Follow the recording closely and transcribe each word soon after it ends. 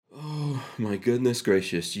my goodness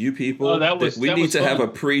gracious, you Oh, people! that We need was to have fun.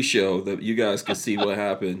 a pre-show that you guys can see what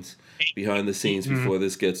happens behind the scenes before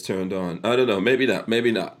this gets turned on. I don't know. Maybe not.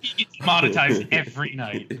 Maybe not. He gets monetized every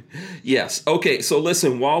night. Yes. Okay. So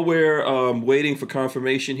listen, while we're waiting for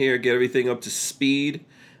confirmation here, get everything up to speed,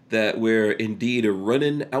 that we're indeed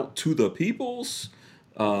running out to the peoples.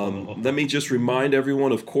 Let me just remind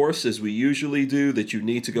everyone, of course, as we usually do, that you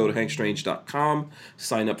need to go to hankstrange.com,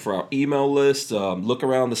 sign up for our email list, look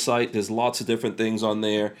around the site. There's lots of different things on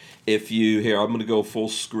there. If you, here, I'm going to go full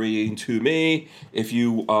screen to me. If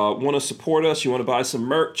you want to support us, you want to buy some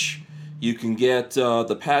merch, you can get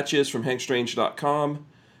the patches from hankstrange.com.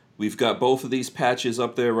 We've got both of these patches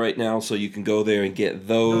up there right now, so you can go there and get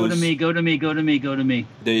those. Go to me, go to me, go to me, go to me.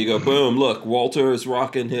 There you go. Boom. Look, Walter is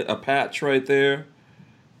rocking a patch right there.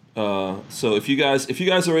 So if you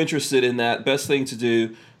guys are interested in that, best thing to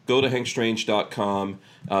do, go to hankstrange.com.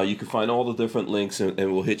 You can find all the different links, and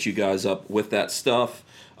we'll hit you guys up with that stuff.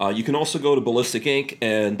 You can also go to Ballistic Ink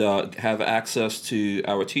and have access to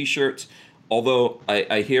our t-shirts. Although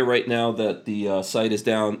I hear right now that the site is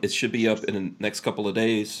down, it should be up in the next couple of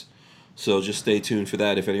days. So just stay tuned for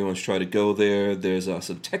that if anyone's trying to go there. There's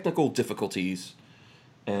some technical difficulties.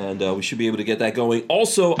 And we should be able to get that going.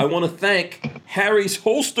 Also, I want to thank Harry's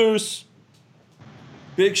Holsters.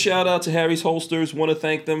 Big shout out to Harry's Holsters. Want to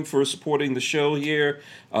thank them for supporting the show here.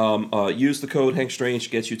 Use the code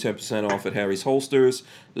HankStrange, gets you 10% off at Harry's Holsters.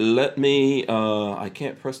 Let me, I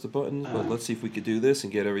can't press the button, but let's see if we could do this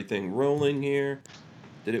and get everything rolling here.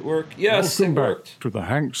 Did it work? Yes, Welcome it worked. back to the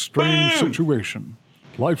Hank Strange Boom! Situation.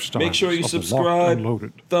 Lifestyles Make sure you of the Locked subscribe, and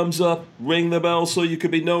Loaded. thumbs up, ring the bell so you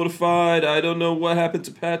can be notified. I don't know what happened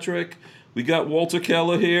to Patrick. We got Walter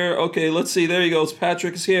Keller here. Okay, let's see. There he goes.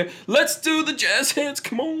 Patrick is here. Let's do the jazz hands.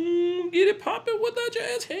 Come on, get it popping with the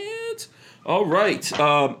jazz hands. All right.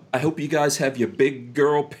 I hope you guys have your big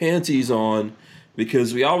girl panties on,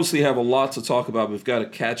 because we obviously have a lot to talk about. We've got to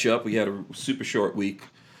catch up. We had a super short week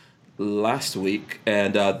last week,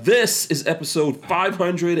 and this is episode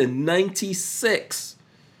 596.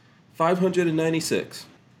 596.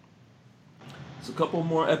 So a couple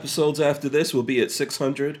more episodes after this. We'll be at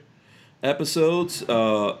 600 episodes.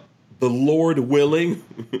 The Lord willing.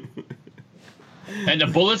 And the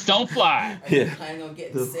bullets don't fly. Are you planning on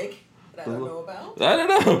getting sick that I don't know about? I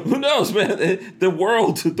don't know. Who knows, man? The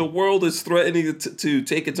world is threatening to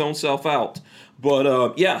take its own self out.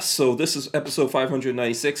 But yes, so this is episode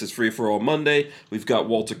 596. It's Free for All Monday. We've got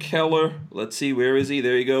Walter Keller. Let's see, where is he?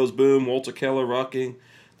 There he goes. Boom. Walter Keller rocking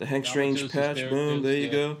the Hank Strange patch. Boom. There you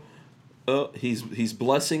go. Oh, he's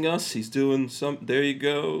blessing us. He's doing some. There you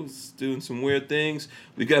go. He's doing some weird things.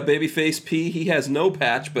 We got Babyface P. He has no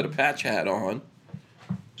patch, but a patch hat on.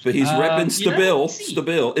 But he's repping Stabil.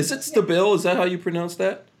 Stabil. Is it Stabil? Is that how you pronounce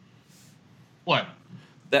that? What?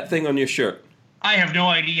 That thing on your shirt. I have no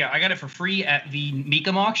idea. I got it for free at the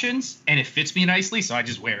Meekum auctions, and it fits me nicely, so I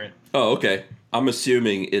just wear it. Oh, okay. I'm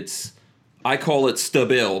assuming it's. I call it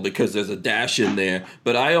Stabil because there's a dash in there.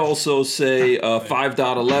 But I also say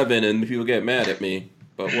 5.11, and people get mad at me.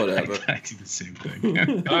 But whatever. I do the same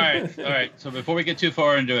thing. All right. So before we get too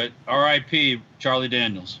far into it, R.I.P. Charlie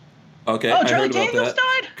Daniels. Okay, Oh, I Charlie heard about Daniels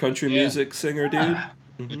that. died? Country music singer, dude.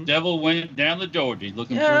 The devil went down the Georgie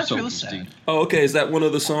looking Yeah, for a that's soul real steed. sad. Oh, okay. Is that one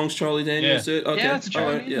of the songs Charlie Daniels did? Okay. Yeah, it's a Charlie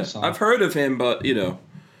all right, Daniels song. I've heard of him, but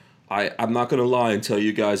I'm not gonna lie and tell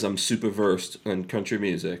you guys I'm super versed in country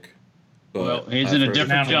music. But Well, he's I've in a heard of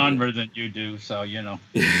different him. genre than you do, so you know.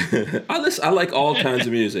 I like all kinds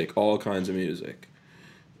of music. All kinds of music.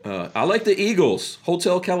 I like the Eagles.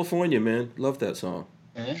 Hotel California, man. Love that song.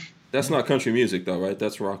 Eh? That's not country music though, right?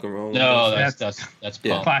 That's rock and roll. No, that's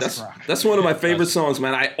Yeah, pop. Classic rock. that's one of my favorite songs,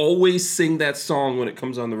 man. I always sing that song when it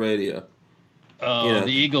comes on the radio. The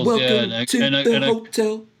Eagles, Welcome yeah. to the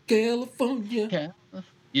Hotel California.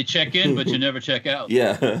 You check in, but you never check out.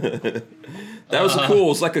 Yeah. That was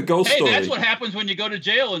cool. It's like a ghost Hey, story. that's what happens when you go to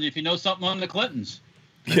jail and if you know something on the Clintons.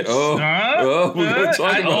 Yeah, we're going to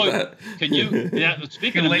talk about that. Can you? Yeah,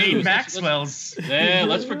 speaking of Ghislaine news, Maxwell's.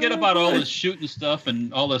 let's forget about all this shooting stuff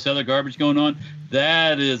and all this other garbage going on.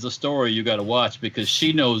 That is a story you got to watch because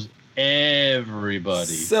she knows everybody.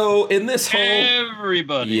 So in this whole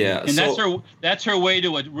Everybody. Yeah, And so- that's her way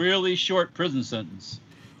to a really short prison sentence.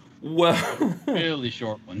 well, Really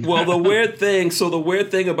short one. well, the weird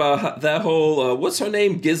thing about that whole what's her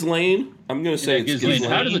name, Ghislaine? I'm gonna say it's Ghislaine.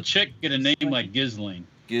 How Ghislaine. does a chick get a name like Ghislaine?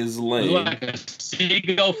 It was Ghislaine. like a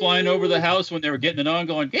seagull flying over the house when they were getting it on,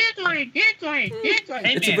 going Ghislaine, Ghislaine, Ghislaine.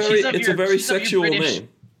 Hey, It's a man, very she's of your very sexual British,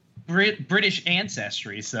 name. British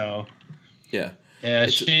ancestry, so. Yeah. Yeah,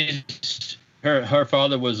 her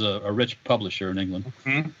father was a rich publisher in England.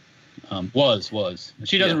 Mhm. Was.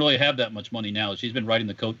 She doesn't Yeah. really have that much money now. She's been riding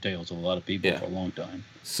the coattails of a lot of people Yeah. for a long time.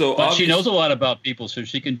 So But she knows a lot about people, so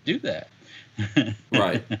she can do that.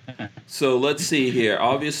 Right. So let's see here.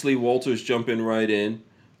 Obviously, Walter's jumping right in.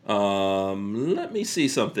 Let me see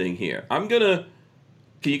something here. Can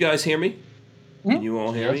you guys hear me? Can you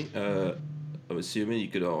all hear Yes. me? I'm assuming you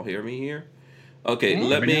could all hear me here. Okay, Mhm.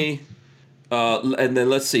 let me. And then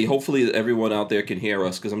let's see. Hopefully, everyone out there can hear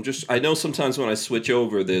us because I know sometimes when I switch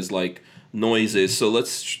over, there's like noises. So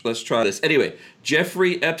let's try this. Anyway,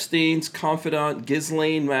 Jeffrey Epstein's confidant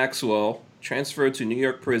Ghislaine Maxwell transferred to New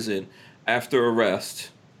York prison after arrest.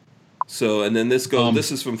 So, and then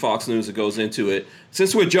this is from Fox News. It goes into it.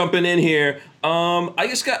 Since we're jumping in here,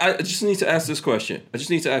 I just need to ask this question.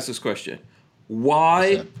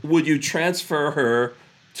 Why would you transfer her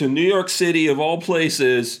to New York City of all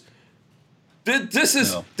places? This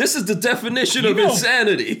is the definition of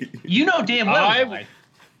insanity. You know damn well. why.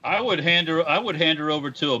 I would hand her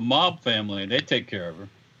over to a mob family, and they'd take care of her.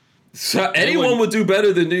 So anyone would do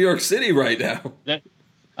better than New York City right now.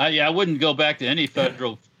 I wouldn't go back to any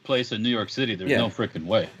federal place in New York City. There's no freaking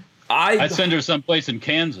way. I'd send her someplace in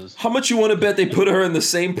Kansas. How much you want to bet they put her in the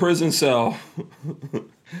same prison cell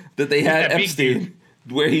that they had Epstein,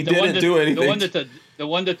 where he didn't do anything? The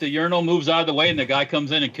one that the urinal moves out of the way and the guy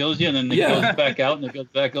comes in and kills you, and then he goes back out and it goes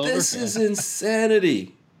back over. This is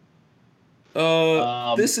insanity.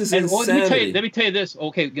 This is insanity. Let me tell you this.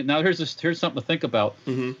 Okay, now here's something to think about.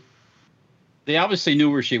 Mm-hmm. They obviously knew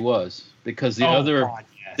where she was because the other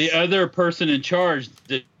person in charge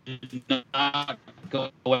did not go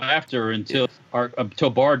after her until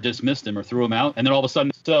Barr dismissed him or threw him out, and then all of a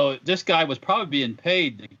sudden, so this guy was probably being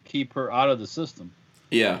paid to keep her out of the system.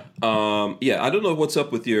 Yeah. I don't know what's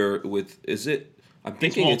up is it? I'm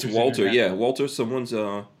thinking it's Walter. Yeah, Walter. Someone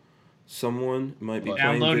might be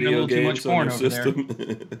playing video games on your system.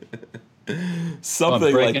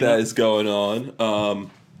 Something like that is going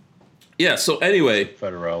on. So anyway.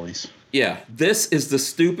 Federales. Yeah, this is the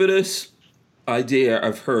stupidest idea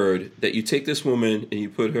I've heard, that you take this woman and you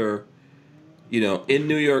put her, in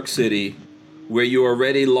New York City, where you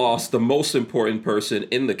already lost the most important person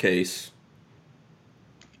in the case.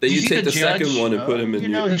 Then you take the second one and put him in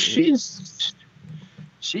New York. She's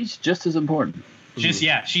just as important.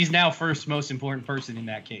 She's now first most important person in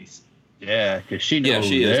that case. Yeah, because she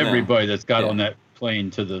knows everybody that's got on that plane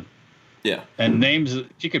to the. Yeah. And names,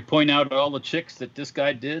 she could point out all the chicks that this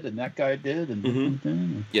guy did and that guy did.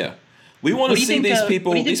 And yeah. We want to see these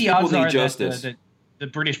people. These people need justice. The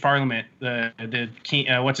British Parliament, the king,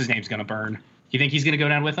 what's his name's going to burn. You think he's going to go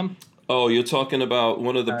down with him? Oh, you're talking about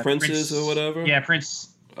one of the princes or whatever? Yeah, Prince.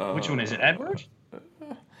 Which one is it? Edward?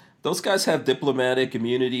 Those guys have diplomatic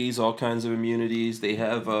immunities, all kinds of immunities. They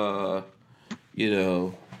have, what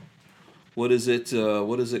is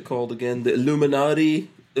it called again? The Illuminati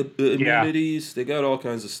immunities. Yeah. They got all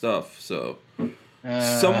kinds of stuff. So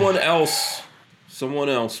someone else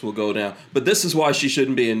will go down. But this is why she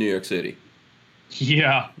shouldn't be in New York City.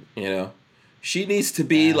 Yeah. She needs to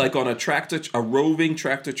be like on a roving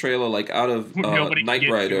tractor trailer, like out of Knight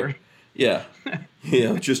Rider. Yeah.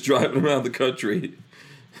 Just driving around the country.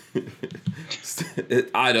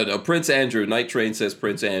 I don't know. Prince Andrew. Night Train says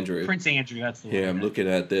Prince Andrew. Prince Andrew, that's the one. Yeah, I'm looking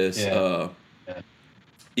at this.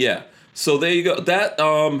 Yeah. So there you go. That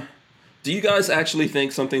do you guys actually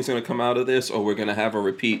think something's going to come out of this, or we're going to have a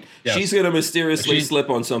repeat? Yes. She's going to mysteriously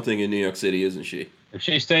slip on something in New York City, isn't she? If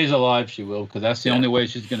she stays alive, she will, because that's the only way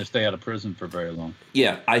she's going to stay out of prison for very long.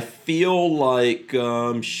 Yeah, I feel like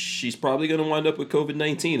she's probably going to wind up with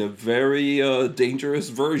COVID-19, a very dangerous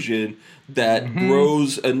version that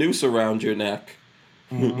grows a noose around your neck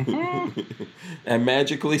and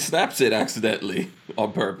magically snaps it accidentally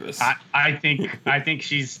on purpose. I think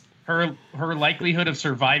she's her likelihood of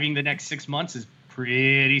surviving the next 6 months is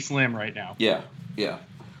pretty slim right now. Yeah.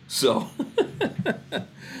 So.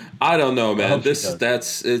 I don't know, man. There's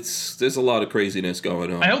a lot of craziness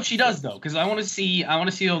going on. I hope she does though, because I want to see all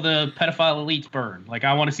the pedophile elites burn. Like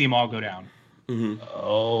I want to see them all go down. Mm-hmm.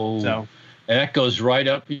 Oh, so that goes right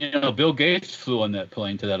up. Bill Gates flew on that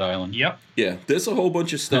plane to that island. Yep. Yeah, there's a whole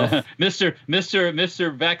bunch of stuff.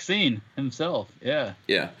 Mr. Vaccine himself. Yeah.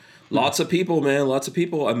 Yeah. Lots of people, man. Lots of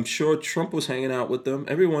people. I'm sure Trump was hanging out with them.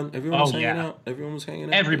 Everyone was hanging out. Everyone was hanging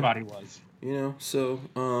out. Everybody was. So.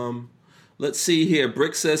 Let's see here.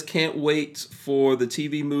 Brick says, can't wait for the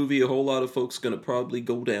TV movie. A whole lot of folks going to probably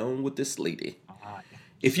go down with this lady.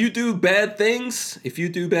 If you do bad things,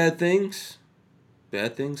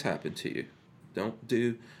 bad things happen to you. Don't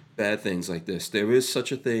do bad things like this. There is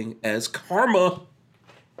such a thing as karma.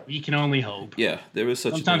 We can only hope. Yeah, there is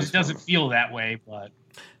such a thing. Sometimes it doesn't feel that way, but...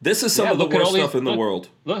 This is some of the worst stuff in the world.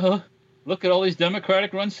 Look at all these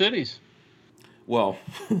Democratic-run cities. Well,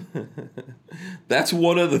 that's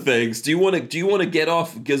one of the things. Do you want to get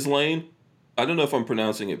off Ghislaine? I don't know if I'm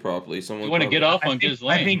pronouncing it properly. Someone You want to get off on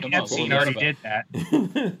Ghislaine? I think Come on, Epstein what already about? did that.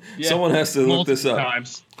 Yeah. Someone has to look this up.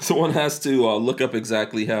 Times. Someone has to look up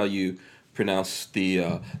exactly how you pronounce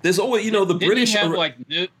the. There's always, the Didn't British. he have like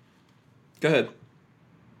Go ahead.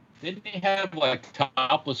 Didn't he have like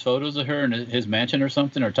topless photos of her in his mansion or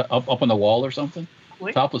something, or up on the wall or something?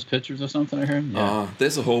 Wait. Topless pictures or something of her? Yeah.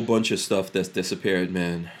 There's a whole bunch of stuff that's disappeared,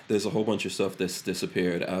 man. There's a whole bunch of stuff that's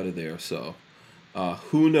disappeared out of there. So,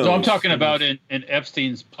 who knows? So I'm talking about in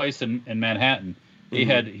Epstein's place in Manhattan. He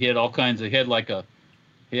had all kinds of. He had like a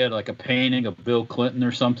painting of Bill Clinton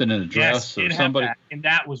or something in a dress or somebody. And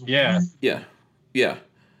that was Yeah. Yeah.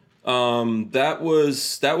 That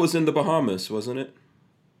was in the Bahamas, wasn't it?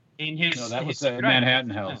 in his. No, that was his, the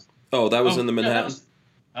Manhattan house. Oh, that was in the no, that Manhattan. was-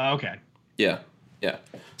 okay. Yeah.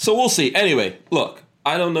 So we'll see. Anyway, look,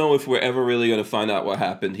 I don't know if we're ever really going to find out what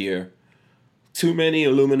happened here. Too many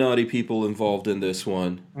Illuminati people involved in this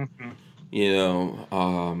one. Mm-hmm.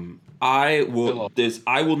 I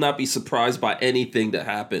will not be surprised by anything that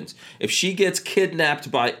happens. If she gets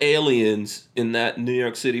kidnapped by aliens in that New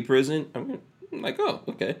York City prison, I'm like, oh,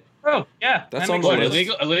 okay. Oh yeah, That's that on makes the sense.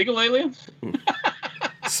 list. Illegal aliens?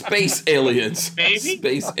 Space aliens. Baby?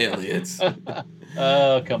 Space aliens.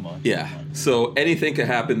 Oh, come on. Yeah. So anything could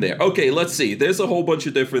happen there. Okay, let's see. There's a whole bunch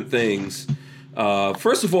of different things.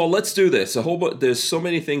 First of all, let's do this. There's so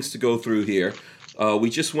many things to go through here.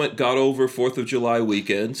 We just got over 4th of July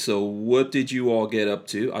weekend. So what did you all get up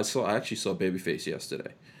to? I actually saw Babyface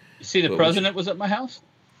yesterday. You see, the president was at my house?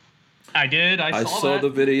 I did. I saw that. the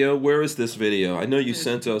video. Where is this video? I know you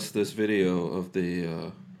sent us this video of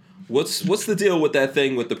the. What's the deal with that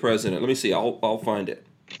thing with the president? Let me see. I'll find it.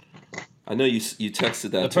 I know you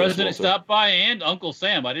texted that. The president stopped by and Uncle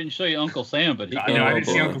Sam. I didn't show you Uncle Sam, but I didn't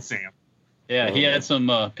see Uncle Sam. Yeah, he had some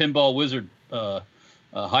Pinball Wizard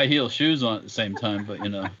high heel shoes on at the same time, but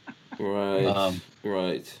Right.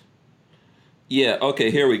 Right. Yeah.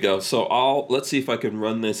 Okay. Here we go. So let's see if I can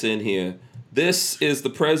run this in here. This is the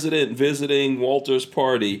president visiting Walter's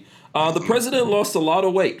party. The president lost a lot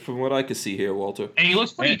of weight, from what I could see here, Walter. And he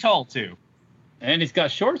looks pretty tall too. And he's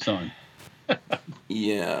got shorts on.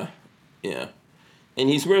 Yeah. And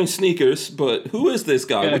he's wearing sneakers. But who is this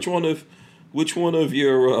guy? Yeah. Which one of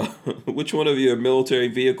your military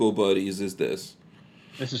vehicle buddies is this?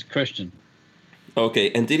 This is Christian.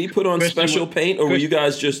 Okay. And did he put on Christian special paint, or were you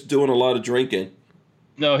guys just doing a lot of drinking?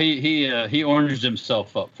 No, he oranged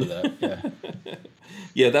himself up for that. Yeah.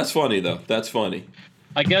 Yeah, that's funny though. That's funny.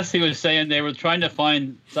 I guess he was saying they were trying to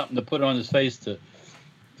find something to put on his face to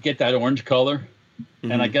get that orange color.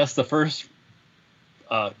 Mm-hmm. And I guess the first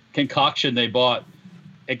concoction they bought,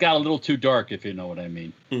 it got a little too dark, if you know what I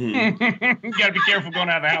mean. Mm-hmm. You gotta be careful going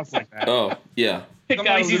out of the house like that. Oh, yeah. It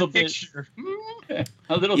got a little bit. picture.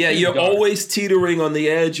 A little Yeah, too you're dark. always teetering on the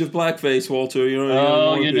edge of blackface, Walter.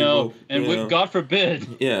 And God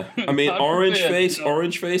forbid. Yeah, I mean, God orange forbid,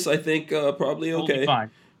 face. I think probably Totally okay.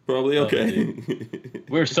 fine. Probably okay.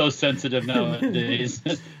 We're so sensitive nowadays.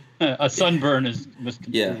 A sunburn is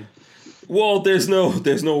misconceived. Yeah. Well, there's no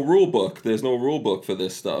rule book. There's no rule book for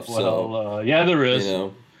this stuff. Well, yeah, there is.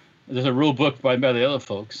 There's a rule book by the other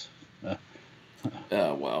folks.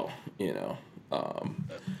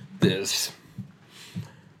 There's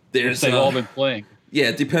they've all been playing. Yeah,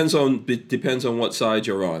 it depends on what side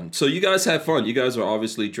you're on. So you guys have fun. You guys are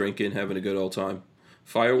obviously drinking, having a good old time.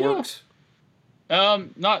 Fireworks?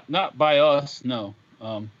 Not by us, no.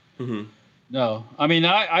 Mm-hmm. No. I mean,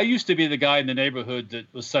 I used to be the guy in the neighborhood that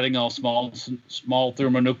was setting all small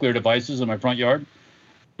thermonuclear devices in my front yard.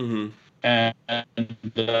 Mm-hmm. And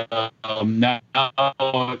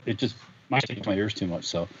now it just might take my ears too much,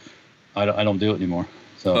 so I don't do it anymore.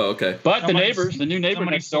 So. Oh, okay. But the new neighbor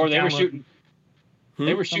next door, they were shooting.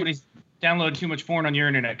 They were shooting. Somebody's downloading too much porn on your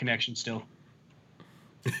internet connection still.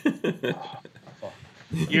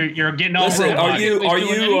 You're getting all. Listen, are you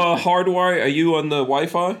hardwired? Are you on the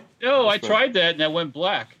Wi-Fi? No, I tried that and it went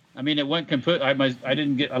black. I mean, it went complete. I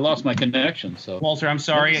lost my connection. So Walter, I'm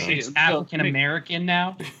sorry. It's African American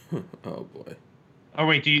now. Oh boy. Oh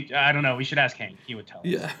wait, I don't know. We should ask Hank. He would tell us.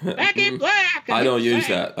 Yeah. back in black. I don't use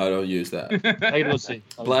that. Hey, let's see.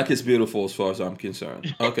 Black is beautiful as far as I'm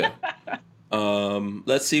concerned. Okay.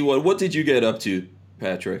 Let's see what did you get up to,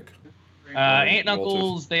 Patrick? Aunt and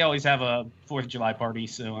uncles, they always have a 4th of July party,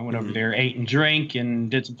 so I went over there, ate and drank, and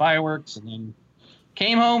did some fireworks, and then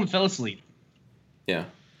came home and fell asleep. Yeah.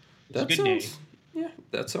 It's a good day. Yeah,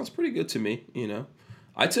 that sounds pretty good to me,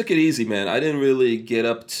 I took it easy, man. I didn't really get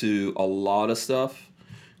up to a lot of stuff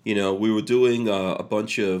You know, we were doing a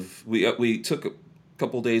bunch of we took a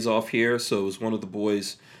couple days off here, so it was one of the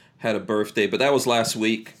boys had a birthday, but that was last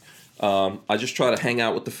week. I just try to hang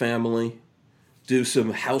out with the family, do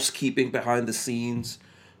some housekeeping behind the scenes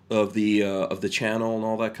of the channel and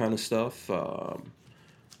all that kind of stuff.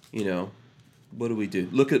 You know, what do we do?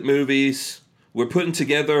 Look at movies. We're putting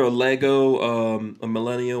together a Lego a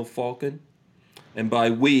Millennial Falcon, and by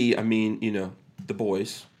we I mean, you know, the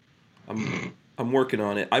boys. I'm working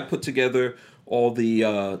on it. I put together all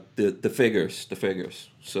the figures.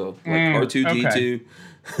 So like R2D2,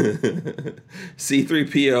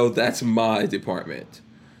 C3PO. That's my department.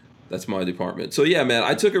 So yeah, man,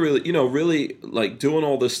 I took a really like doing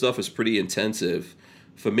all this stuff is pretty intensive.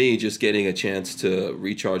 For me, just getting a chance to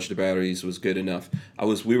recharge the batteries was good enough.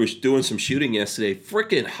 We were doing some shooting yesterday.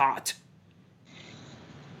 Freaking hot.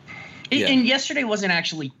 And yesterday wasn't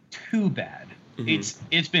actually too bad. Mm-hmm.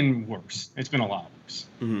 It's been worse. It's been a lot worse.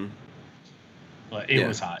 Mm-hmm. But it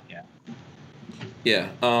was hot, yeah.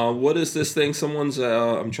 Yeah. What is this thing? Someone's.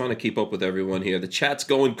 I'm trying to keep up with everyone here. The chat's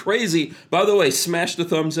going crazy. By the way, smash the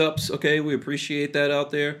thumbs ups. Okay, we appreciate that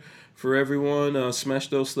out there for everyone. Smash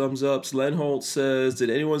those thumbs ups. Len Holt says, "Did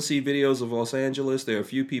anyone see videos of Los Angeles? There are a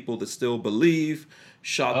few people that still believe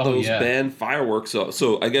shot those banned fireworks up.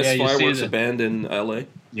 So I guess fireworks are banned in LA.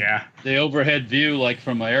 Yeah, the overhead view, like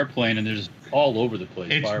from an airplane, and there's all over the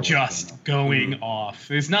place. It's just going off.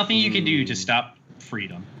 There's nothing you can do to stop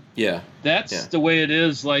freedom. Yeah, that's the way it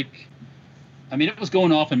is. Like, I mean, it was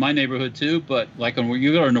going off in my neighborhood too, but like when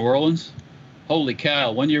you go to New Orleans, holy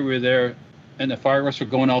cow! One year we were there, and the fireworks were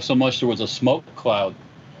going off so much there was a smoke cloud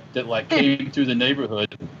that like came through the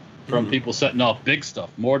neighborhood from people setting off big stuff,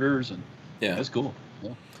 mortars, and that's cool.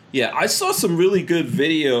 Yeah, I saw some really good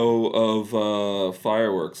video of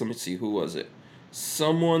fireworks. Let me see, who was it?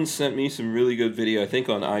 Someone sent me some really good video, I think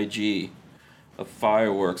on IG, of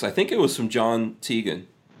fireworks. I think it was from John Tegan.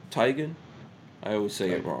 Tigan? I always say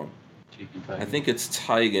it wrong. I think it's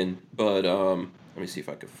Tigan, but let me see if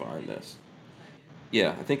I can find this. Yeah,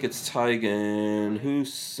 I think it's Tigan. Who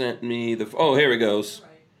sent me the... Oh, here it goes.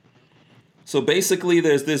 So basically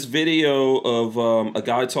there's this video of a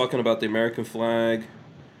guy talking about the American flag,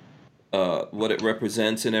 what it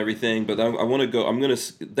represents and everything, but I want to go,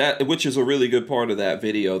 which is a really good part of that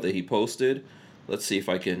video that he posted. Let's see if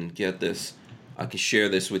I can get this. I can share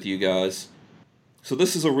this with you guys. So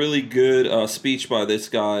this is a really good speech by this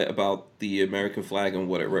guy about the American flag and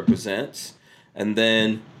what it represents. And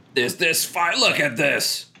then there's this fire. Look at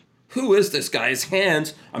this. Who is this guy? His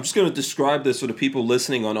hands. I'm just going to describe this for the people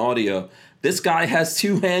listening on audio. This guy has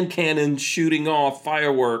 2 hand cannons shooting off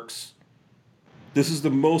fireworks. This is the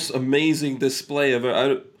most amazing display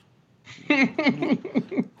ever.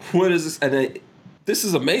 What is this? And this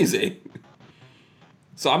is amazing.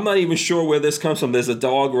 So I'm not even sure where this comes from. There's a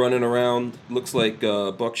dog running around. Looks like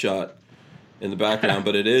Buckshot in the background,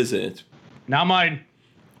 but it isn't. Not mine.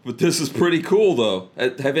 But this is pretty cool, though.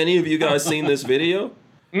 Have any of you guys seen this video?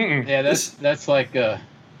 Mm-mm. Yeah, that's like...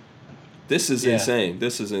 This is insane.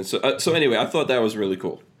 This is insane. So anyway, I thought that was really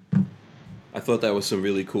cool. I thought that was some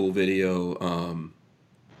really cool video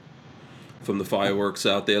from the fireworks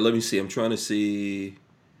out there. Let me see. I'm trying to see.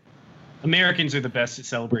 Americans are the best at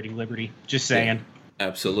celebrating liberty. Just saying. Yeah,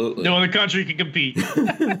 absolutely. No other country can compete.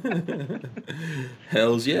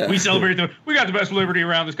 Hells yeah. We got the best liberty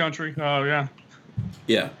around this country. Oh yeah.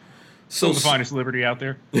 Yeah. So the finest liberty out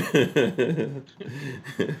there.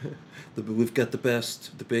 We've got the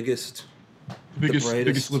best, the biggest,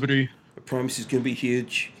 biggest liberty. I promise it's gonna be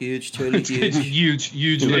huge, totally huge.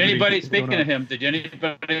 huge. Did anybody, speaking of him, did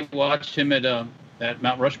anybody watch him at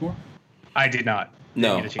Mount Rushmore? I did not.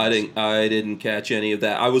 No, I didn't catch any of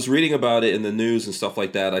that. I was reading about it in the news and stuff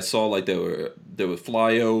like that. I saw like there were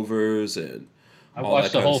flyovers and I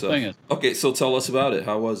watched the whole thing. Okay, so tell us about it.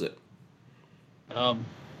 How was it?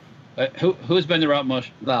 Who's been to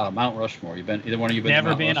Mount Rushmore? You been? Either one of you been?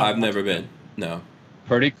 Never been. I've never been. No.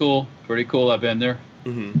 Pretty cool. I've been there.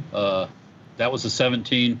 Mm-hmm. That was the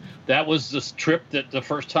 17. That was this trip that the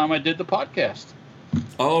first time I did the podcast.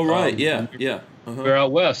 Oh right, yeah. Uh-huh. We're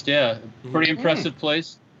out west. Yeah, pretty impressive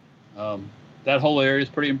place. That whole area is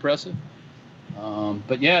pretty impressive.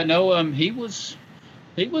 But yeah, no.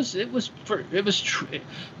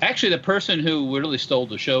 Actually, the person who really stole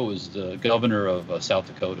the show was the governor of South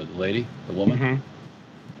Dakota, the lady, the woman. Mm-hmm.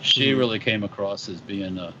 She really came across as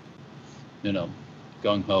being,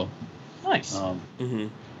 gung ho. Nice.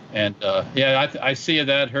 And I see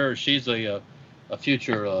that she's a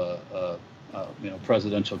future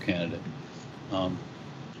presidential candidate.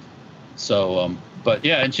 But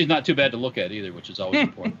yeah, and she's not too bad to look at either, which is always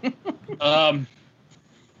important.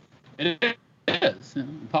 is.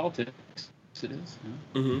 In politics, it is.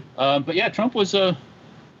 Mm-hmm. But yeah, Trump was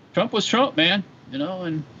Trump, man.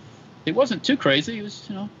 And he wasn't too crazy. He was,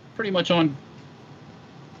 pretty much on.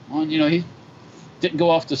 He didn't go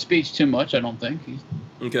off the speech too much. I don't think he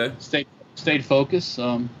stayed focused.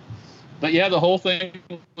 But yeah, the whole thing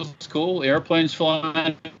was cool. Airplanes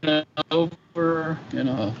flying over,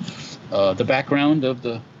 the background of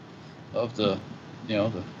the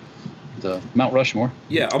Mount Rushmore.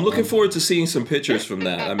 Yeah, I'm looking forward to seeing some pictures from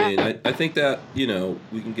that. I mean, I think that we'll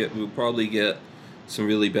probably get some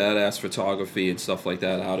really badass photography and stuff like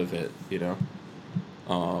that out of it.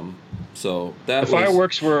 So that the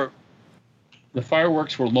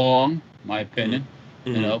fireworks were long, my opinion.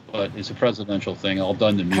 Mm-hmm. But it's a presidential thing, all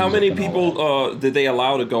done to music. How many people did they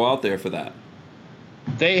allow to go out there for that?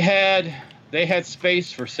 They had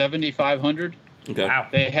space for 7,500. Okay. Wow.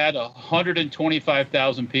 They had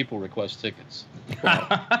 125,000 people request tickets.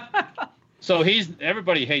 Wow. So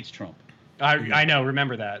everybody hates Trump. I know.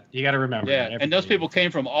 Remember that. You got to remember. Yeah, and those people came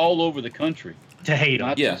from all over the country to hate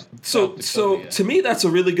him. Yeah. So to me, that's a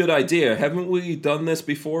really good idea. Haven't we done this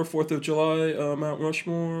before, 4th of July, Mount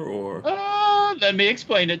Rushmore, or? Let me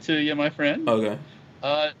explain it to you, my friend. Okay.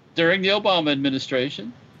 During the Obama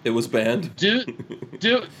administration, it was banned. Due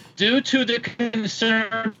to the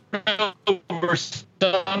concern over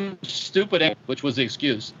some stupid, which was the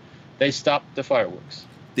excuse, they stopped the fireworks.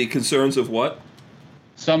 The concerns of what?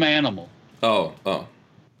 Some animal. Oh,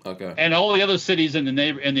 okay. And all the other cities in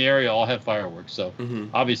the area all have fireworks, so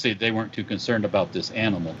obviously they weren't too concerned about this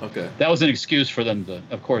animal. Okay. That was an excuse for them to.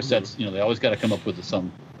 Of course, that's they always got to come up with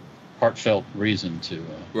some heartfelt reason to.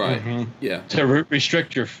 Right. Yeah. To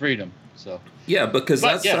restrict your freedom. So. Yeah, because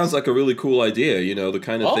that sounds like a really cool idea. The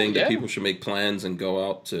kind of thing that people should make plans and go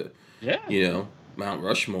out to. Yeah. Mount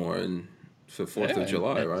Rushmore and for 4th of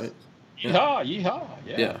July, right? Yeehaw!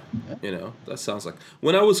 Yeah. That sounds like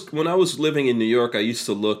when I was living in New York, I used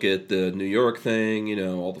to look at the New York thing,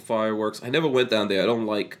 all the fireworks. I never went down there. I don't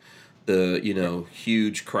like the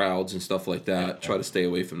huge crowds and stuff like that. Try to stay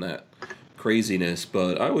away from that craziness.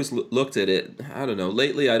 But I always looked at it. I don't know.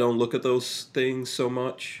 Lately, I don't look at those things so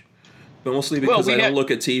much, but mostly because I don't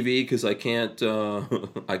look at TV because I can't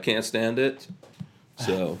I can't stand it.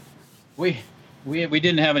 So We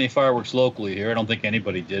didn't have any fireworks locally here. I don't think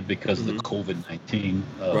anybody did because of the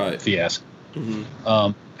COVID-19 fiasco.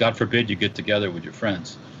 Mm-hmm. God forbid you get together with your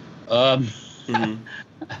friends. But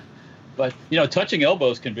touching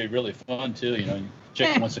elbows can be really fun too.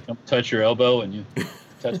 Chick wants to come touch your elbow, and you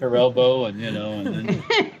touch her elbow, and and then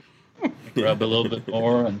rub a little bit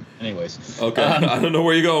more. And anyways, okay. I don't know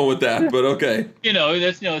where you're going with that, but okay.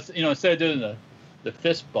 That's instead of doing the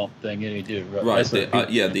fist bump thing, you do right.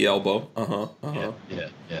 The elbow. Yeah.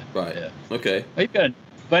 Right. Yeah. Okay.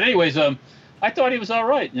 But anyways, I thought he was all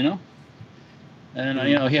right, and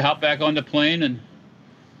he hopped back on the plane and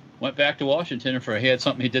went back to Washington he had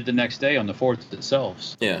something he did the next day on the 4th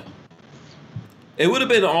itself. Yeah. It would have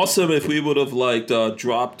been awesome if we would have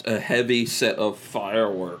dropped a heavy set of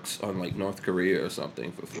fireworks on North Korea or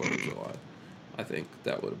something for 4th of July. I think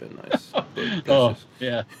that would have been nice.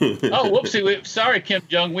 Yeah. Oh, whoopsie! Sorry, Kim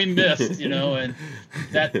Jong. We missed. And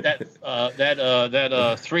that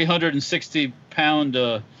 360-pound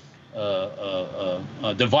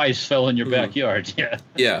device fell in your backyard. Yeah.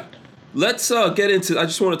 Yeah. Let's get into. I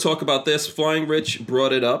just want to talk about this. Flying Rich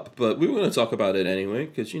brought it up, but we were going to talk about it anyway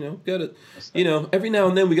because got it. Every now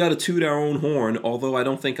and then we got to toot our own horn. Although I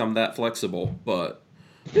don't think I'm that flexible, but.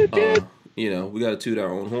 We got to toot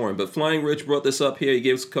our own horn. But Flying Rich brought this up here. He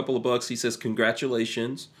gave us a couple of bucks. He says,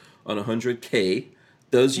 congratulations on 100K.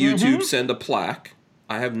 Does YouTube send a plaque?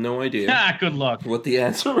 I have no idea. Good luck. What the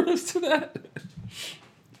answer is to that.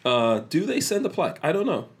 Do they send a plaque? I don't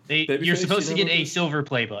know. You're supposed to get a silver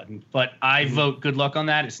play button, but I vote good luck on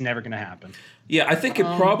that. It's never going to happen. Yeah, I think it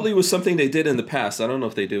probably was something they did in the past. I don't know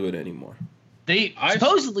if they do it anymore. They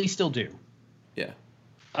supposedly still do. Yeah.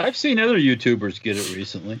 I've seen other YouTubers get it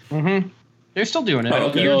recently. Mm-hmm. They're still doing it.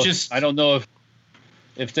 I don't know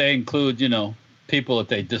if they include, people that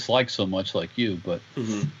they dislike so much like you, but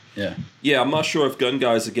yeah. Yeah, I'm not sure if gun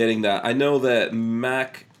guys are getting that. I know that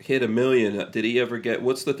Mac hit 1 million. Did he ever get?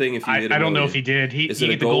 What's the thing if he hit 1 million? I don't know if he did. He hit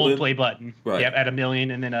the gold play button. Right. Yep, at 1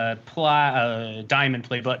 million, and then a diamond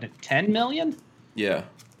play button at 10 million. Yeah.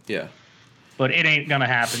 But it ain't gonna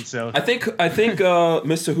happen. So I think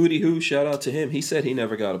Mr. Hootie Hoo, shout out to him. He said he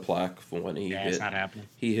never got a plaque for when he hit. It's not happening.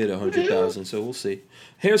 He hit 100,000. So we'll see.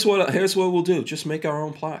 Here's what we'll do. Just make our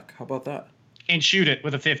own plaque. How about that? And shoot it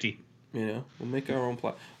with a 50. We'll make our own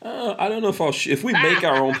plaque. I don't know if if we make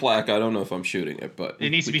our own plaque. I don't know if I'm shooting it, but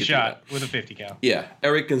it needs to be shot with a 50 cal. Yeah.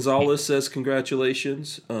 Eric Gonzalez says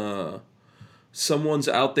congratulations. someone's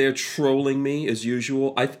out there trolling me as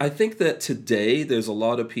usual. I think that today there's a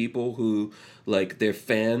lot of people who like they're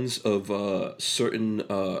fans of certain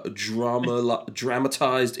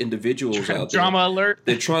dramatized individuals out there. Drama alert.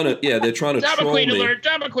 They're trying to Drama troll queen me. alert!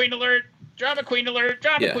 Drama queen alert! Drama queen alert!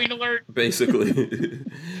 Drama queen alert! Basically.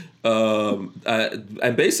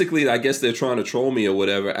 And basically, I guess they're trying to troll me or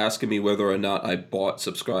whatever, asking me whether or not I bought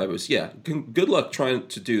subscribers. Yeah, good luck trying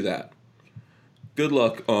to do that. Good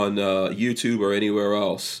luck on YouTube or anywhere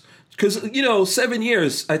else. Because, 7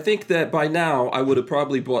 years, I think that by now I would have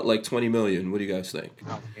probably bought like 20 million. What do you guys think?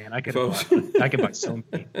 Oh, man, I could buy so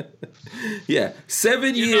many. Yeah,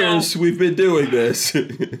 7 years we've been doing this.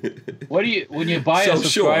 When you buy a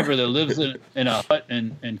subscriber that lives in a hut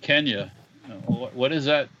in Kenya, what does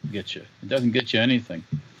that get you? It doesn't get you anything.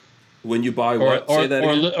 When you buy what? Say that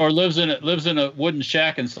again? Or lives in a wooden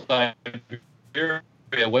shack inside Siberia,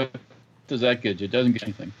 what does that get you? It doesn't get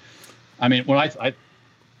anything. I mean, when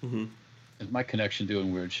is my connection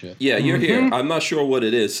doing weird shit? Yeah, you're here. I'm not sure what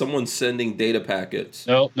it is. Someone's sending data packets.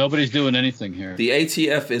 No, nobody's doing anything here. The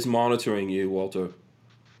ATF is monitoring you, Walter.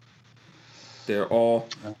 They're all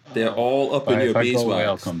up in your beeswax.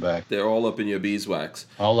 I'll come back. They're all up in your beeswax.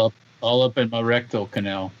 All up in my rectal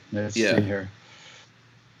canal. Let's see here.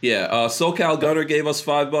 Yeah, SoCal Gunner gave us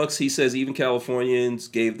 $5. He says even Californians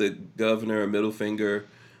gave the governor a middle finger.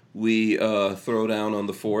 We throw down on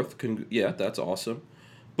the 4th. Yeah, that's awesome.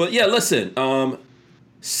 But yeah, listen,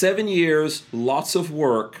 7 years, lots of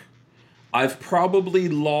work. I've probably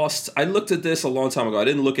lost, I looked at this a long time ago. I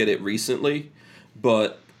didn't look at it recently,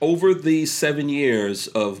 but over these 7 years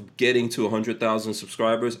of getting to 100,000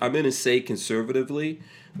 subscribers, I'm going to say conservatively,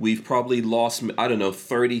 we've probably lost,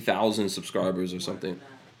 30,000 subscribers or something.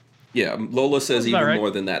 Yeah, Lola says even more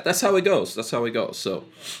than that. That's how it goes. So,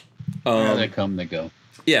 they come, they go.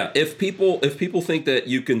 Yeah, if people think that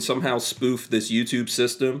you can somehow spoof this YouTube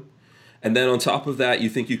system, and then on top of that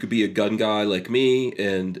you think you could be a gun guy like me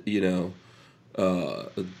and do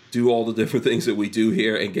all the different things that we do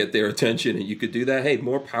here and get their attention, and you could do that, hey,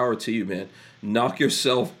 more power to you, man. Knock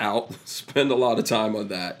yourself out. Spend a lot of time on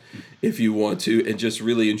that if you want to, and just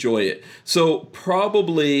really enjoy it. So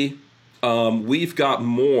probably we've got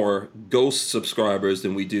more ghost subscribers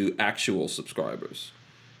than we do actual subscribers,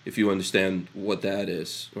 if you understand what that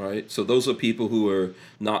is, right? So those are people who are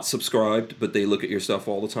not subscribed, but they look at your stuff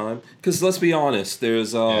all the time. Because let's be honest,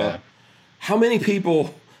 there's how many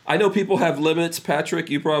people? I know people have limits. Patrick,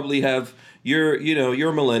 you probably have. You're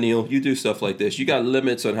a millennial. You do stuff like this. You got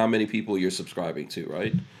limits on how many people you're subscribing to,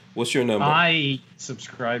 right? What's your number? I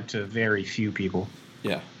subscribe to very few people.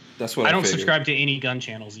 Yeah, that's what I don't figured. Subscribe to any gun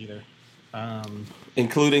channels either.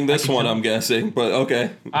 Including this one, I'm guessing, but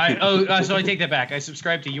okay. So I take that back. I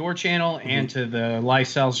subscribe to your channel and to the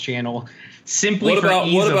Lifestyles channel simply what about, for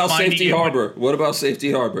ease what about of finding Safety Harbor? What about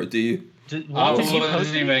Safety Harbor? Do you? I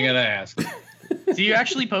wasn't even going to ask. Do you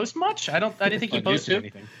actually post much? I didn't think you posted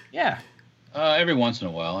anything. Yeah. Every once in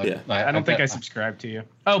a while. I don't think I subscribe to you.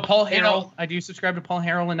 Oh, Paul Harrell. I do subscribe to Paul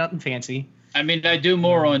Harrell and Nothing Fancy. I mean, I do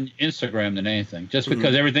more on Instagram than anything, just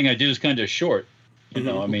because everything I do is kind of short. A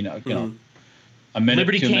minute,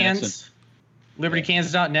 Liberty 2 Cans, minutes.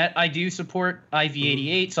 LibertyCans.net. I do support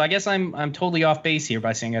IV88, so I guess I'm totally off base here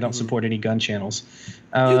by saying I don't support any gun channels.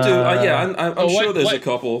 You do, I'm sure there's a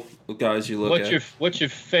couple of guys you look at. What's your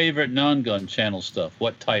favorite non-gun channel stuff?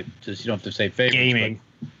 What type? Just you don't have to say favorite. Gaming,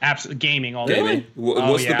 absolutely gaming all day. Really?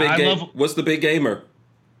 What's the big game? What's the big gamer?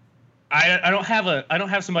 I don't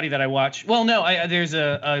have somebody that I watch. Well, no, there's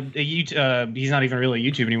a YouTube. He's not even really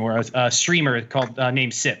a YouTube anymore. A streamer called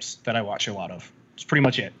named Sips that I watch a lot of. It's pretty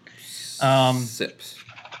much it. Sips.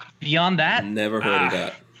 Beyond that, never heard of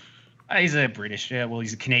that. He's a British.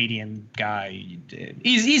 He's a Canadian guy.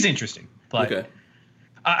 He's interesting, but okay.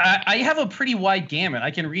 I have a pretty wide gamut.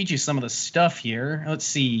 I can read you some of the stuff here. Let's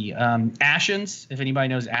see. Ashens, if anybody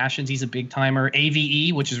knows Ashens, he's a big timer.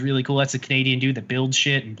 AVE, which is really cool. That's a Canadian dude that builds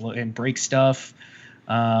shit and breaks stuff.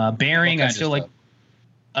 Bearing, I still like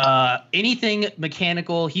anything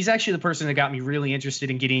mechanical. He's actually the person that got me really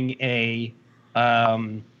interested in getting a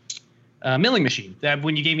milling machine. That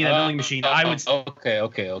when you gave me that milling machine, I would.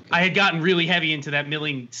 Okay. I had gotten really heavy into that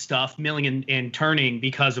milling stuff, milling and turning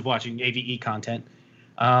because of watching AVE content.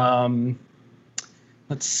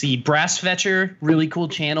 Let's see, Brass Fetcher, really cool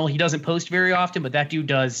channel. He doesn't post very often, but that dude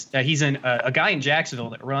does. He's a guy in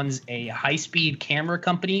Jacksonville that runs a high-speed camera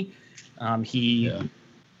company. He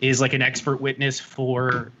is like an expert witness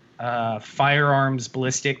for firearms,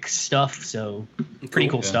 ballistic stuff. So pretty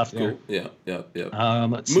cool stuff there. Yeah.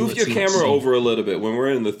 Move your camera over a little bit when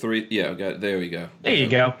we're in the three. Yeah, there we go. There you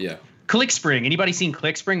go. Yeah. ClickSpring. Anybody seen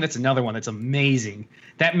ClickSpring? That's another one that's amazing.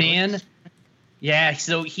 That man Yeah,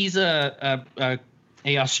 so he's a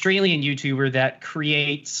Australian YouTuber that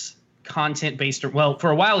creates content based on, well, for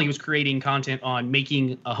a while he was creating content on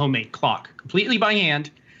making a homemade clock completely by hand,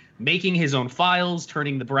 making his own files,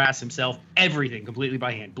 turning the brass himself, everything completely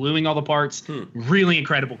by hand, bluing all the parts. Really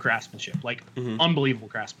incredible craftsmanship, like unbelievable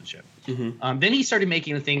craftsmanship. Then he started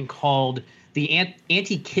making a thing called the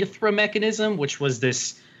Antikythera mechanism, which was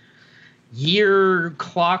this year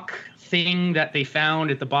clock thing that they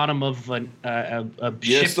found at the bottom of a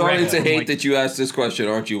You're starting to hate like, that you asked this question,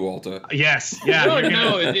 aren't you, Walter? Yes. Yeah.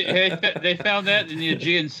 No. They found that in the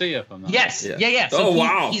Aegean Sea, if I'm not. Yes. Mistaken. Yeah. So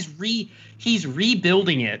wow. He's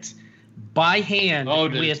rebuilding it by hand.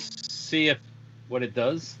 To see if what it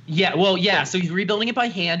does. Yeah. Well, yeah. So he's rebuilding it by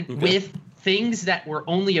hand with things that were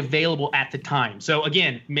only available at the time. So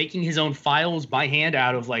again, making his own files by hand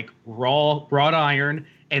out of like wrought iron,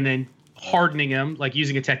 and then hardening them, like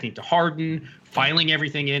using a technique to harden, filing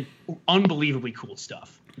everything in. Unbelievably cool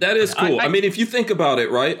stuff. That is cool. I mean, if you think about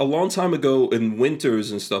it, right? A long time ago in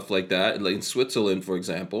winters and stuff like that, like in Switzerland, for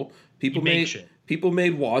example, people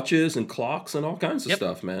made watches and clocks and all kinds of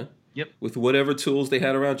stuff, man. Yep. With whatever tools they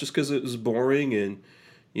had around, just because it was boring and,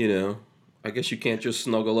 I guess you can't just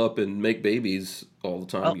snuggle up and make babies all the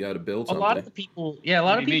time. You got to build something. A lot of people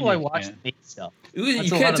I watch make stuff. You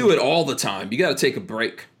can't do it all the time. You got to take a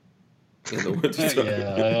break. In the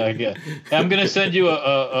winter yeah. I'm gonna send you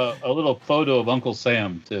a little photo of Uncle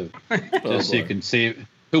Sam too, just so you can see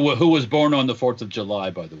who was born on the 4th of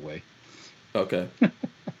July, by the way. Okay.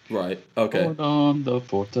 Right. Okay. Born on the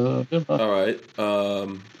 4th of July. All right.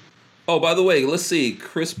 Oh, by the way, let's see.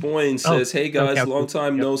 Chris Boyne says, "Hey guys, long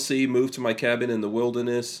time no see. Moved to my cabin in the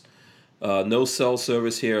wilderness. No cell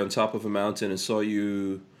service here on top of a mountain, and saw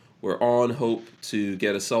you." We're on hope to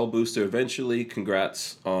get a cell booster eventually.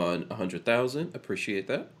 Congrats on 100,000. Appreciate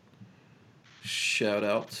that. Shout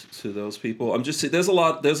out to those people. I'm just saying, there's a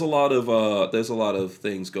lot of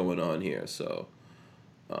things going on here. So,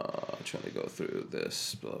 trying to go through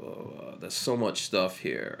this. Blah, blah, blah. There's so much stuff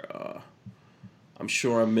here. I'm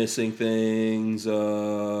sure I'm missing things.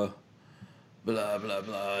 Blah blah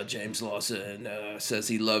blah. James Lawson says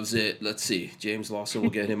he loves it. Let's see. James Lawson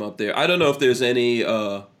will get him up there. I don't know if there's any.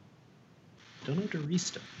 Don't know to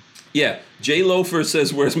restart. Yeah, Jay Loafer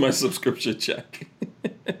says, "Where's my subscription check?"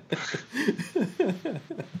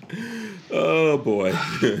 Oh boy.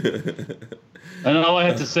 And all I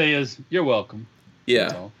have to say is, you're welcome.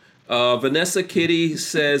 Yeah. Vanessa Kitty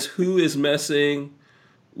says, "Who is messing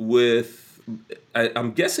with?"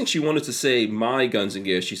 I'm guessing she wanted to say my Guns and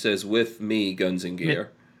Gear. She says, "With me, Guns and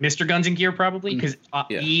Gear." Mr. Guns and Gear, probably, because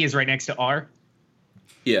E is right next to R.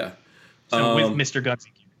 Yeah. So with Mr. Guns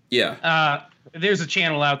and Gear. Yeah. There's a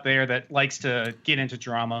channel out there that likes to get into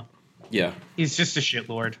drama. Yeah. He's just a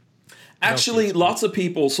shitlord. Actually, lots of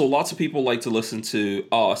people like to listen to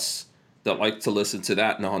us that like to listen to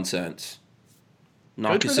that nonsense.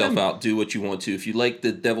 Knock yourself out. Do what you want to. If you like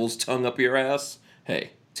the devil's tongue up your ass,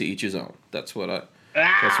 hey, to each his own. That's what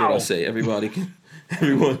I say. Everybody can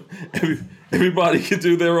do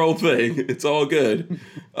their own thing. It's all good.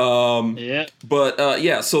 Yeah.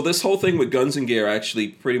 But so this whole thing with Guns and Gear actually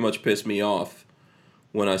pretty much pissed me off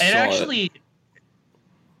when I saw it.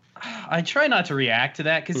 I try not to react to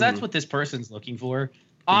that because that's what this person's looking for.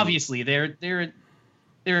 Obviously, they're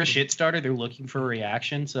a shit starter. They're looking for a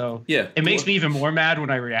reaction. So it makes me even more mad when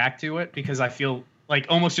I react to it because I feel like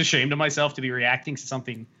almost ashamed of myself to be reacting to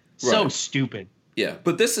something so stupid. Yeah,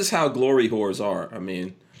 but this is how glory whores are. I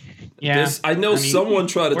mean, yeah. Someone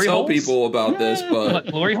tried to tell people about this, but what,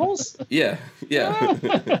 glory holes? Yeah.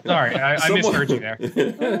 Sorry, I misheard you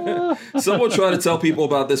there. Someone tried to tell people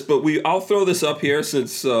about this, but I'll throw this up here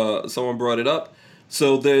since someone brought it up.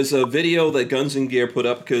 So there's a video that Guns and Gear put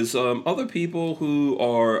up because other people who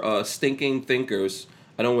are stinking thinkers,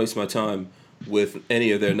 I don't waste my time with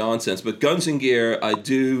any of their nonsense. But Guns and Gear, I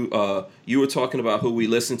do. You were talking about who we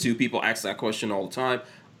listen to. People ask that question all the time.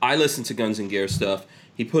 I listen to Guns and Gear stuff.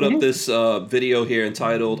 He put up this video here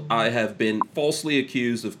entitled, "I have been falsely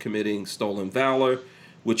accused of committing stolen valor,"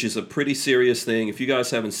 which is a pretty serious thing. If you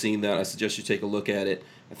guys haven't seen that, I suggest you take a look at it.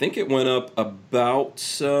 I think it went up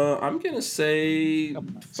about, I'm going to say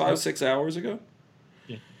 5-6 hours ago.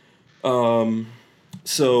 Yeah.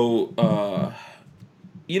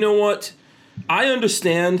 You know what? I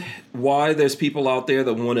understand why there's people out there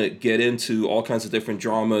that want to get into all kinds of different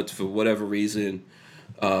drama for whatever reason.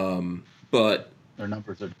 But their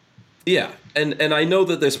numbers are... Yeah, and I know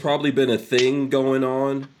that there's probably been a thing going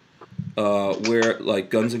on where like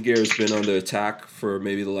Guns and Gear has been under attack for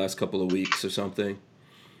maybe the last couple of weeks or something.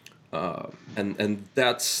 And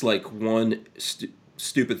that's like one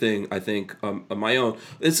stupid thing, I think, of my own.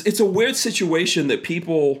 It's a weird situation that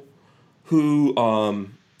people who,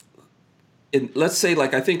 let's say,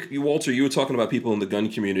 like, I think, Walter, you were talking about people in the gun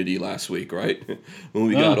community last week, right? When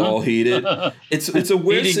we got all heated. It's a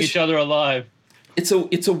weird eating each other alive. It's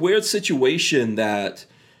a weird situation that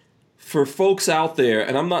for folks out there,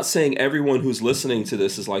 and I'm not saying everyone who's listening to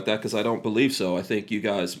this is like that, because I don't believe so. I think you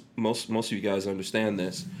guys, most of you guys understand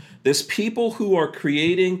this. There's people who are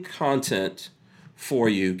creating content for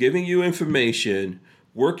you, giving you information,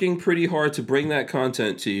 working pretty hard to bring that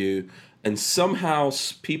content to you, and somehow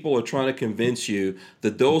people are trying to convince you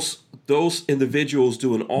that those individuals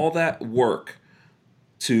doing all that work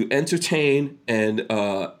to entertain and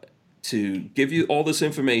to give you all this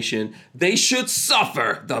information, they should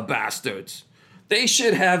suffer, the bastards. They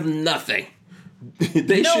should have nothing.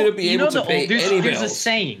 They shouldn't be able to pay any bills. There's a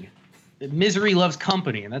saying, misery loves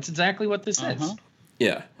company, and that's exactly what this is.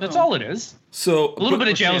 Yeah. That's all it is. So a little bit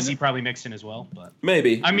of jealousy probably mixed in as well, but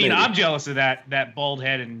maybe. I mean, I'm jealous of that bald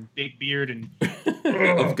head and big beard and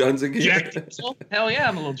of Guns and Gear. Jack Diesel. Hell yeah,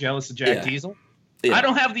 I'm a little jealous of Jack Diesel. Yeah. I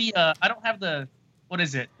don't have the what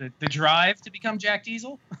is it? The drive to become Jack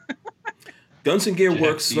Diesel. Guns and Gear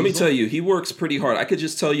works. Let me tell you, he works pretty hard. I could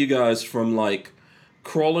just tell you guys from like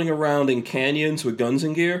crawling around in canyons with Guns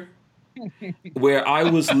and Gear, where I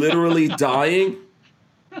was literally dying.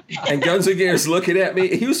 And Guns and Gear is looking at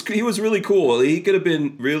me. He was really cool. He could have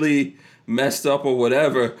been really messed up or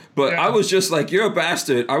whatever, but I was just like, "You're a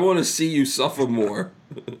bastard. I want to see you suffer more."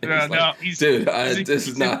 This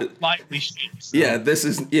is not. Yeah, this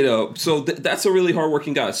is So that's a really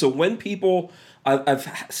hardworking guy. So when people,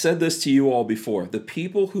 I've said this to you all before, the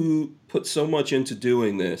people who put so much into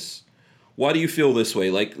doing this, why do you feel this way?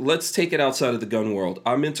 Like, let's take it outside of the gun world.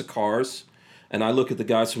 I'm into cars. And I look at the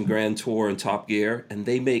guys from Grand Tour and Top Gear, and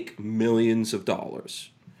they make millions of dollars.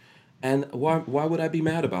 And why would I be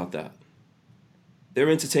mad about that? They're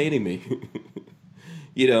entertaining me.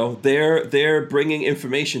 They're bringing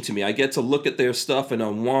information to me. I get to look at their stuff and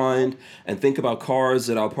unwind and think about cars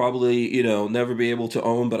that I'll probably, never be able to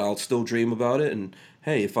own, but I'll still dream about it. And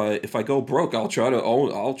hey, if I go broke, I'll try to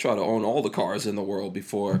own all the cars in the world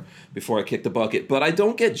before I kick the bucket. But I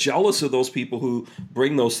don't get jealous of those people who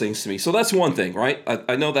bring those things to me. So that's one thing, right?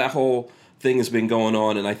 I know that whole thing has been going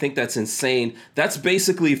on, and I think that's insane. That's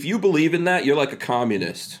basically, if you believe in that, you're like a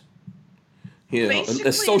communist.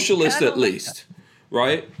 A socialist at least,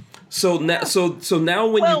 right? So now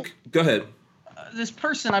when you go ahead, this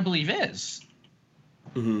person I believe is.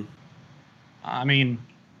 Mm-hmm. I mean,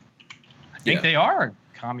 I think they are a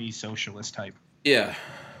commie socialist type. Yeah.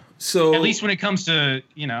 So at least when it comes to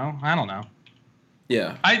I don't know.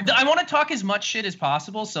 Yeah. I want to talk as much shit as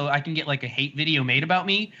possible so I can get like a hate video made about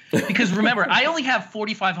me. Because remember, I only have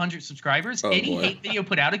 4,500 subscribers. Any hate video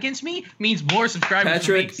put out against me means more subscribers.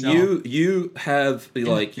 Patrick, for me, so. you have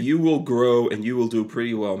you will grow and you will do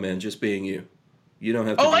pretty well, man. Just being you. You don't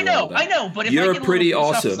have to. I know. But if you're I get pretty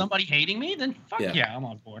awesome. Somebody hating me, then fuck yeah I'm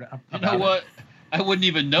on board. You know what? I wouldn't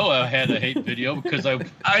even know I had a hate video because I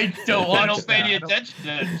don't pay any attention to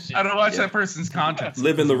that shit. I don't watch that person's content.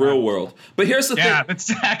 Live in the real world. But here's the thing. Yeah,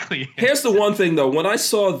 exactly. Here's the one thing though. When I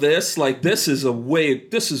saw this, like this is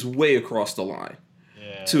way across the line.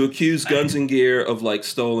 Yeah. To accuse Guns and Gear of like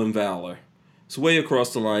stolen valor. It's way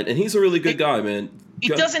across the line, and he's a really good guy, man.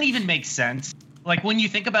 It doesn't even make sense. Like when you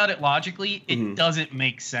think about it logically, it doesn't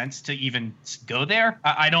make sense to even go there.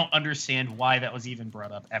 I don't understand why that was even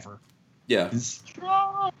brought up ever. Yeah.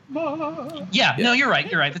 Yeah. No, you're right.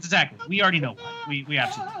 That's exactly. We already know why. We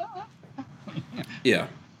absolutely. Yeah.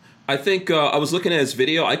 I think I was looking at his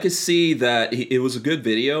video. I could see that it was a good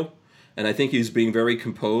video, and I think he was being very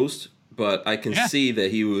composed, but I can see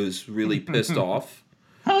that he was really pissed off.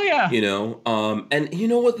 Oh, yeah. And you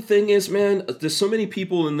know what the thing is, man? There's so many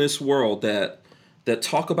people in this world that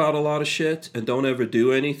talk about a lot of shit and don't ever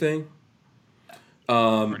do anything.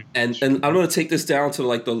 And I'm going to take this down to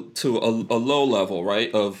a low level,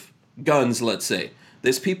 right, of guns, let's say.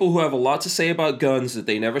 There's people who have a lot to say about guns that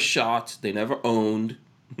they never shot, they never owned.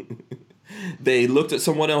 They looked at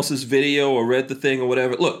someone else's video or read the thing or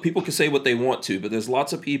whatever. Look, people can say what they want to, but there's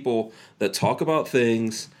lots of people that talk about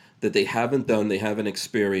things that they haven't done, they haven't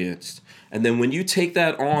experienced. And then when you take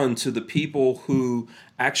that on to the people who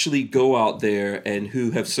actually go out there and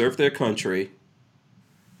who have served their country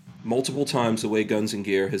multiple times the way Guns and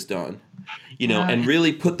Gear has done, and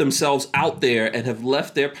really put themselves out there and have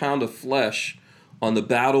left their pound of flesh on the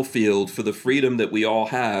battlefield for the freedom that we all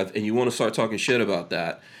have, and you want to start talking shit about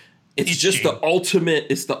that, it's just the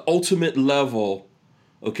ultimate level,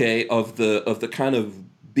 okay, of the kind of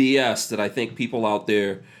BS that I think people out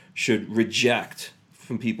there should reject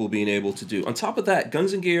from people being able to do. On top of that,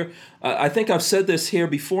 Guns and Gear, I think I've said this here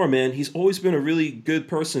before, man, he's always been a really good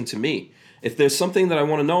person to me. If there's something that I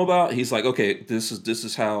want to know about, he's like, okay, this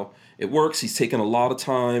is how it works. He's taken a lot of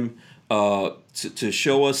time to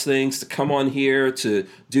show us things, to come on here, to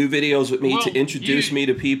do videos with me, to introduce me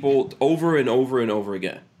to people over and over and over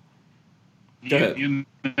again. Go ahead. You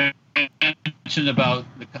mentioned about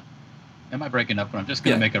am I breaking up? I'm just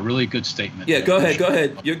going to make a really good statement. Yeah, go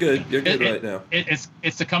ahead. You're good. You're good right now.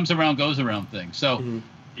 It's the comes around, goes around thing. So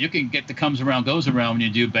you can get the comes around, goes around when you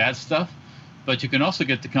do bad stuff, but you can also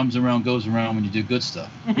get the comes around, goes around when you do good stuff.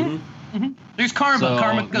 There's karma. So,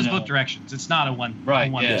 karma goes both directions. It's not a one. Right.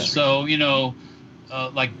 A one yeah. So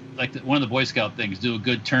like one of the Boy Scout things, do a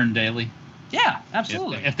good turn daily. Yeah,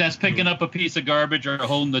 absolutely. If that's picking up a piece of garbage or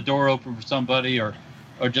holding the door open for somebody or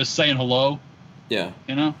just saying hello. Yeah.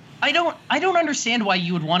 I don't understand why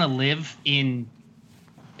you would want to live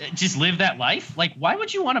that life. Like, why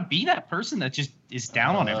would you want to be that person that just is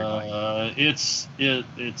down on everybody?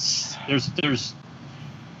 There's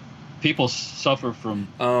people suffer from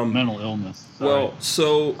mental illness. Well,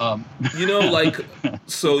 so you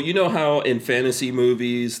know how in fantasy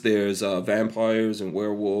movies there's vampires and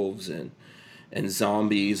werewolves and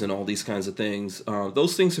zombies and all these kinds of things.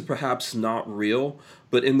 Those things are perhaps not real,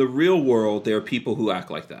 but in the real world, there are people who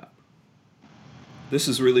act like that. This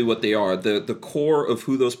is really what they are. The core of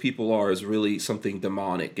who those people are is really something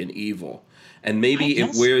demonic and evil. And maybe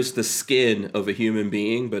it wears the skin of a human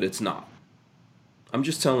being, but it's not. I'm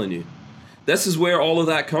just telling you. This is where all of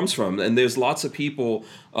that comes from. And there's lots of people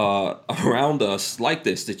around us like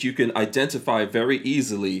this that you can identify very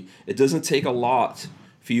easily. It doesn't take a lot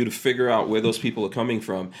for you to figure out where those people are coming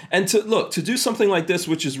from. And to do something like this,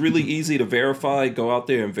 which is really easy to verify, go out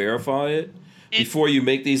there and verify it before you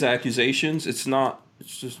make these accusations. It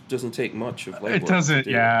just doesn't take much of legwork. It doesn't,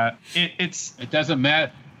 yeah. It doesn't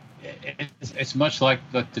matter. It's much like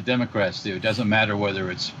the Democrats do. It doesn't matter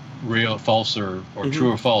whether it's real, false, or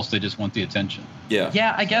true or false. They just want the attention. Yeah.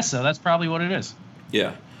 Yeah, I guess so. That's probably what it is.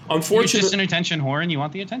 Yeah. You're just an attention whore and you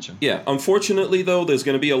want the attention. Yeah. Unfortunately, though, there's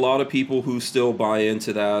going to be a lot of people who still buy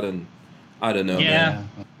into that, and I don't know. Yeah.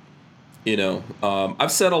 Man.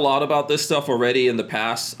 I've said a lot about this stuff already in the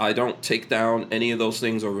past. I don't take down any of those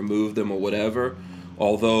things or remove them or whatever.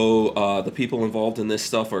 Although the people involved in this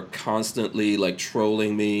stuff are constantly like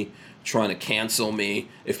trolling me, trying to cancel me.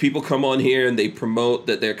 If people come on here and they promote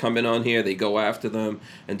that they're coming on here, they go after them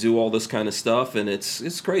and do all this kind of stuff, and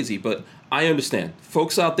it's crazy. But I understand.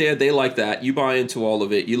 Folks out there, they like that. You buy into all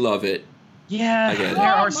of it. You love it. Yeah, I get it.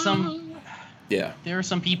 there are some. Yeah. There are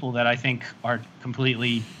some people that I think are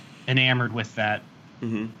completely enamored with that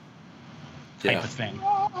type of thing.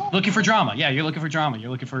 Looking for drama. Yeah, you're looking for drama. You're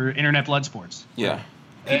looking for internet blood sports. Yeah.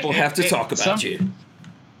 People have to talk about you.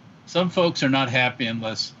 Some folks are not happy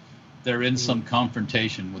unless they're in some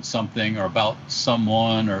confrontation with something or about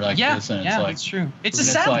someone or like this. And it's like, it's true. It's a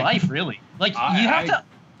sad life, really. Like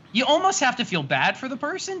you almost have to feel bad for the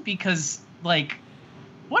person because, like,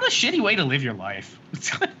 what a shitty way to live your life.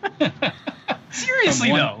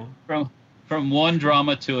 Seriously, though. From one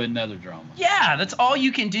drama to another drama. Yeah, that's all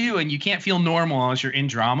you can do, and you can't feel normal unless you're in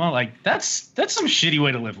drama. Like, that's some shitty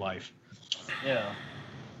way to live life. Yeah.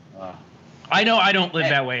 I know I don't live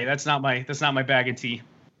that way. That's not my bag of tea.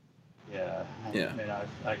 Yeah. Yeah.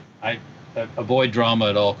 I avoid drama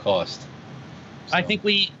at all costs. So. I think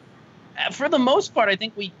for the most part,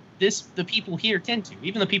 the people here tend to.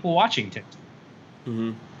 Even the people watching tend to.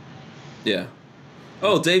 Mm-hmm. Yeah.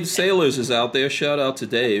 Oh, Dave Sailors is out there. Shout out to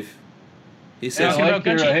Dave. He says,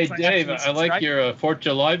 "Hey Dave, I like your 4th of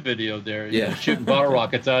July video there. Shooting bottle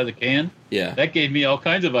rockets out of the can. Yeah, that gave me all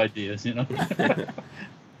kinds of ideas.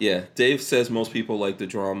 Yeah, Dave says most people like the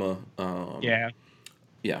drama. Yeah.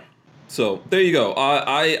 So there you go.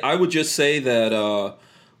 I would just say that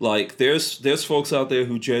like there's folks out there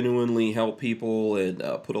who genuinely help people and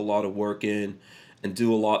put a lot of work in and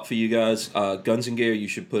do a lot for you guys. Guns and Gear, you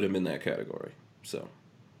should put him in that category. So.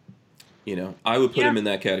 I would put him in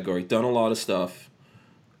that category. Done a lot of stuff.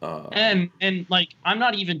 And like, I'm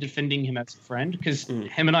not even defending him as a friend because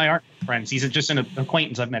him and I aren't friends. He's just an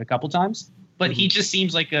acquaintance I've met a couple times. But he just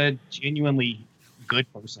seems like a genuinely good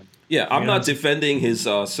person. Yeah, I'm not defending his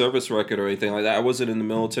service record or anything like that. I wasn't in the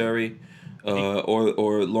military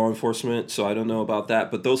or law enforcement, so I don't know about that.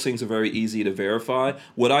 But those things are very easy to verify.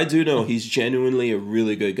 What I do know, he's genuinely a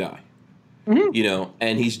really good guy. Mm-hmm.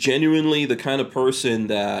 And he's genuinely the kind of person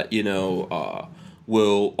that,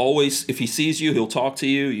 will always, if he sees you, he'll talk to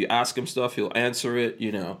you. You ask him stuff, he'll answer it,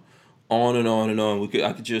 on and on and on.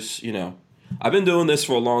 I could just, I've been doing this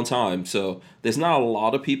for a long time, so there's not a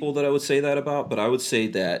lot of people that I would say that about, but I would say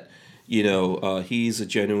that he's a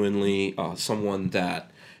genuinely someone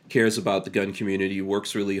that cares about the gun community,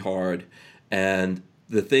 works really hard, and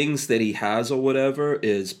the things that he has or whatever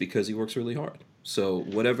is because he works really hard. So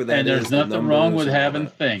whatever that is, and there's nothing wrong with having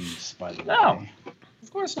things, by the way. No,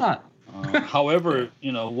 of course not. However,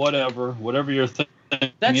 whatever your thing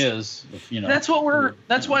is, That's why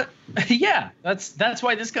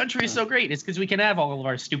this country is so great. It's because we can have all of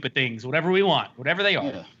our stupid things, whatever we want, whatever they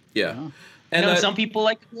are. Yeah. And some people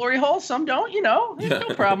like glory hole, some don't. There's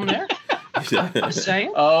no problem there. I'm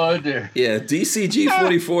saying. Oh dear. Yeah,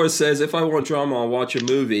 DCG44 says if I want drama, I'll watch a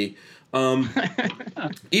movie.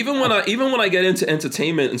 Even when I get into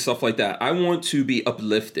entertainment and stuff like that, I want to be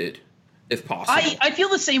uplifted, if possible. I feel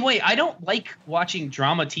the same way. I don't like watching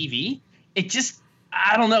drama TV. It just,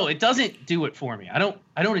 I don't know. It doesn't do it for me. I don't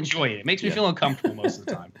enjoy it. It makes me feel uncomfortable most of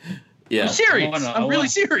the time. Yeah, I'm serious. I'm really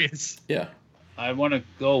serious. Yeah, I want to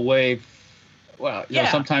go away. Well,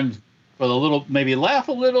 sometimes with a little, maybe laugh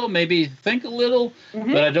a little, maybe think a little,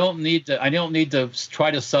 but I don't need to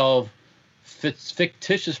try to solve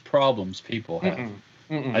fictitious problems people have.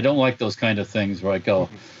 I don't like those kind of things where I go,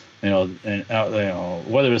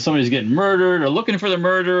 whether somebody's getting murdered or looking for the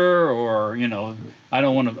murderer, or I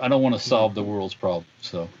don't want to solve the world's problems.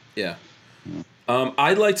 So yeah.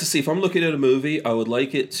 I'd like to see, if I'm looking at a movie, I would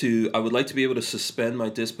like to be able to suspend my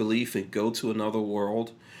disbelief and go to another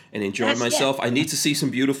world and enjoy myself. I need to see some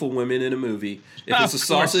beautiful women in a movie. If it's a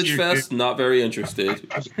sausage fest, not very interested.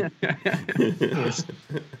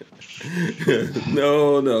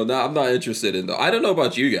 No, I'm not interested in that. I don't know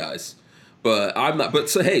about you guys, but I'm not.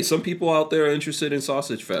 But hey, some people out there are interested in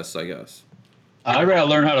sausage fests, I guess. I'd rather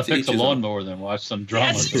learn how to fix a lawnmower than watch some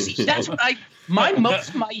drama. That's what most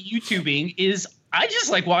of my YouTubing is. I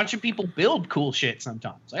just like watching people build cool shit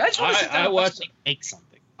sometimes. Like, I just want to sit down and watch them make something.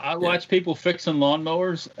 I watch people fixing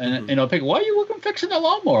lawnmowers, and pick, why are you looking fixing a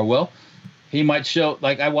lawnmower? Well, he might show,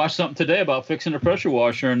 like I watched something today about fixing a pressure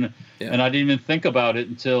washer, and I didn't even think about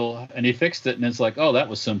it and he fixed it, and it's like, oh, that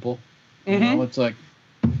was simple. It's like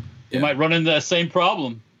you might run into that same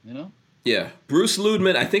problem, Yeah, Bruce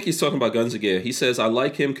Ludman, I think he's talking about Guns of Gear. He says, I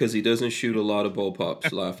like him because he doesn't shoot a lot of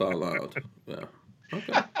bullpups. Laugh out loud. Yeah.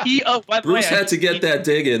 Okay. Bruce had to get that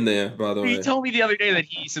dig in there, by the way. He told me the other day that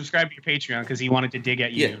he subscribed to your Patreon because he wanted to dig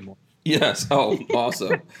at you more. Yes. Oh,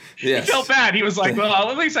 awesome. Yes. He felt bad. He was like, well,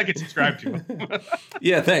 at least I could subscribe to him.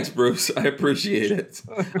 Yeah, thanks, Bruce. I appreciate it.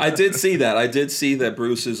 I did see that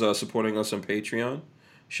Bruce is supporting us on Patreon.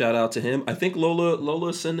 Shout out to him. I think Lola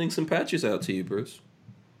is sending some patches out to you, Bruce.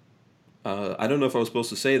 I don't know if I was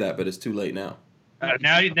supposed to say that, but it's too late now.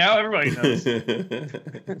 Now everybody knows.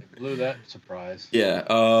 Blew that surprise. Yeah.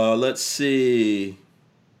 Let's see.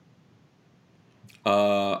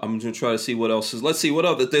 I'm gonna try to see what else is. Let's see what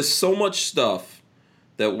other. There's so much stuff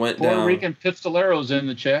that went down. Puerto Rican Pistolero's in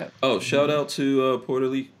the chat. Oh, shout out to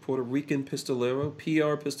Puerto Rican Pistolero,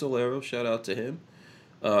 PR Pistolero. Shout out to him.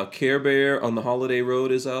 Care Bear on the Holiday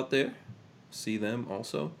Road is out there. See them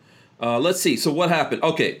also. Let's see. So what happened?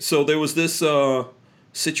 Okay, so there was this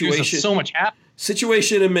situation. So much happened.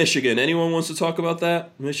 Situation in Michigan. Anyone wants to talk about that?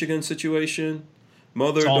 Michigan situation?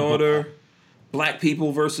 Mother, daughter, black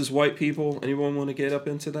people versus white people. Anyone want to get up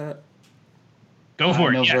into that? Go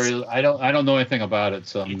for it. Yes. I don't know anything about it,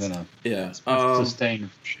 so I'm gonna sustain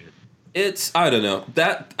shit. I don't know.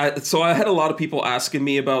 So I had a lot of people asking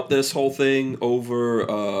me about this whole thing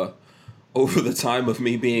over the time of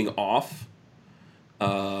me being off.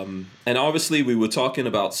 And obviously we were talking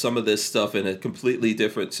about some of this stuff in a completely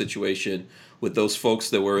different situation with those folks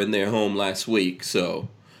that were in their home last week. So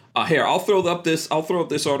here, I'll throw up this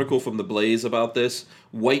article from The Blaze about this.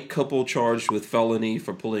 White couple charged with felony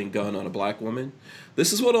for pulling gun on a black woman.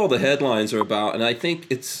 This is what all the headlines are about, and I think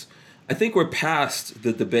we're past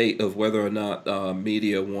the debate of whether or not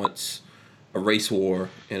media wants a race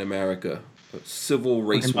war in America, a civil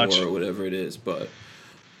race war or whatever it is. But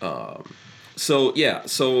so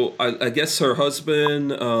I guess her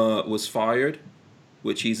husband was fired,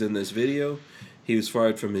 which he's in this video. He was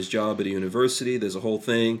fired from his job at a university. There's a whole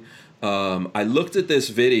thing. I looked at this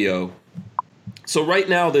video. So right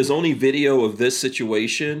now there's only video of this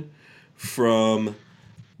situation from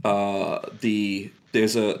basically,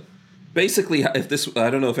 I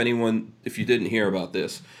don't know if you didn't hear about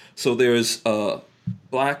this. So there's a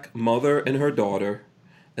black mother and her daughter,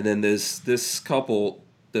 and then there's this couple.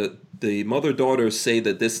 The mother-daughters say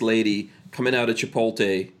that this lady coming out of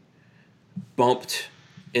Chipotle bumped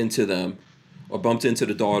into them, or bumped into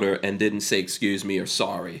the daughter and didn't say excuse me or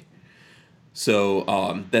sorry.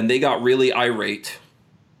 So then they got really irate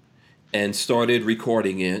and started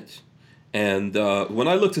recording it. And when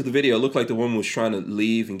I looked at the video, it looked like the woman was trying to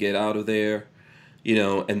leave and get out of there. you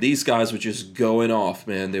know, and these guys were just going off,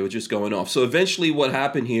 man. They were just going off. So eventually what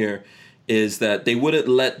happened here is that they wouldn't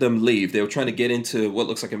let them leave. They were trying to get into what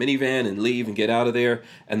looks like a minivan and leave and get out of there.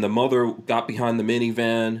 And the mother got behind the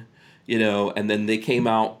minivan, you know, and then they came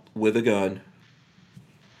out with a gun.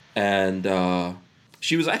 And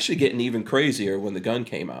she was actually getting even crazier when the gun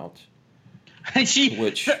came out.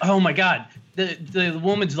 Oh my God. The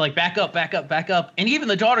woman's like, back up. And even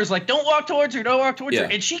the daughter's like, don't walk towards her.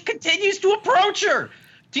 And she continues to approach her.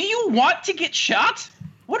 Do you want to get shot?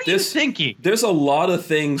 What are you thinking? There's a lot of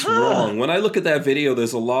things wrong. When I look at that video,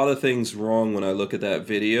 there's a lot of things wrong when I look at that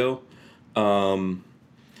video.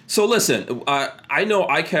 So listen, I know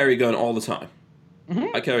I carry a gun all the time.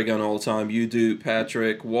 Mm-hmm. I carry a gun all the time. You do,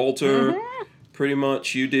 Patrick. Walter, pretty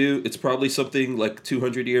much you do. It's probably something like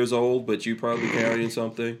 200 years old, but you probably carrying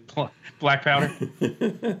something. Black powder.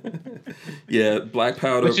 Yeah, black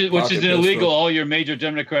powder. Which is illegal all your major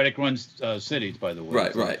Democratic run cities, by the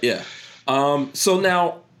way. Right, yeah.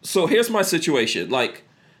 So here's my situation. Like,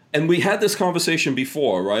 and we had this conversation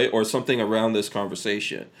before, right? Or something around this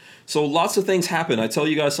conversation. So lots of things happen. I tell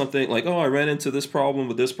you guys something like, oh, I ran into this problem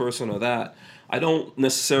with this person or that. I don't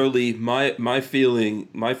necessarily, my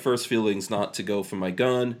first feeling is not to go for my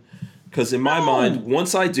gun. Because in my mind,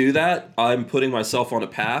 once I do that, I'm putting myself on a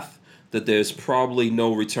path that there's probably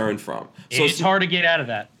no return from. So it's hard to get out of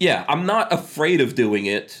that. Yeah, I'm not afraid of doing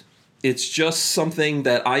it. It's just something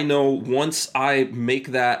that I know once I make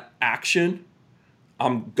that action,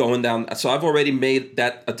 I'm going down. So I've already made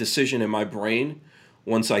that a decision in my brain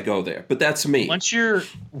once I go there. But that's me.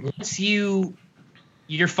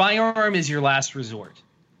 Your firearm is your last resort.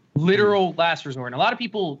 Literal last resort. And a lot of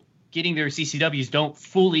people getting their CCWs don't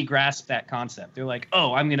fully grasp that concept. They're like,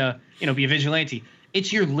 oh, I'm going to, be a vigilante.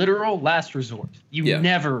 It's your literal last resort. You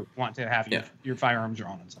never want to have your firearm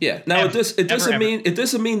drawn on something. Yeah. Now it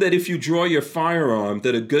doesn't mean that if you draw your firearm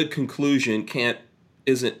that a good conclusion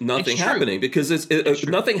isn't nothing happening, because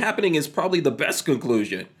nothing happening is probably the best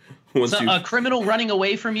conclusion. A criminal running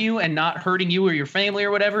away from you and not hurting you or your family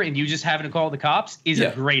or whatever, and you just having to call the cops is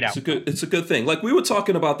a great outcome. It's a good thing. Like we were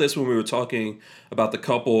talking about this when we were talking about the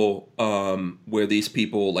couple where these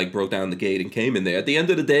people like broke down the gate and came in there. At the end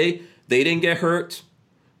of the day, they didn't get hurt.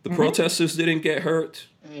 The protesters didn't get hurt.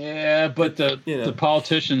 Yeah, but the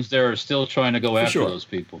politicians there are still trying to go after those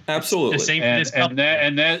people. Absolutely. That's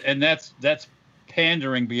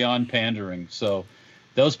pandering beyond pandering. So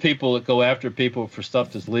those people that go after people for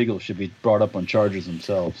stuff that's legal should be brought up on charges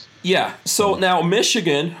themselves. Yeah. So now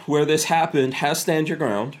Michigan, where this happened, has stand your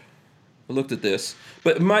ground. I looked at this.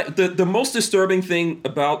 But the most disturbing thing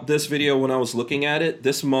about this video when I was looking at it,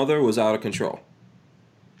 this mother was out of control.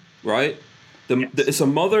 Right? It's a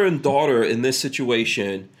mother and daughter in this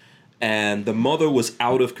situation, and the mother was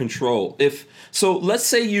out of control. So let's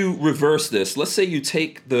say you reverse this. Let's say you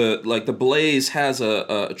take the Blaze has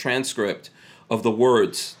a transcript of the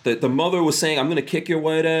words that the mother was saying, I'm going to kick your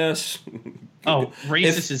white ass. Oh,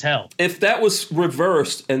 racist as hell. If that was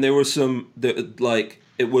reversed and there was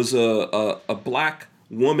it was a black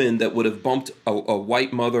woman that would have bumped a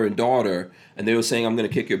white mother and daughter, and they were saying, I'm going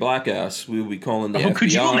to kick your black ass, we would be calling the FBI.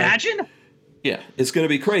 Could you imagine? Yeah, it's going to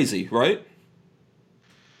be crazy, right?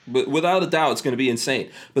 But without a doubt, it's going to be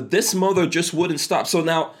insane. But this mother just wouldn't stop. So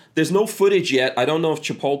now, there's no footage yet. I don't know if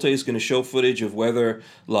Chipotle is going to show footage of whether,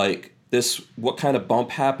 what kind of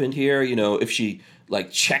bump happened here. If she,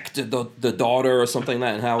 checked the daughter or something like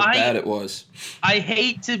that and how bad it was. I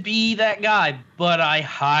hate to be that guy, but I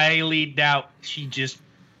highly doubt she just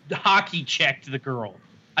hockey checked the girl.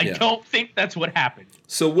 I don't think that's what happened.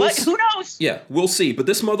 So who knows? Yeah, we'll see. But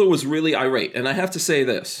this mother was really irate. And I have to say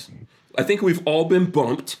this. I think we've all been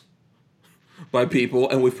bumped by people,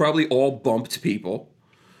 and we've probably all bumped people.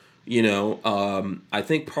 I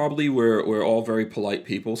think probably we're all very polite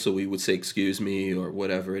people, so we would say excuse me or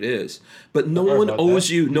whatever it is. But no one owes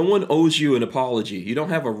you an apology. You don't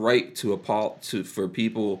have a right for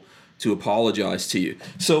people to apologize to you.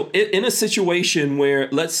 So in a situation where,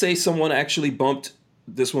 let's say someone actually bumped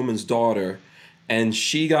this woman's daughter, and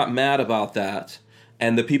she got mad about that,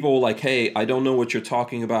 and the people were like, hey, I don't know what you're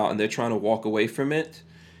talking about, and they're trying to walk away from it.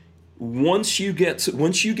 Once you get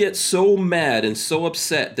so mad and so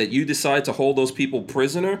upset that you decide to hold those people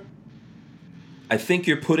prisoner, I think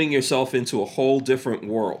you're putting yourself into a whole different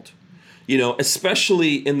world.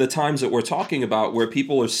 Especially in the times that we're talking about, where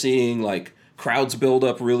people are seeing crowds build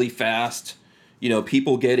up really fast,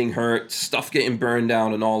 people getting hurt, stuff getting burned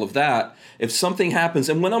down and all of that. If something happens,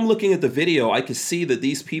 and when I'm looking at the video, I could see that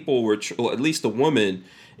these people were, or at least the woman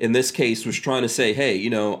in this case, was trying to say, hey,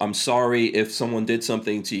 I'm sorry if someone did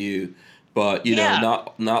something to you, but,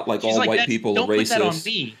 not like all white people are racist. Don't put that on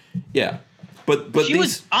me. Yeah. But she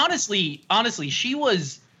was honestly, she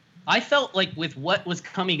was. I felt like with what was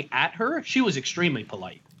coming at her, she was extremely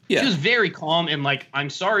polite. Yeah. She was very calm and like, I'm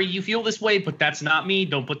sorry you feel this way, but that's not me.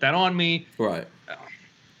 Don't put that on me. Right.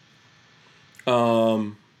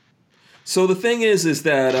 So the thing is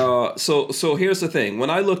that so here's the thing. When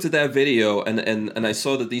I looked at that video and I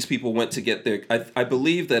saw that these people went to get their, I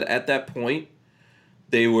believe that at that point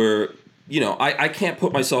they were, I can't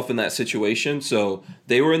put myself in that situation. So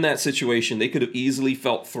they were in that situation. They could have easily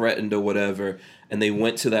felt threatened or whatever, and they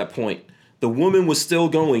went to that point. The woman was still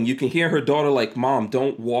going. You can hear her daughter like, "Mom,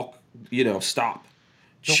 don't walk, stop.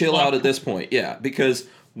 Don't chill walk out at this point." Yeah, because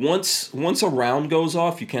once a round goes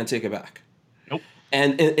off, you can't take it back. Nope.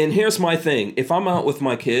 And here's my thing. If I'm out with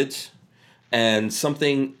my kids and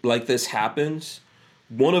something like this happens,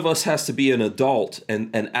 one of us has to be an adult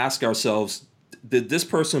and ask ourselves, did this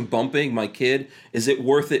person bumping my kid, is it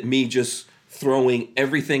worth it me just throwing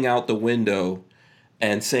everything out the window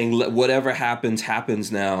and saying, whatever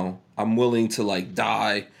happens now. I'm willing to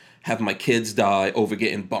die, have my kids die over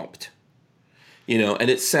getting bumped. And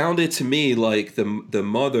it sounded to me like the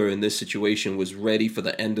mother in this situation was ready for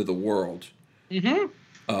the end of the world. Mm-hmm.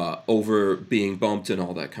 Over being bumped and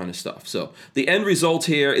all that kind of stuff. So the end result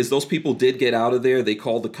here is those people did get out of there. They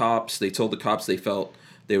called the cops. They told the cops they felt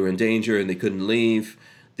they were in danger and they couldn't leave.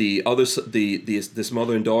 This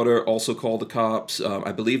mother and daughter also called the cops.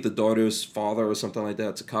 I believe the daughter's father or something like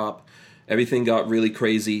that's a cop. Everything got really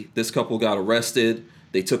crazy. This couple got arrested.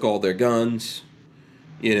 They took all their guns.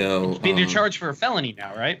 They're charged for a felony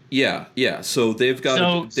now, right? Yeah. So they've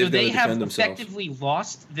got so they have themselves. Effectively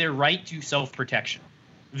lost their right to self-protection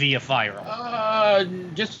via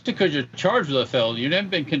firearm. Just because you're charged with a felony, you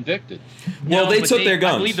haven't been convicted. Well, they took their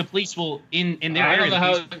guns. I believe the police will in their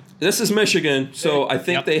area. This is Michigan, so I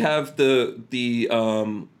think they have the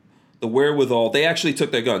wherewithal. They actually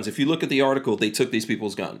took their guns. If you look at the article, they took these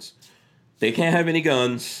people's guns. They can't have any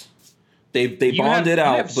guns. They bonded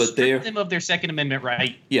out, but they're them of their Second Amendment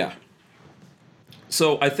right. Yeah.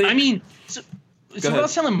 So I think. I mean, so what I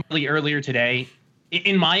was telling Molly earlier today,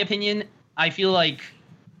 in my opinion, I feel like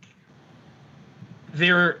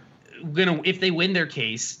they're gonna, if they win their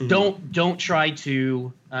case, don't try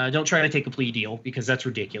to take a plea deal, because that's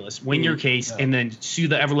ridiculous. Win your case and then sue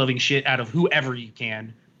the ever loving shit out of whoever you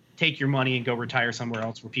can. Take your money and go retire somewhere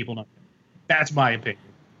else where people don't. That's my opinion.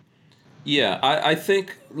 Yeah, I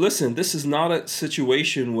think, listen, this is not a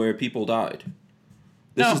situation where people died.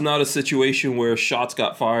 This is not a situation where shots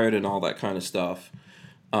got fired and all that kind of stuff.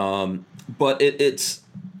 But it's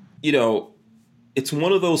it's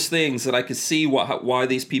one of those things that I could see why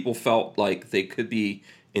these people felt like they could be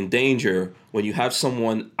in danger when you have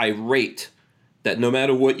someone irate that no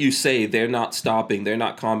matter what you say, they're not stopping, they're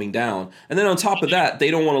not calming down. And then on top of that, they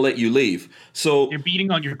don't want to let you leave. So they're beating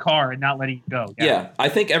on your car and not letting you go. Yeah, I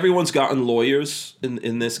think everyone's gotten lawyers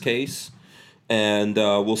in this case, and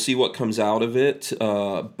we'll see what comes out of it.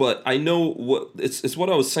 But I know it's what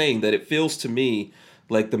I was saying, that it feels to me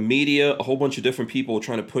like the media, a whole bunch of different people are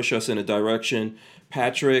trying to push us in a direction.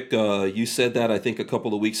 Patrick, you said that I think a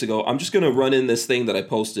couple of weeks ago. I'm just going to run in this thing that I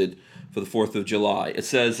posted for the 4th of July. It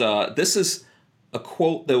says, this is a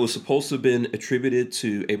quote that was supposed to have been attributed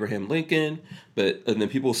to Abraham Lincoln, and then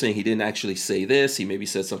people were saying he didn't actually say this. He maybe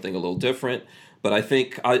said something a little different. But I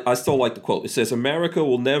think I still like the quote. It says, "America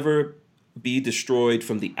will never be destroyed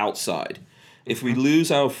from the outside. If we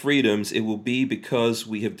lose our freedoms, it will be because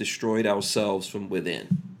we have destroyed ourselves from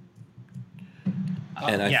within."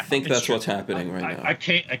 And I think that's what's happening right now. I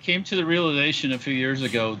came to the realization a few years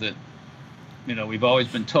ago that, we've always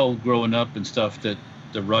been told growing up and stuff that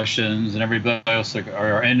the Russians and everybody else are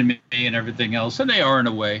our enemy and everything else, and they are in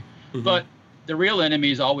a way. Mm-hmm. But the real enemy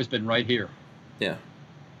has always been right here. Yeah.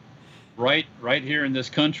 Right here in this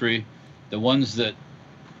country, the ones that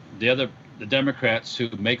the Democrats who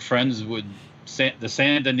make friends with the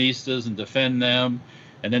Sandinistas and defend them,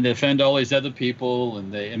 and then defend all these other people,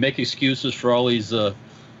 and they make excuses for all these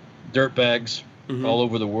dirtbags all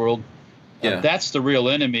over the world. Yeah. That's the real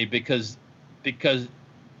enemy, because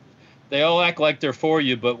they all act like they're for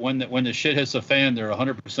you, but when the shit hits the fan, they're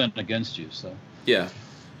 100% against you. So yeah,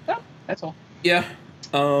 that's all. Yeah.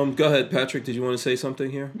 Go ahead, Patrick. Did you want to say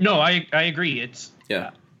something here? No, I agree. It's yeah.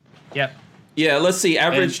 Let's see.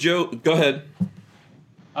 Average Joe. Go ahead.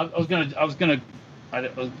 I was just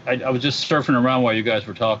surfing around while you guys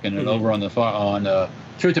were talking, and over on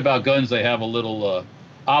Truth About Guns, they have a little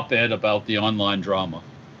op-ed about the online drama.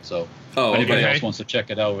 So. Oh, anybody else wants to check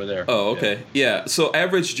it out over there. Oh, okay. Yeah. So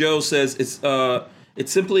Average Joe says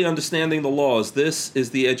it's simply understanding the laws. This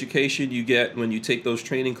is the education you get when you take those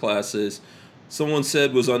training classes someone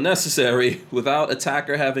said was unnecessary. Without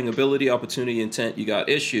attacker having ability, opportunity, intent, you got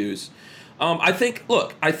issues. I think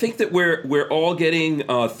that we're all getting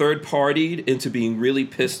third-partied into being really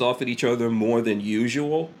pissed off at each other more than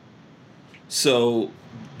usual. So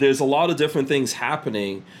there's a lot of different things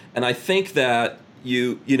happening, and I think that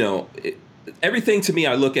everything to me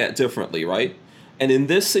I look at differently, right? And in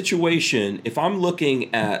this situation, if I'm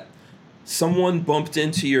looking at someone bumped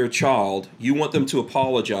into your child, you want them to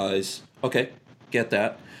apologize. Okay, get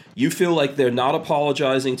that. You feel like they're not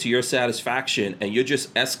apologizing to your satisfaction and you're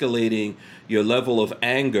just escalating your level of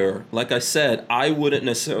anger. Like I said, I wouldn't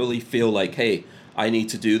necessarily feel like, hey, I need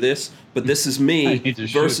to do this, but this is me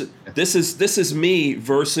versus this is me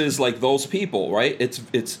versus like those people, right?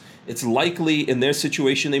 It's likely in their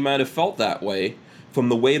situation they might have felt that way from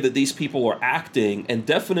the way that these people are acting. And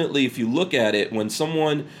definitely if you look at it, when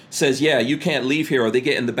someone says, yeah, you can't leave here, or they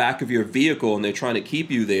get in the back of your vehicle and they're trying to keep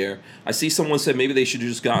you there. I see someone said maybe they should have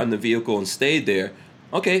just gotten in the vehicle and stayed there.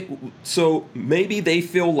 Okay, so maybe they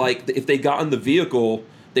feel like if they got in the vehicle,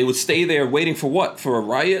 they would stay there waiting for what? For a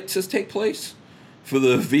riot to take place? For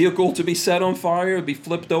the vehicle to be set on fire, be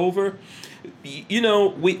flipped over? You know,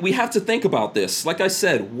 we have to think about this. Like I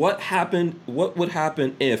said, what would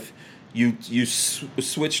happen if you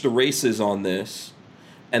switch the races on this,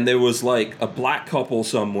 and there was like a black couple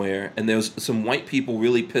somewhere, and there's some white people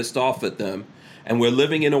really pissed off at them, and we're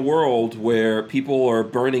living in a world where people are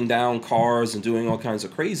burning down cars and doing all kinds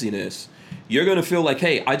of craziness. You're going to feel like,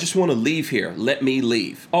 hey, I just want to leave here. Let me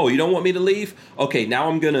leave. Oh, you don't want me to leave? Okay, now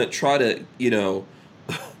I'm going to try to,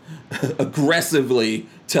 aggressively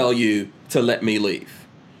tell you to let me leave.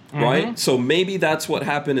 Mm-hmm. Right? So maybe that's what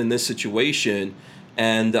happened in this situation.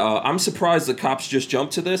 And I'm surprised the cops just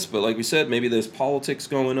jumped to this, but like we said, maybe there's politics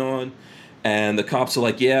going on, and the cops are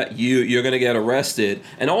like, yeah, you're going to get arrested.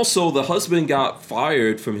 And also the husband got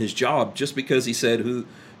fired from his job just because he said, who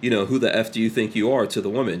the F do you think you are, to the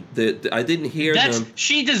woman. I didn't hear them.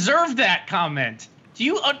 She deserved that comment. Do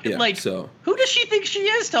you, who does she think she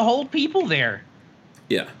is to hold people there?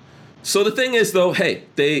 Yeah. So the thing is, though, hey,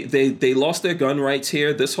 they lost their gun rights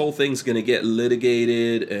here. This whole thing's going to get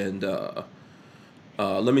litigated, and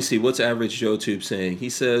let me see, what's Average Joe Tube saying? He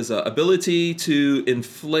says, ability to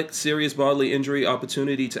inflict serious bodily injury,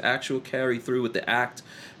 opportunity to actual carry through with the act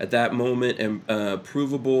at that moment, and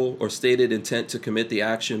provable or stated intent to commit the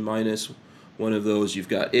action minus one of those, you've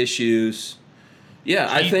got issues.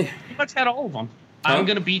 Yeah, I think... pretty much had all of them. Huh? I'm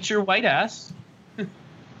going to beat your white ass.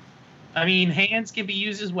 I mean, hands can be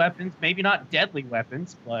used as weapons, maybe not deadly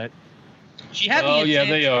weapons, but... She had yeah,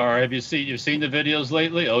 they are. Have you've seen the videos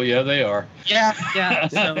lately? Oh, yeah, they are. Yeah.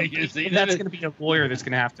 So that's going to be a lawyer that's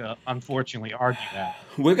going to have to, unfortunately, argue that.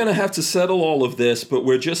 We're going to have to settle all of this, but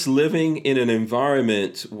we're just living in an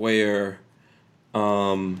environment where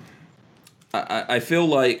I feel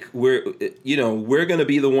like we're going to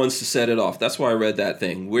be the ones to set it off. That's why I read that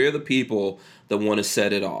thing. We're the people that want to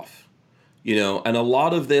set it off. And a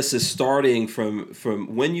lot of this is starting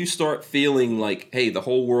from when you start feeling like, hey, the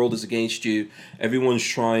whole world is against you. Everyone's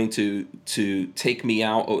trying to take me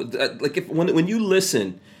out. Like when you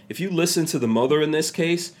listen to the mother in this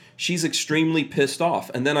case, she's extremely pissed off.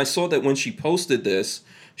 And then I saw that when she posted this,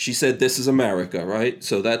 she said, "This is America," right?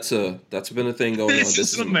 So that's been a thing going on. This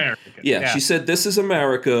is America. Yeah, she said, "This is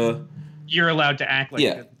America." You're allowed to act like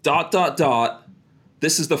it. ...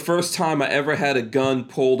 This is the first time I ever had a gun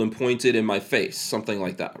pulled and pointed in my face, something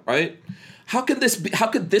like that, right? How could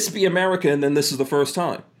this be America, and then this is the first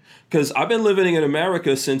time? Because I've been living in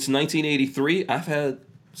America since 1983. I've had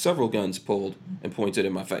several guns pulled and pointed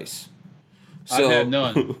in my face. So, I've had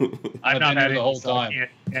none. I've not had it the whole time.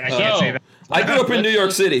 I can't say that. I grew up in New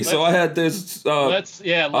York City, so I had this.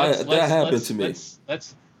 That happened to me.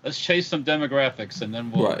 Let's chase some demographics, and then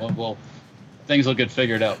we'll things will get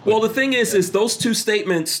figured out quick. Well, the thing is those two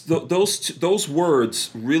statements, those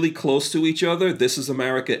words really close to each other, this is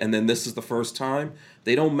America and then this is the first time,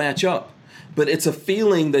 they don't match up. But it's a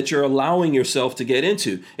feeling that you're allowing yourself to get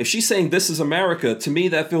into. If she's saying this is America, to me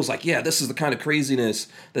that feels like, yeah, this is the kind of craziness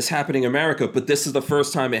that's happening in America, but this is the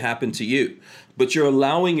first time it happened to you. But you're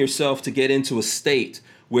allowing yourself to get into a state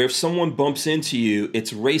where if someone bumps into you,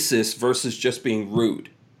 it's racist versus just being rude.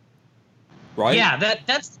 Right? Yeah,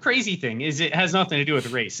 that's the crazy thing, is it has nothing to do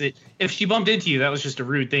with race. If she bumped into you, that was just a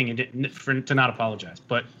rude thing and to not apologize.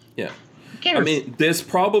 But yeah, who cares? I mean, there's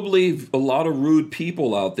probably a lot of rude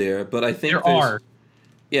people out there, but I think there are.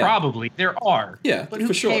 Yeah, probably there are. Yeah, but who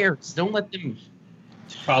for sure. cares? Don't let them.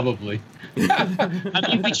 Probably. I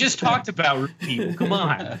mean, we just talked about rude people. Come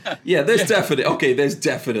on. Yeah, there's definitely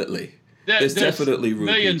rude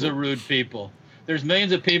millions people. of rude people. there's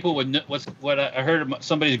millions of people with what I heard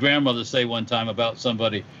somebody's grandmother say one time about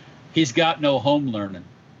somebody. He's got no home learning.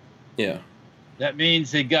 Yeah. That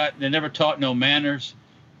means they never taught no manners.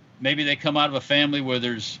 Maybe they come out of a family where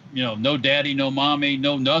there's, no daddy, no mommy,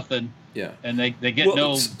 no nothing. Yeah. And they get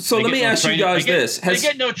no. So let me ask you guys this: they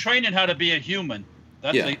get no training how to be a human.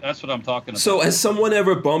 That's what I'm talking about. So has someone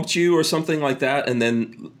ever bumped you or something like that, and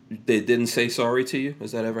then they didn't say sorry to you?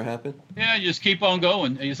 Has that ever happened? Yeah, you just keep on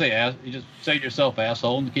going. You just say to yourself,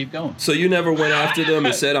 asshole, and keep going. So you never went after them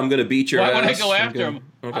and said, I'm going to beat your ass? Why would I go after them?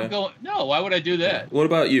 Okay. No, why would I do that? What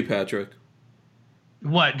about you, Patrick?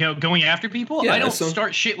 What, going after people? Yeah, I don't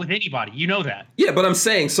start shit with anybody. You know that. Yeah, but I'm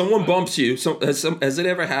saying someone bumps you. Has it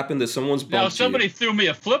ever happened that someone's bumped you? Now, if somebody threw me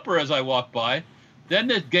a flipper as I walked by, then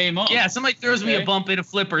it's game on. Yeah, somebody throws me a bump in a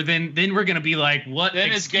flipper, then we're gonna be like, what?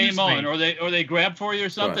 Then it's game on, or they grab for you or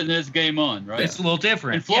something. Right. Then it's game on, right? It's a little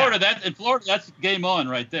different. In Florida, that's game on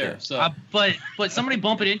right there. Yeah. So, but somebody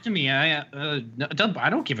bumping into me, I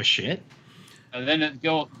don't give a shit. And then get the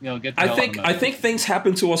hell out of my I think things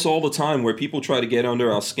happen to us all the time where people try to get under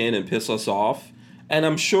our skin and piss us off, and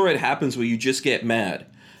I'm sure it happens where you just get mad.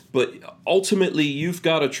 But ultimately, you've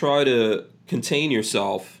got to try to contain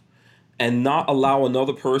yourself and not allow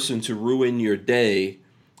another person to ruin your day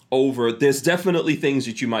over. There's definitely things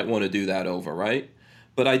that you might want to do that over, right?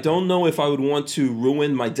 But I don't know if I would want to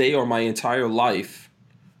ruin my day or my entire life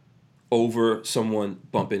over someone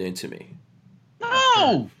bumping into me.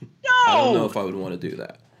 No. I don't know if I would want to do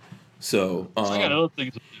that. So I got other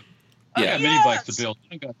things to do. I got mini bikes to build.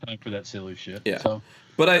 I ain't got time for that silly shit. Yeah. So.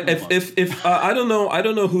 But if I don't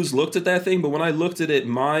know who's looked at that thing, but when I looked at it,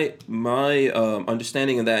 my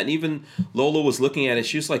understanding of that, and even Lola was looking at it,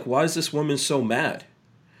 she was like, "Why is this woman so mad?"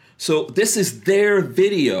 So this is their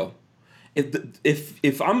video.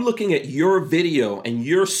 If I'm looking at your video and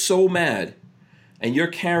you're so mad, and you're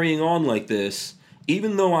carrying on like this,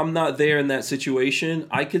 even though I'm not there in that situation,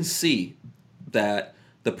 I can see that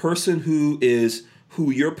the person who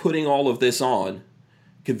you're putting all of this on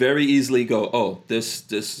could very easily go, oh, this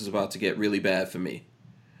is about to get really bad for me.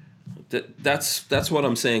 That's what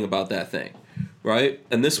I'm saying about that thing, right?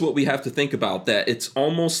 And this is what we have to think about, that it's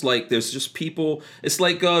almost like there's just people, it's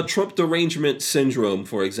like Trump derangement syndrome,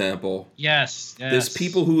 for example. Yes. There's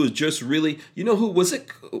people who is just really, who was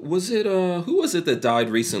it who was it that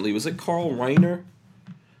died recently? Was it Carl Reiner?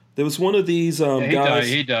 There was one of these guys.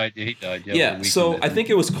 He died. Yeah, so I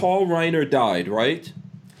think it was Carl Reiner died, right?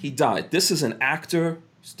 He died. This is an actor.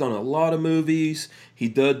 He's done a lot of movies. He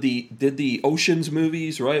did the Oceans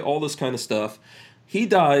movies, right? All this kind of stuff. He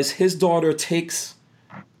dies. His daughter takes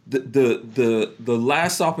the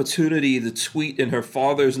last opportunity to tweet in her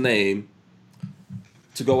father's name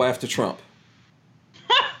to go after Trump.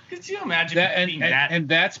 Could you imagine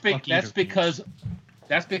that's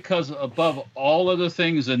because above all other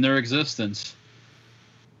things in their existence,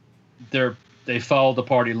 they follow the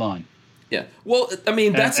party line. Yeah. Well, I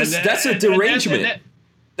mean, that's a derangement.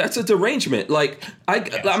 That's a derangement. Like,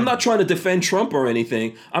 I'm not trying to defend Trump or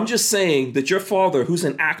anything. I'm just saying that your father, who's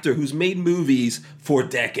an actor, who's made movies for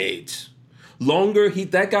decades,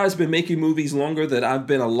 that guy's been making movies longer than I've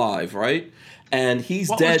been alive, right? And he's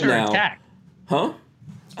dead now. Attack? Huh?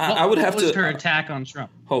 I would have to. What was her attack on Trump?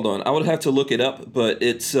 Hold on, I would have to look it up, but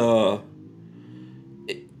it's when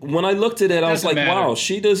I looked at it, I was like, wow,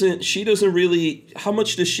 she doesn't really. How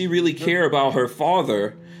much does she really care about her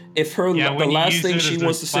father? If the last thing she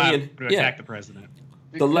wants to say, attack the president.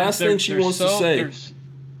 The last thing she wants to say.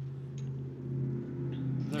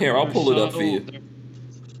 Here, I'll pull it up for you.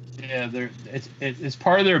 Yeah, it's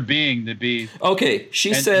part of their being to be. Okay,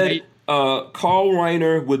 she said Carl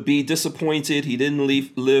Reiner would be disappointed he didn't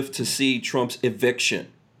live to see Trump's eviction.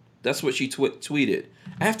 That's what she tweeted.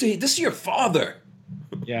 This is your father.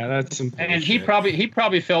 Yeah, that's some bullshit. And he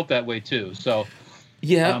probably felt that way too. So.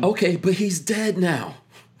 Yeah. Okay, but he's dead now.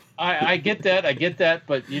 I get that,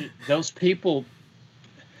 but those people.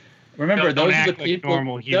 Remember, those are the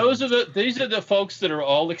people. These are the folks that are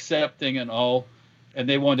all accepting and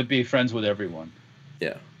they want to be friends with everyone.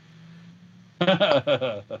 Yeah.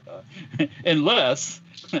 Unless,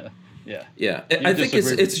 yeah. Yeah, I think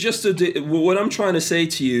it's just what I'm trying to say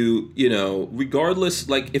to you. Regardless,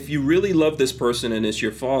 like if you really love this person and it's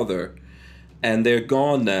your father, and they're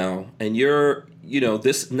gone now, and you're.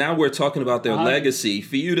 Now we're talking about their legacy.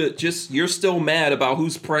 For you to you're still mad about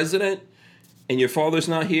who's president and your father's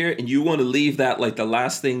not here, and you want to leave that like the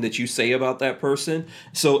last thing that you say about that person.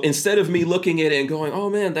 So instead of me looking at it and going, oh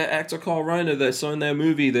man, that actor Carl Reiner that saw in that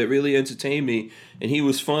movie that really entertained me, and he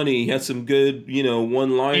was funny, he had some good,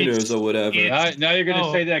 one-liners or whatever. Now you're going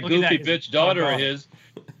to say that goofy bitch daughter of his.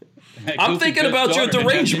 I'm thinking about your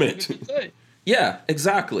derangement. Yeah,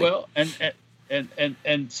 exactly. Well, and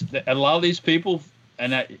a lot of these people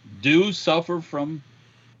do suffer from.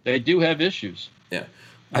 They do have issues. Yeah,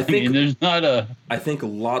 I think there's not a. I think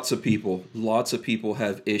lots of people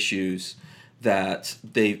have issues that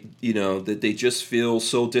that they just feel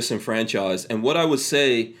so disenfranchised. And what I would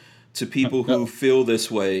say to people who feel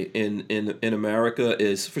this way in America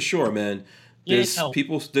is, for sure, man. There's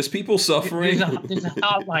people suffering. There's a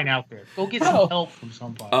hotline out there. Go get some help from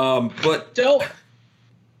somebody. But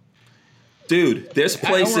dude, there's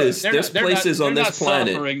places on this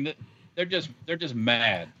planet. Suffering. They're just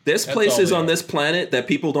mad. There's places on this planet that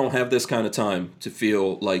people don't have this kind of time to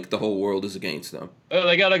feel like the whole world is against them. Oh,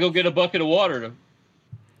 they gotta go get a bucket of water.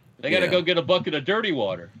 They gotta go get a bucket of dirty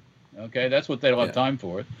water. Okay, that's what they don't have time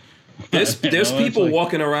for. There's people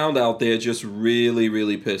walking around out there just really,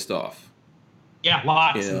 really pissed off. Yeah,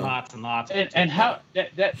 lots and lots and lots. And how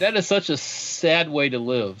that is such a sad way to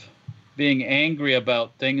live, being angry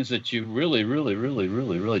about things that you really, really, really,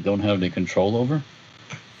 really, really don't have any control over.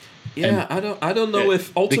 Yeah, I don't know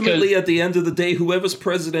if ultimately at the end of the day, whoever's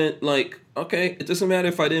president, like, okay, it doesn't matter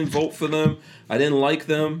if I didn't vote for them, I didn't like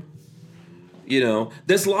them.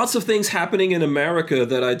 There's lots of things happening in America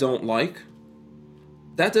that I don't like.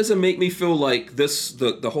 That doesn't make me feel like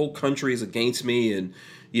the whole country is against me and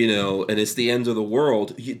it's the end of the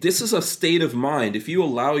world. This is a state of mind. If you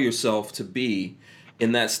allow yourself to be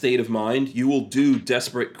in that state of mind, you will do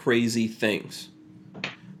desperate, crazy things.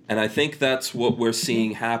 And I think that's what we're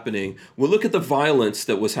seeing happening. Well, look at the violence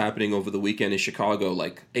that was happening over the weekend in Chicago.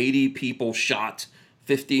 Like 80 people shot,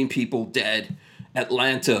 15 people dead.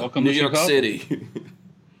 Atlanta, New York City.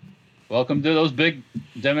 Welcome to those big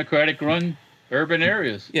Democratic-run urban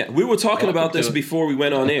areas. Yeah, we were talking about this before we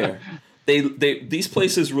went on air. These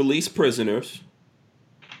places release prisoners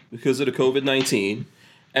because of the COVID-19.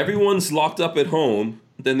 Everyone's locked up at home.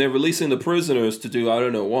 Then they're releasing the prisoners to do I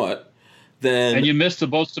don't know what. And you missed the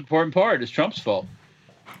most important part. It's Trump's fault.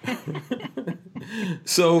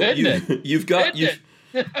 So you've got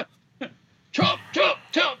Trump.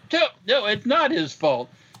 No, it's not his fault.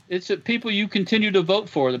 It's the people you continue to vote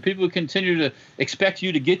for, the people who continue to expect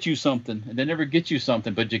you to get you something, and they never get you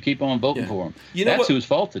something, but you keep on voting for them. That's whose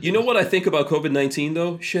fault it is. You know what I think about COVID-19,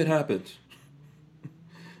 though? Shit happens.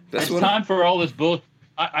 It's time for all this bull.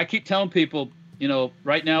 I keep telling people,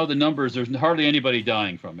 right now the numbers, there's hardly anybody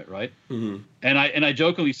dying from it, right? Mm-hmm. And I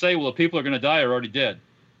jokingly say, well, the people are going to die are already dead.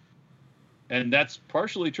 And that's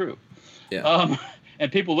partially true. Yeah.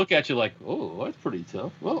 And people look at you like, oh, that's pretty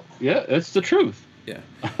tough. Well, yeah, it's the truth. Yeah.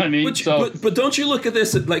 I mean, but don't you look at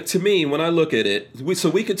this, like, to me, when I look at it,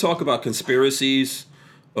 we could talk about conspiracies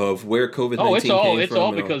of where COVID-19 came from. It's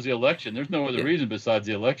all because of the election. There's no other reason besides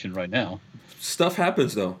the election right now. Stuff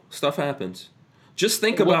happens, though. Stuff happens. Just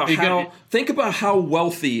think about how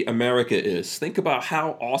wealthy America is. Think about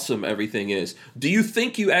how awesome everything is. Do you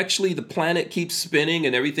think the planet keeps spinning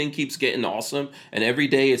and everything keeps getting awesome, and every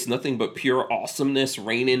day it's nothing but pure awesomeness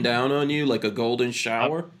raining down on you like a golden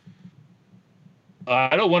shower?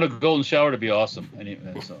 I don't want a golden shower to be awesome.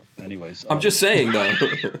 Anyways, I'm just saying though.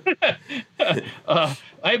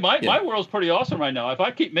 My world's pretty awesome right now. If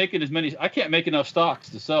I keep making I can't make enough stocks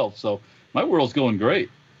to sell, so my world's going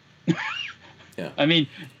great. Yeah. I mean,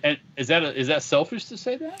 and is that selfish to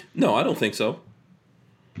say that? No, I don't think so.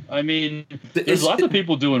 I mean, there's lots of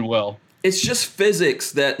people doing well. It's just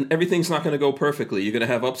physics that everything's not going to go perfectly. You're going to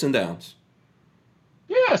have ups and downs.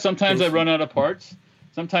 Yeah, sometimes I run out of parts.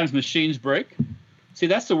 Sometimes machines break. See,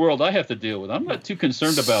 that's the world I have to deal with. I'm not too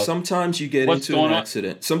concerned about. Sometimes you get into an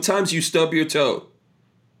accident. Sometimes you stub your toe.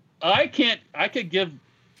 I could give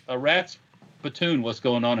a rat's platoon what's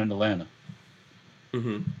going on in Atlanta.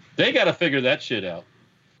 Mm-hmm. They got to figure that shit out.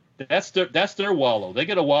 That's their wallow. They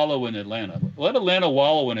got to wallow in Atlanta. Let Atlanta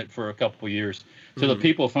wallow in it for a couple of years till the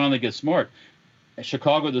people finally get smart. And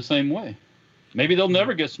Chicago the same way. Maybe they'll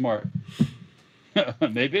never get smart.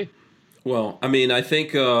 Maybe. Well, I mean, I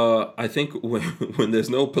think when there's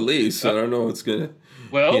no police, I don't know what's gonna.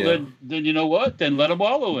 Well, then you know what? Then let them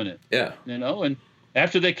wallow in it. Yeah. And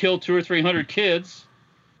after they kill 200 or 300 kids,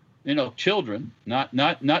 children,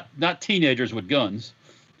 not teenagers with guns.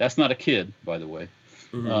 That's not a kid, by the way.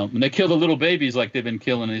 Mm-hmm. When they kill the little babies like they've been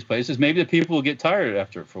killing in these places, maybe the people will get tired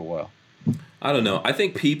after it for a while. I don't know. I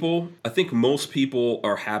think most people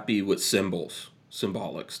are happy with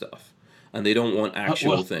symbolic stuff, and they don't want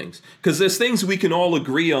actual things. Because there's things we can all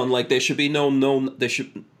agree on, like there should be no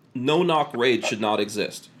knock raid should not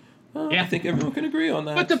exist. I think everyone can agree on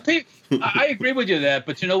that. But I agree with you that,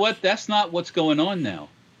 but you know what? That's not what's going on now.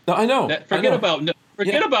 No, I know. Forget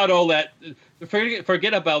about all that.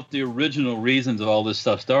 Forget about the original reasons of all this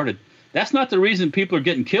stuff started. That's not the reason people are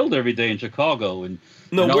getting killed every day in Chicago. And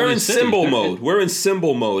no, we're in symbol mode. We're in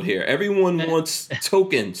symbol mode here. Everyone wants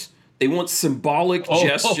tokens. They want symbolic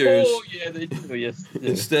gestures. Oh, yeah, they do. Yes.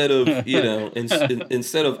 Instead of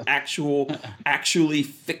instead of actually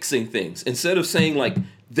fixing things. Instead of saying like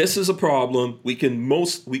this is a problem, we can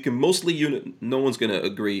mostly no one's gonna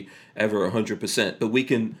agree ever 100%, but we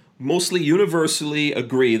can mostly universally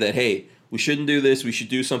agree that hey, we shouldn't do this. We should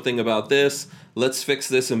do something about this. Let's fix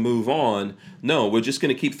this and move on. No, we're just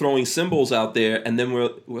going to keep throwing symbols out there, and then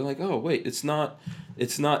we're like, oh wait, it's not.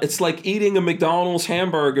 It's like eating a McDonald's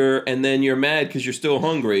hamburger, and then you're mad because you're still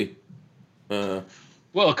hungry. Well,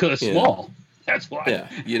 because it's small. That's why.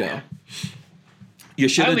 Yeah, you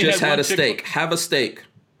should have just had a steak. Have a steak.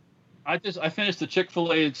 I finished the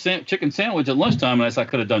Chick-fil-A chicken sandwich at lunchtime, and I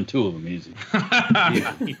could have done 2 of them easy.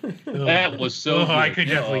 That was so good. I could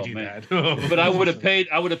definitely do that. But I would have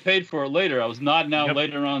paid for it later. I was nodding out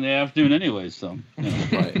later on in the afternoon anyway. So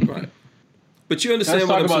right. But you understand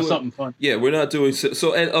what I'm saying? Something fun. Yeah, we're not doing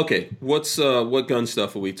so. And okay, what gun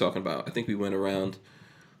stuff are we talking about? I think we went around.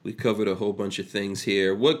 We covered a whole bunch of things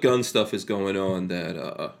here. What gun stuff is going on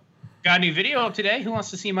that? Got a new video up today. Who wants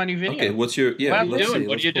to see my new video? Okay, what's your What are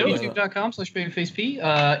you doing? YouTube.com/babyfaceP.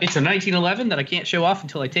 It's a 1911 that I can't show off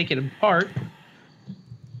until I take it apart.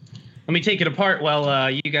 Let me take it apart while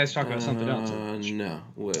you guys talk about something else. No.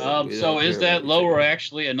 So is that lower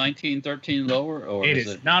actually a 1913 lower, or it is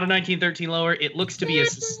not a 1913 lower? It looks to be a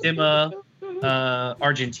Sistema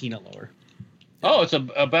Argentina lower. Oh, it's a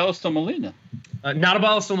Ballista Molina. Not a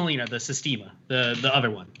Ballista Molina, the Sistema, the other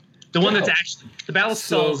one. The one that's actually the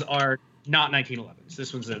Ballistas are not 1911s.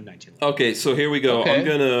 This one's a 1911. Okay, so here we go. Okay. I'm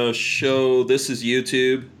gonna show. This is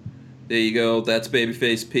YouTube. There you go. That's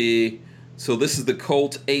Babyface P. So this is the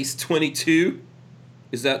Colt Ace 22.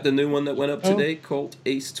 Is that the new one that went up today? Colt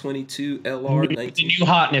Ace 22 LR 19. The new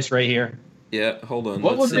hotness right here. Yeah. Hold on.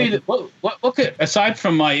 What would be what could, aside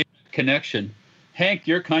from my connection, Hank?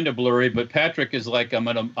 You're kind of blurry, but Patrick is like I'm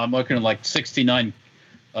looking at like 69.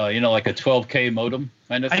 Like a 12K modem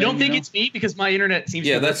kind of thing. I don't think it's me because my internet seems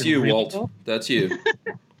to be that's you, really Walt. well. That's you.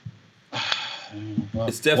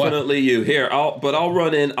 It's definitely you. Here, I'll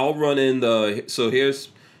run in the. So here's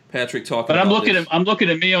Patrick talking. But I'm looking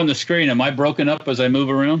at me on the screen. Am I broken up as I move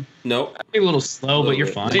around? Nope. A little slow, but you're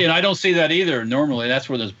fine. See, and I don't see that either. Normally, that's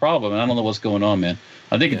where there's a problem. I don't know what's going on, man.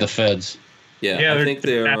 I think it's the feds. Yeah, I think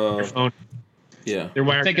they're. Yeah,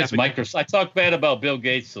 I think it's Microsoft. I talk bad about Bill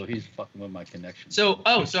Gates, so he's fucking with my connection. So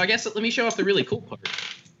I guess let me show off the really cool part.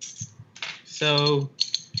 So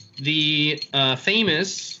the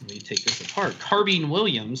famous, let me take this apart, Carbine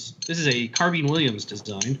Williams. This is a Carbine Williams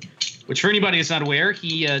design, which for anybody that's not aware,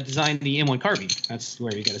 he designed the M1 Carbine. That's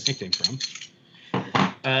where he got his nickname from.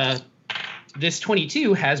 This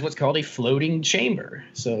 22 has what's called a floating chamber.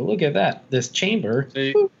 So look at that. This chamber.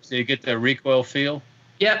 So you get the recoil feel.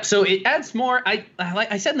 Yep. So it adds more. Like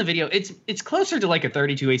I said in the video, it's closer to like a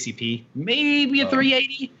 32 ACP, maybe a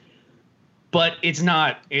 380, but it's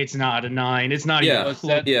not a 9. It's not.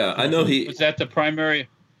 Yeah. I know Was that the primary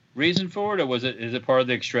reason for it, or is it part of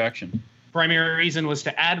the extraction? Primary reason was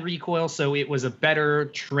to add recoil, so it was a better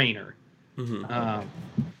trainer. Mm-hmm.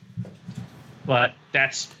 But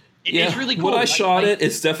that's. It's really cool. When I shot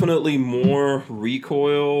it's definitely more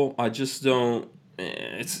recoil. I just don't.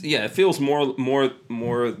 It feels more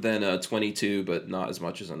than a 22, but not as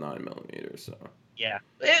much as a 9mm. So yeah,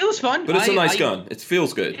 it was fun. But it's a nice gun. It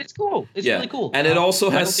feels good. It's cool. It's really cool. And it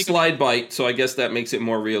also has slide bite, so I guess that makes it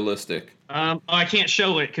more realistic. I can't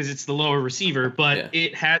show it because it's the lower receiver, but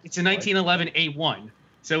it's a 1911 A1,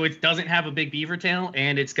 so it doesn't have a big beaver tail,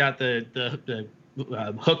 and it's got the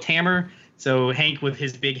hooked hammer. So Hank with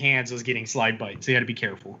his big hands was getting slide bite, so you had to be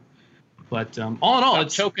careful. But all in all,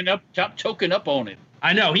 it's choking up on it.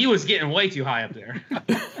 I know he was getting way too high up there.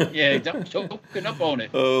 Yeah, choking up on it.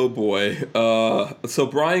 Oh boy. So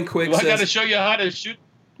Brian Quick says, I got to show you how to shoot.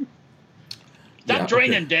 Stop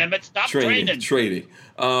training, damn it! Stop training.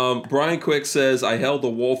 Brian Quick says, I held the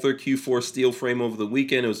Walther Q4 steel frame over the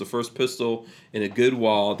weekend. It was the first pistol in a good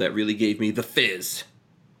while that really gave me the fizz.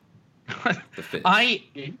 The fizz.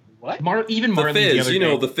 What? Even more the fizz,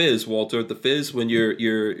 the fizz, Walter. The fizz when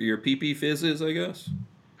your pee-pee fizzes, I guess.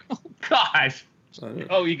 Oh gosh.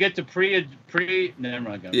 Oh, you get to pre. Never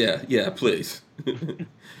mind. Yeah, please.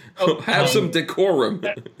 Have some decorum.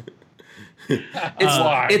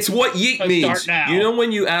 It's what yeet means. You know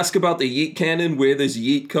when you ask about the yeet cannon, where does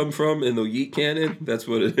yeet come from in the yeet cannon? That's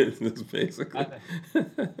what it is, basically.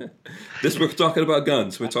 We're talking about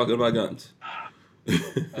guns.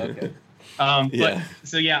 Okay. I'm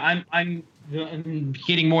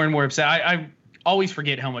getting more and more upset. always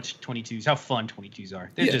forget how fun 22s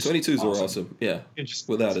are. They're just 22s are awesome. Yeah, just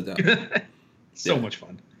without a doubt. So much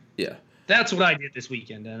fun. Yeah, that's what I did this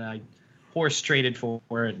weekend, and I horse traded for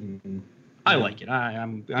it, and I like it.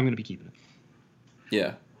 I'm going to be keeping it.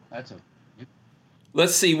 Yeah,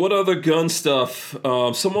 let's see what other gun stuff.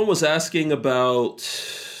 Someone was asking about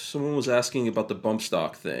the bump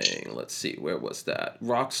stock thing. Let's see, where was that?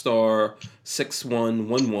 Rockstar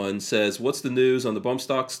 6111 says, "What's the news on the bump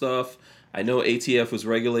stock stuff? I know ATF was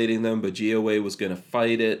regulating them, but GOA was going to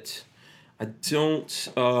fight it."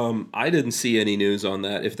 I didn't see any news on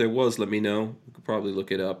that. If there was, let me know. We could probably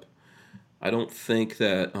look it up. I don't think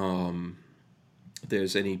that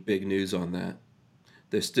there's any big news on that.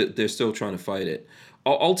 They're still trying to fight it.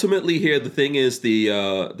 Ultimately, here the thing is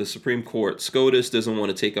the Supreme Court, SCOTUS, doesn't want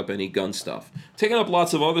to take up any gun stuff. Taking up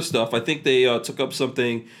lots of other stuff. I think they took up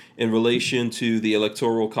something in relation to the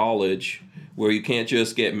Electoral College, where you can't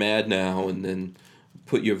just get mad now and then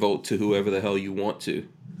put your vote to whoever the hell you want to.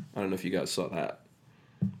 I don't know if you guys saw that.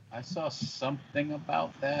 I saw something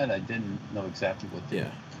about that. I didn't know exactly what.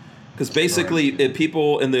 Because basically,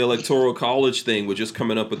 people in the Electoral College thing were just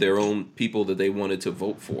coming up with their own people that they wanted to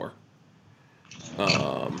vote for.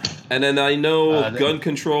 And then I know gun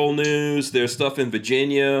control news. There's stuff in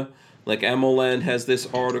Virginia. Like MLN has this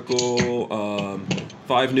article.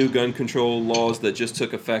 5 new gun control laws that just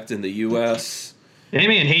took effect in the U.S. That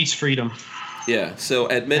man hates freedom. Yeah, so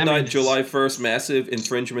at midnight, July 1st, massive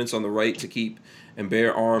infringements on the right to keep and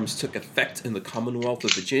bear arms took effect in the Commonwealth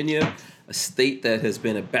of Virginia, a state that has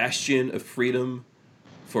been a bastion of freedom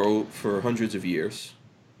for hundreds of years.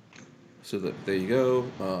 So there you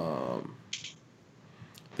go.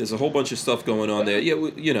 There's a whole bunch of stuff going on there. Yeah,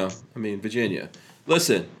 Virginia.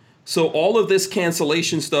 Listen, so all of this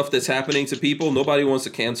cancellation stuff that's happening to people, nobody wants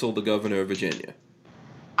to cancel the governor of Virginia.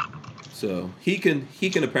 So he can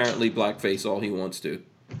apparently blackface all he wants to.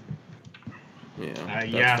 Yeah, I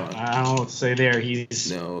don't know what to say there.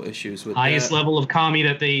 He's no issues with highest level of commie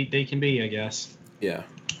that they can be, I guess. Yeah.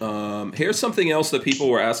 Here's something else that people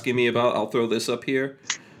were asking me about. I'll throw this up here.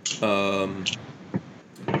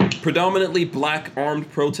 Predominantly black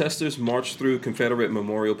armed protesters marched through Confederate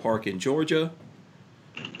Memorial Park in Georgia.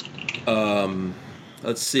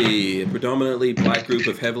 Let's see. A predominantly black group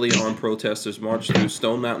of heavily armed protesters marched through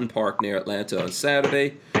Stone Mountain Park near Atlanta on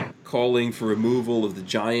Saturday, calling for removal of the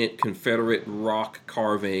giant Confederate rock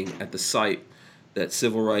carving at the site that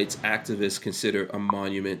civil rights activists consider a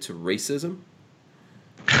monument to racism.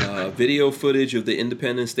 Video footage of the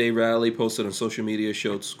Independence Day rally posted on social media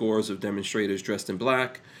showed scores of demonstrators dressed in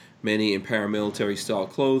black, many in paramilitary-style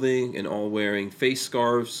clothing, and all wearing face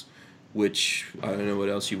scarves, which I don't know what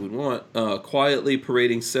else you would want, quietly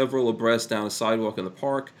parading several abreast down a sidewalk in the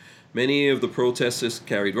park. Many of the protesters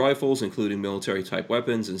carried rifles, including military-type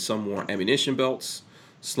weapons, and some wore ammunition belts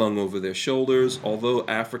slung over their shoulders. Although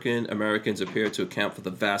African Americans appeared to account for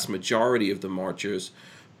the vast majority of the marchers,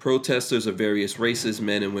 protesters of various races,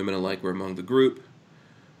 men and women alike, were among the group.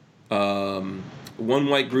 One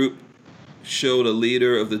white group showed a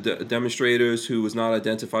leader of the demonstrators who was not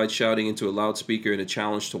identified shouting into a loudspeaker in a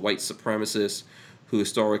challenge to white supremacists who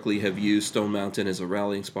historically have used Stone Mountain as a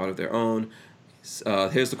rallying spot of their own.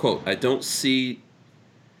 Here's the quote. "I don't see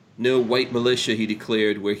no white militia," he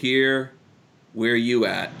declared. "We're here. Where are you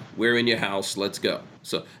at? We're in your house. Let's go."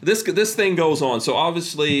 So this thing goes on. So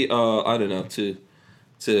obviously, I don't know,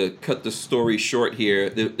 to cut the story short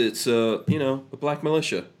here, it's a black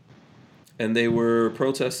militia. And they were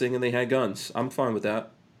protesting and they had guns. I'm fine with that.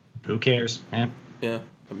 Who cares, man? Yeah,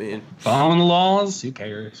 I mean, following the laws, who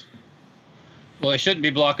cares? Well, they shouldn't be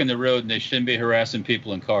blocking the road and they shouldn't be harassing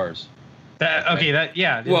people in cars. Well, that's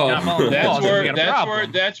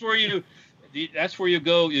where you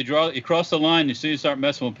go. You cross the line. You see, you start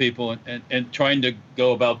messing with people and trying to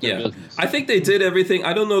go about their business. I think they did everything.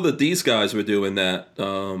 I don't know that these guys were doing that.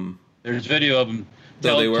 There's video of them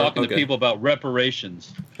talking to people about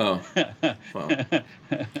reparations. Oh, wow.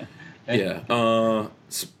 Yeah.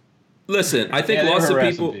 Listen, I think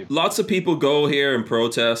lots of people go here and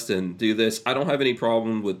protest and do this. I don't have any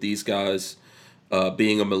problem with these guys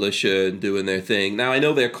being a militia and doing their thing. Now, I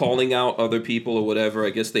know they're calling out other people or whatever. I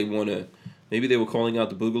guess they want to. Maybe they were calling out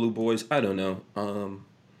the Boogaloo Boys. I don't know.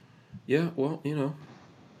 Yeah, well,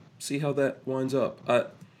 see how that winds up.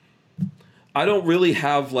 I don't really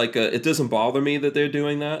have it doesn't bother me that they're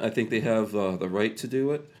doing that. I think they have the right to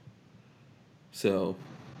do it. So,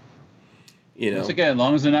 Once again, as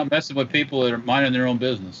long as they're not messing with people that are minding their own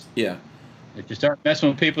business. Yeah. If you start messing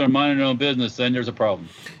with people that are minding their own business, then there's a problem.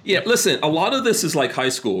 Yeah, listen, a lot of this is like high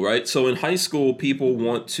school, right? So in high school, people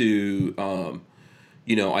want to,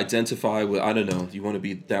 identify with, I don't know, you want to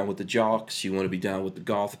be down with the jocks, you want to be down with the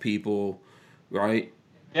goth people, right?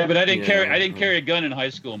 Yeah, but I didn't carry a gun in high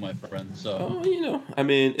school, my friend. So. Oh, I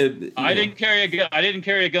mean, I didn't carry a gun. I didn't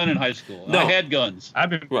carry a gun in high school. No. I had guns. I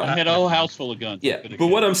had a whole house full of guns. Yeah, but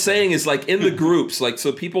what I'm saying is, like, in the groups, like,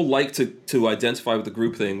 so people like to identify with the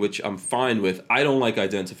group thing, which I'm fine with. I don't like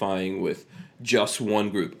identifying with just one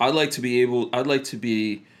group. I'd like to be able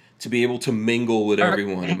to mingle with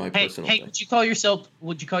everyone in my personal thing. Would you call yourself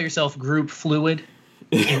group fluid?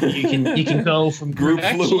 You can go from group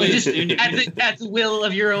fluid at the will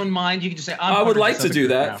of your own mind. You can just say, I would like to do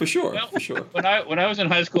that for sure. Well, for sure. When I was in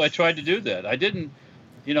high school, I tried to do that. I didn't,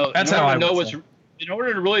 That's how I know what's. In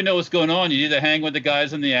order to really know what's going on, you either hang with the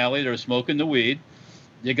guys in the alley that are smoking the weed.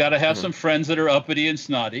 You got to have some friends that are uppity and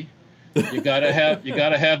snotty. You got to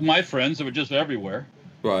have my friends that were just everywhere.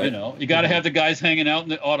 Right. You got to have the guys hanging out in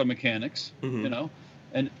the auto mechanics. And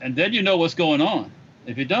then you know what's going on.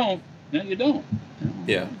 If you don't, then you don't.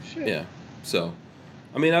 Yeah. Yeah. So,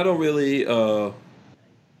 I mean, I don't really.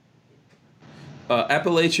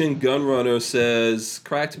 Appalachian Gunrunner says,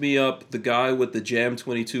 "Cracked me up. The guy with the Jam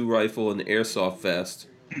 22 rifle and the airsoft vest.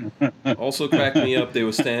 Also cracked me up. They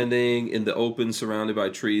were standing in the open, surrounded by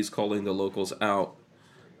trees, calling the locals out.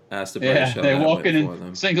 Asked the British. Yeah, they were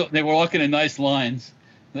walking in nice lines.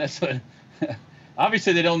 That's what.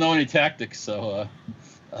 Obviously, they don't know any tactics, so.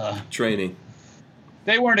 Training.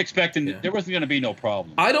 They weren't expecting. Yeah. There wasn't going to be no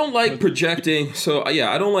problem. I don't like projecting. So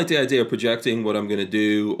I don't like the idea of projecting what I'm going to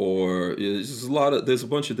do, or there's a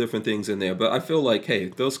bunch of different things in there. But I feel like, hey,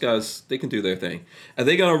 those guys, they can do their thing. Are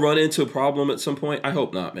they going to run into a problem at some point? I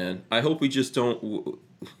hope not, man. I hope we just don't.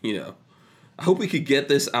 I hope we could get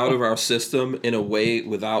this out of our system in a way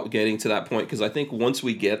without getting to that point. Because I think once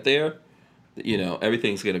we get there,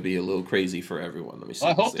 everything's going to be a little crazy for everyone. Let me see.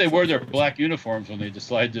 I hope they wear their black uniforms when they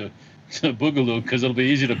decide to boogaloo, because it'll be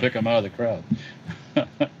easy to pick them out of the crowd.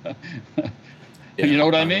 You know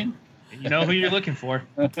what I mean? You know who you're looking for.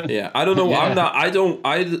 Yeah, I don't know.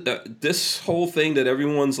 Yeah. This whole thing that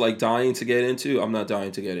everyone's like dying to get into, I'm not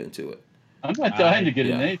dying to get into it. I'm not dying to get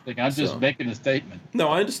into anything. I'm just making a statement. No,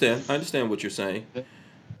 I understand. I understand what you're saying.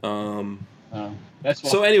 That's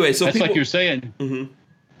so anyway, so that's people, like you're saying. Mm-hmm.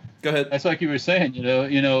 Go ahead. That's like you were saying. You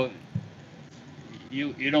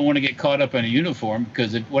don't want to get caught up in a uniform,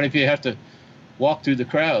 because what if you have to walk through the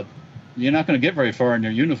crowd? You're not going to get very far in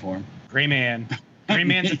your uniform. Gray man's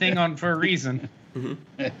a thing for a reason. Mm-hmm.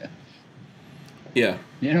 Yeah.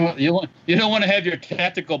 You don't want to have your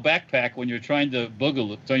tactical backpack when you're trying to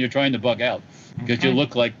boogaloo, so you're trying to bug out, because you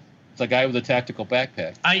look like the guy with a tactical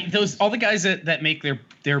backpack. All the guys that make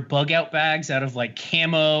their bug out bags out of like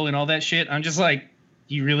camo and all that shit. I'm just like,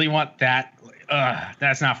 you really want that?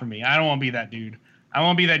 That's not for me. I don't want to be that dude. I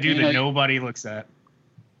want to be that dude that nobody looks at.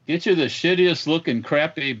 Get you the shittiest looking,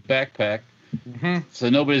 crappy backpack, so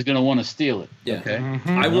nobody's gonna want to steal it. Yeah. Okay.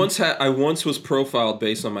 Mm-hmm. I once was profiled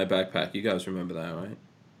based on my backpack. You guys remember that, right?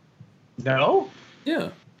 No.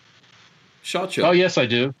 Yeah. SHOT Show. Oh yes, I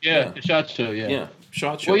do. Yeah. SHOT Show. Yeah. Yeah.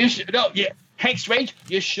 SHOT Show. Well, you should. No. Yeah. Hank Strange,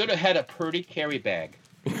 you should have had a Purdy carry bag.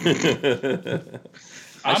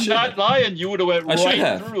 I'm not lying. You would have went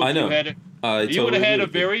right through. I know. You would have had a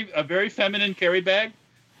very feminine carry bag.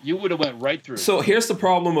 You would have went right through. So here's the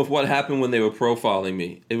problem of what happened when they were profiling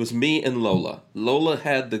me. It was me and Lola. Lola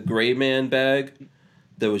had the gray man bag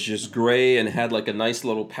that was just gray and had like a nice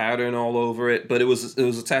little pattern all over it, but it was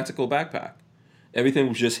a tactical backpack. Everything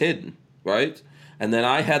was just hidden, right? And then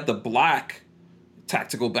I had the black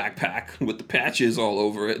tactical backpack with the patches all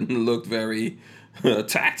over it, and it looked very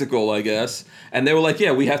tactical, I guess. And they were like,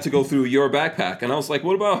 yeah, we have to go through your backpack. And I was like,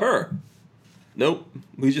 what about her? Nope,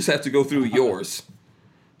 we just have to go through yours.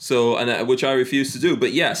 So, which I refuse to do.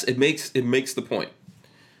 But yes, it makes the point.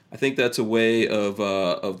 I think that's a way of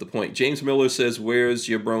the point. James Miller says, where's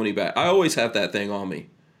your brony bag? I always have that thing on me.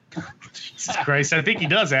 Jesus Christ, I think he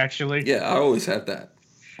does, actually. Yeah, I always have that.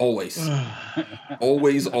 Always.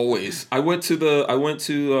 Always. I had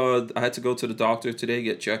to go to the doctor today,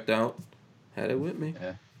 get checked out. Had it with me.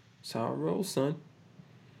 Yeah. That's how I roll, son.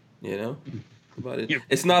 You know? About it.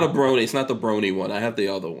 It's not a brony. It's not the brony one. I have the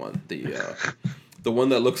other one. The one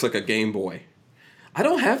that looks like a Game Boy. I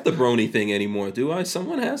don't have the brony thing anymore, do I?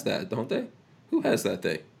 Someone has that, don't they? Who has that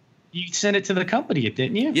thing? You sent it to the company,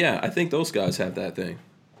 didn't you? Yeah, I think those guys have that thing.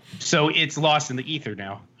 So it's lost in the ether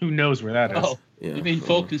now. Who knows where that is? Oh, yeah. You mean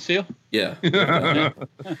full conceal? Yeah.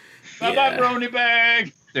 Bye-bye, brony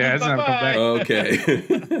bag. Yeah, it's not back. Okay.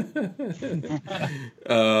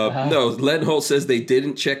 No, Len Holt says they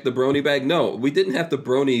didn't check the brony bag. No, we didn't have the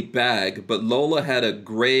brony bag, but Lola had a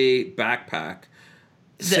gray backpack.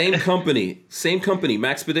 Same company,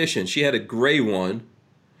 Maxpedition. She had a gray one,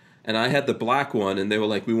 and I had the black one, and they were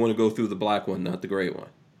like, "We want to go through the black one, not the gray one."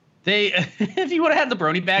 If you would have had the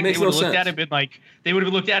brony bag, they would have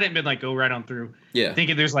looked at it and been like, "Go right on through." Yeah.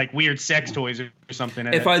 Thinking there's like weird sex toys or something.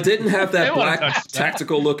 If I didn't have that black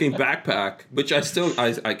tactical looking backpack, which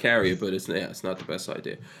I carry, but it's not the best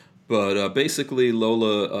idea. But basically,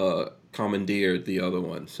 Lola commandeered the other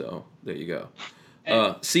one, so there you go.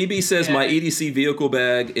 CB says my EDC vehicle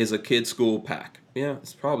bag is a kid school pack. Yeah,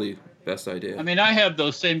 it's probably best idea. I mean, I have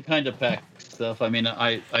those same kind of pack stuff. I mean,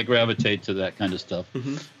 I gravitate to that kind of stuff.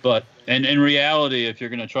 Mm-hmm. But and in reality, if you're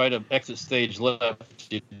going to try to exit stage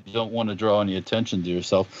left, you don't want to draw any attention to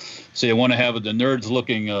yourself. So you want to have the nerds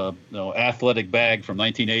looking athletic bag from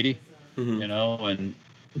 1980, mm-hmm. And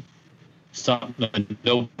something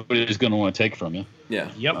nobody's going to want to take from you. Yeah.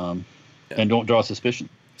 Yep. And don't draw suspicion.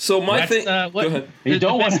 So my thing. Go ahead. You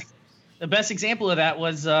don't want to. The best example of that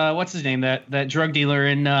was what's his name? That drug dealer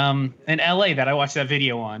in L.A. that I watched that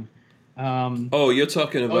video on. You're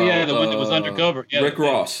talking about. Oh yeah, the one that was undercover. Yeah, Rick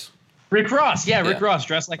Ross. Rick Ross, Rick Ross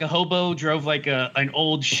dressed like a hobo, drove like an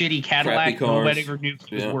old shitty Cadillac. Nobody ever knew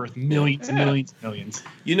he was worth millions and millions and millions.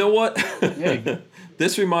 You know what?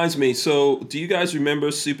 This reminds me. So, do you guys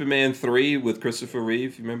remember Superman 3 with Christopher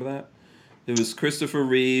Reeve? You remember that? It was Christopher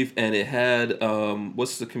Reeve, and it had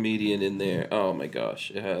what's the comedian in there? Oh my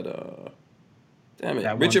gosh, it had damn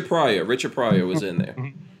it, Richard Pryor. Richard Pryor was in there.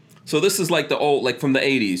 So this is like the old, like from the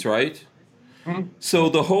 80s, right? Mm-hmm.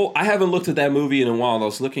 So I haven't looked at that movie in a while. I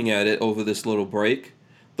was looking at it over this little break.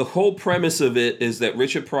 The whole premise of it is that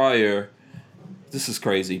Richard Pryor, this is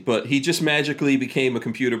crazy, but he just magically became a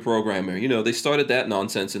computer programmer. You know, they started that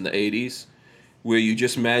nonsense in the 80s, where you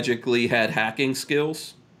just magically had hacking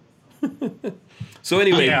skills. So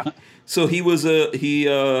anyway, so he was he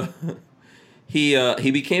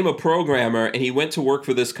became a programmer, and he went to work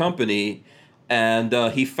for this company, and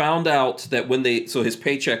he found out that so his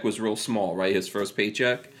paycheck was real small, right? His first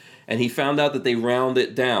paycheck, and he found out that they round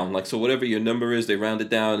it down, like, so whatever your number is, they round it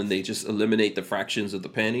down, and they just eliminate the fractions of the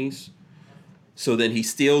pennies. So then he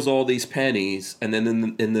steals all these pennies, and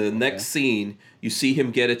then in the next scene, you see him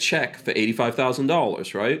get a check for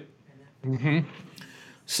 $85,000, right? Mm-hmm.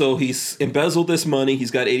 So he's embezzled this money.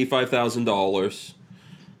 He's got $85,000.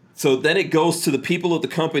 So then it goes to the people of the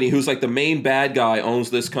company, who's like the main bad guy,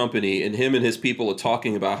 owns this company, and him and his people are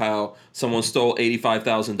talking about how someone stole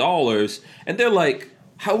 $85,000, and they're like,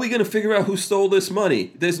 how are we going to figure out who stole this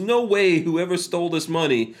money? There's no way whoever stole this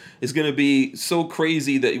money is going to be so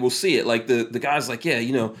crazy that we'll see it. Like the guy's like, yeah,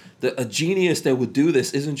 a genius that would do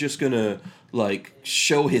this isn't just going to like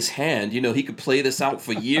show his hand. He could play this out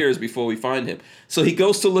for years before we find him. So he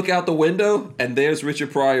goes to look out the window, and there's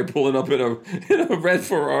Richard Pryor pulling up in a red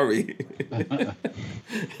Ferrari.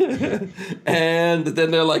 And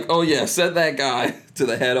then they're like, oh yeah, send that guy to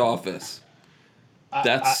the head office.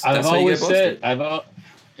 That's how you get busted.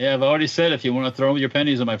 I've already said, if you want to throw your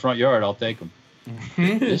pennies in my front yard, I'll take them.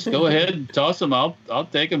 Just go ahead and toss them. I'll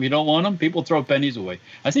take them. If you don't want them, people throw pennies away.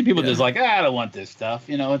 I see people just like, I don't want this stuff.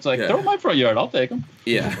 It's like, throw them in my front yard. I'll take them.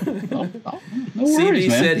 Yeah. No worries, CB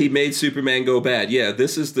said he made Superman go bad. Yeah,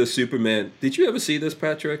 this is the Superman. Did you ever see this,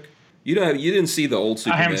 Patrick? You didn't see the old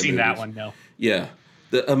Superman I haven't seen movies. that one, no. Yeah.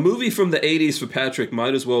 A movie from the 80s for Patrick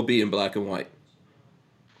might as well be in black and white.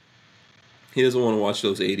 He doesn't want to watch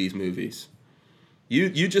those 80s movies.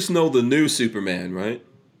 You just know the new Superman, right?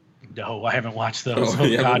 No, I haven't watched those. Oh,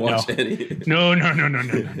 you haven't watched any? No.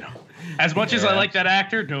 As much as I like that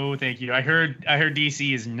actor, no, thank you. I heard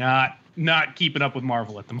DC is not keeping up with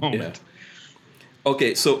Marvel at the moment. Yeah.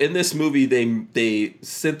 Okay, so in this movie, they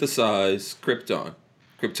synthesize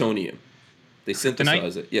Kryptonium. They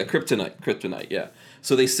synthesize it. Yeah, Kryptonite. Yeah.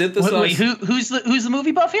 So they synthesize. Wait, who's the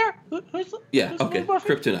movie buff here?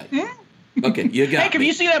 Kryptonite. Hmm? Okay, you got. Hey, have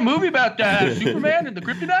you seen that movie about Superman and the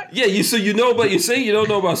Kryptonite? Yeah, you say you don't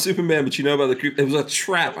know about Superman, but you know about the Kryptonite. It was a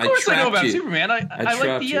trap. Of course, I know about you. Superman. I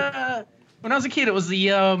like the when I was a kid, it was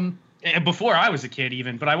the before I was a kid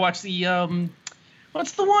even, but I watched the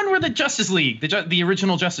what's the one where the Justice League, the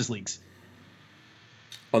original Justice Leagues.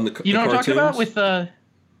 On the you know what I'm talking about with the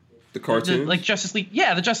cartoon, like Justice League.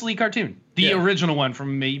 Yeah, the Justice League cartoon, the original one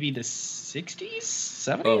from maybe the 60s,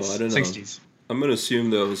 70s. Oh, I don't know. 60s. I'm gonna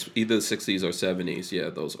assume those either 60s or 70s. Yeah,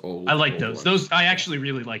 those old. I like those. Ones. Those I actually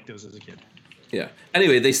really liked those as a kid. Yeah.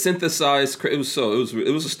 Anyway, they synthesized. It was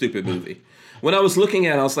a stupid movie. When I was looking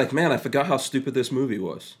at it, I was like, man, I forgot how stupid this movie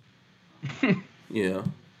was. It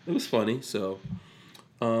was funny. So,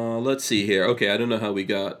 let's see here. Okay, I don't know how we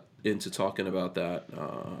got into talking about that.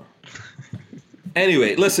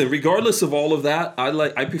 Anyway, listen, regardless of all of that,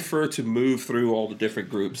 I prefer to move through all the different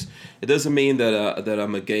groups. It doesn't mean that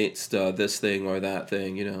I'm against this thing or that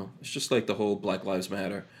thing, you know. It's just like the whole Black Lives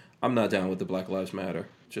Matter. I'm not down with the Black Lives Matter,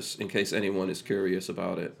 just in case anyone is curious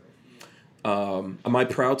about it. Am I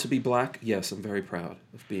proud to be black? Yes, I'm very proud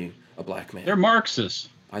of being a black man. They're Marxists.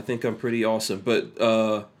 I think I'm pretty awesome,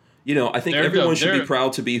 but you know, I think everyone should be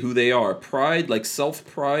proud to be who they are. Pride, like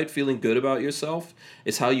self-pride, feeling good about yourself,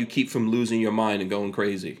 is how you keep from losing your mind and going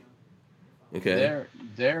crazy. Okay.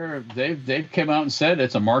 They've come out and said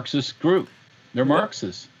it's a Marxist group. They're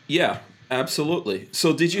Marxists. Yeah, absolutely.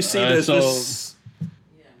 So did you see there's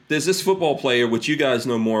this football player, which you guys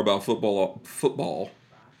know more about football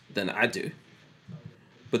than I do.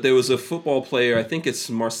 But there was a football player, I think it's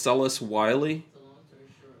Marcellus Wiley.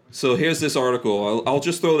 So here's this article. I'll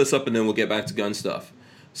just throw this up and then we'll get back to gun stuff.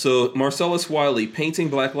 So Marcellus Wiley, painting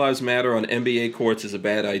Black Lives Matter on NBA courts is a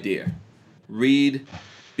bad idea. Read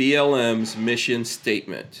BLM's mission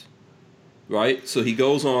statement. Right? So he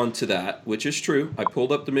goes on to that, which is true. I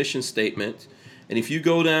pulled up the mission statement. And if you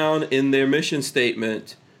go down in their mission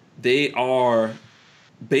statement, they are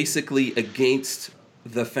basically against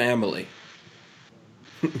the family.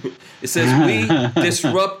 It says, we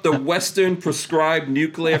disrupt the Western prescribed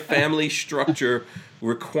nuclear family structure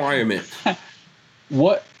requirement.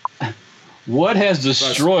 What has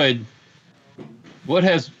destroyed, what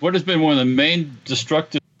has been one of the main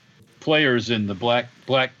destructive players in the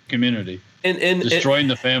black community? And destroying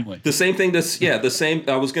the family. The same thing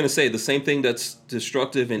I was going to say, the same thing that's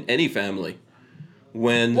destructive in any family.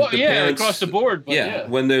 When parents, across the board. But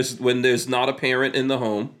when there's not a parent in the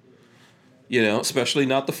home. You know, especially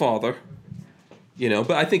not the father. You know,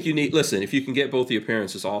 but I think if you can get both of your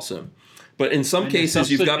parents, it's awesome. But in some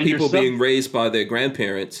cases, you've got people being raised by their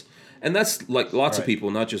grandparents. And that's like lots of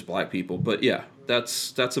people, not just black people. But yeah,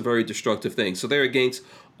 that's a very destructive thing. So they're against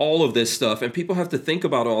all of this stuff. And people have to think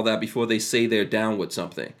about all that before they say they're down with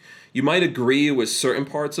something. You might agree with certain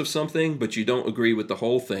parts of something, but you don't agree with the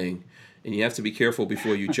whole thing. And you have to be careful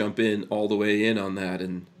before you jump in all the way in on that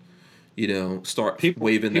and, you know, start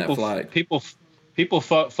waving that flag. People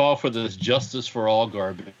fall for this justice for all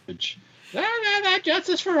garbage.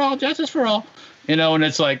 Justice for all. You know, and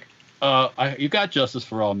it's like, you got justice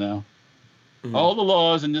for all now. Mm-hmm. All the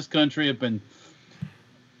laws in this country have been,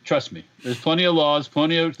 trust me, there's plenty of laws,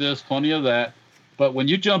 plenty of this, plenty of that. But when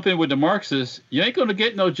you jump in with the Marxists, you ain't going to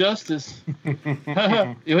get no justice.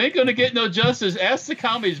 You ain't going to get no justice. Ask the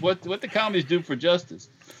commies what the commies do for justice.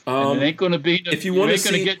 It ain't going to be. If you want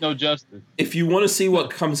to get no justice. If you want to see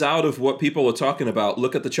what comes out of what people are talking about,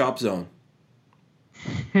 look at the Chop Zone.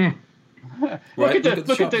 Look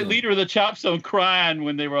at the leader of the Chop Zone crying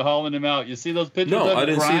when they were hauling him out. You see those pictures? No, of him I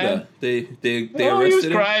didn't crying? see that. They arrested him. He was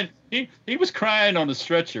crying. He was crying on a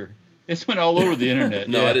stretcher. This went all over the internet.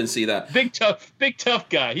 No, I didn't see that. Big tough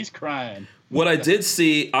guy. He's crying. What I did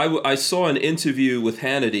see, I saw an interview with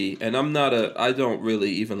Hannity, and I don't really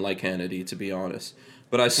even like Hannity, to be honest.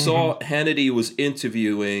 But I saw Hannity was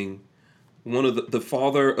interviewing one of the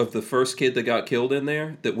father of the first kid that got killed in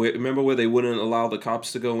there. Remember where they wouldn't allow the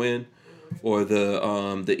cops to go in, or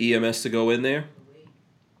the EMS to go in there.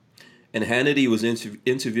 And Hannity was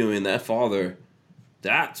interviewing that father.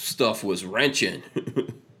 That stuff was wrenching.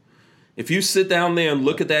 If you sit down there and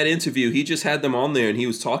look at that interview, he just had them on there and he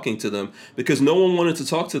was talking to them because no one wanted to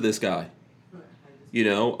talk to this guy. You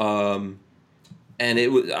know, and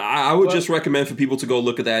I would just recommend for people to go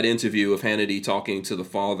look at that interview of Hannity talking to the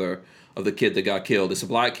father of the kid that got killed. It's a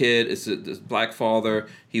black kid. It's a black father.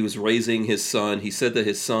 He was raising his son. He said that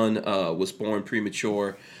his son was born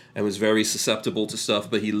premature and was very susceptible to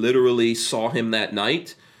stuff, but he literally saw him that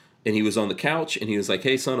night. And he was on the couch, and he was like,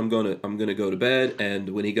 "Hey, son, I'm gonna go to bed." And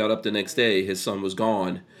when he got up the next day, his son was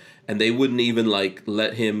gone, and they wouldn't even like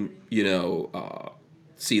let him, you know,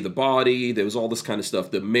 see the body. There was all this kind of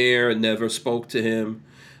stuff. The mayor never spoke to him.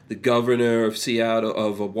 The governor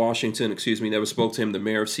of Washington, never spoke to him. The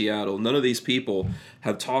mayor of Seattle, none of these people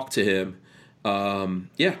have talked to him.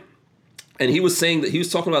 Yeah, and he was saying that he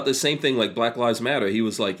was talking about the same thing, like Black Lives Matter. He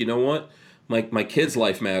was like, you know what, my kid's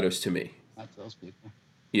life matters to me. Not those people.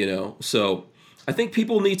 You know, so I think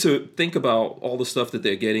people need to think about all the stuff that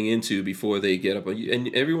they're getting into before they get up. And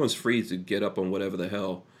everyone's free to get up on whatever the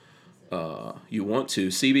hell you want to.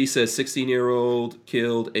 CB says 16-year-old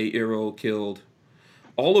killed, 8-year-old killed.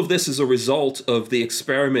 All of this is a result of the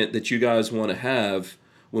experiment that you guys want to have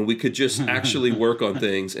when we could just actually work on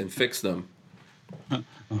things and fix them.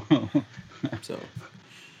 So...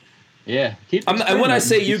 Yeah. And when I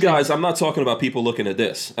say you guys, I'm not talking about people looking at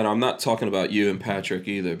this. And I'm not talking about you and Patrick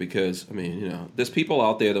either because, I mean, you know, there's people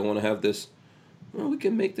out there that want to have this well, we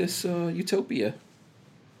can make this utopia.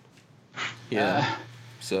 Yeah.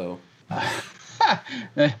 So.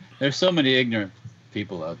 There's so many ignorant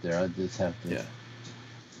people out there. I just have to. Yeah.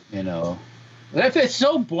 You know, if it's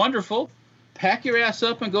so wonderful, pack your ass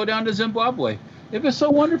up and go down to Zimbabwe. If it's so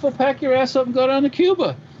wonderful, pack your ass up and go down to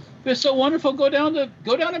Cuba. If it's so wonderful, go down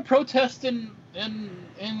and protest in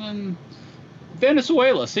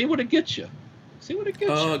Venezuela. See what it gets you.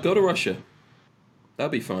 Go to Russia.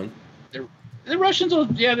 That'd be fun. The Russians,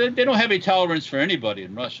 they don't have any tolerance for anybody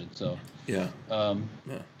in Russia. So yeah. Yeah.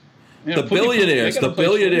 The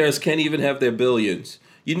billionaires can't even have their billions.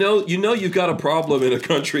 You know, you've got a problem in a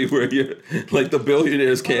country where you're like the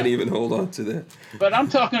billionaires can't even hold on to that. But I'm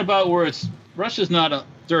talking about where Russia's not a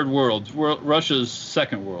third world. Russia's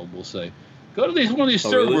second world, we'll say. Go to one of these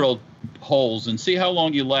third world holes and see how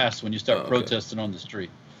long you last when you start protesting on the street.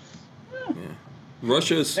 Yeah.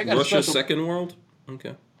 Russia's second world?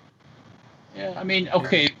 Okay. Yeah, I mean,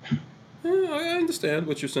 okay. Yeah, I understand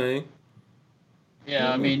what you're saying.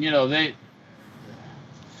 Yeah, I mean,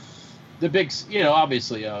 the big,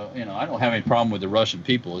 obviously, I don't have any problem with the Russian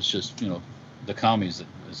people. It's just, the commies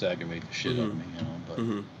that aggravate the shit out of me, But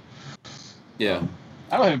yeah,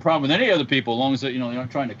 I don't have any problem with any other people as long as they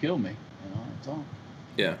aren't trying to kill me. That's all.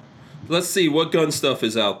 Yeah. Let's see what gun stuff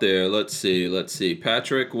is out there. Let's see.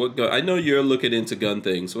 Patrick, what gun? I know you're looking into gun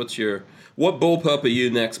things. What bullpup are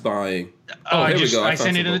you next buying? Here we go. I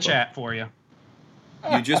sent it in the chat for you.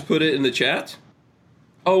 You just put it in the chat?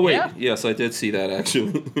 Oh wait, yes, I did see that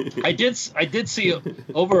actually. I did see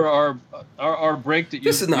over our break that you.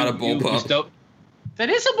 This is not a bullpup. That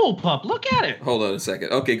is a bullpup. Look at it. Hold on a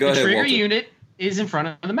second. Okay, go ahead. The trigger Walter. unit is in front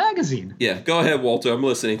of the magazine. Yeah, go ahead, Walter. I'm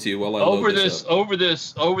listening to you while I over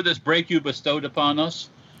this break you bestowed upon us.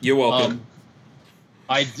 You're welcome.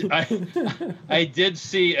 I did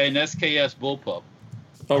see an SKS bullpup.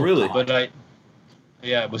 Oh really? But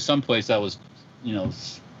it was someplace I was,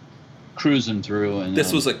 cruising through, and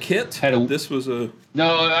this was a kit.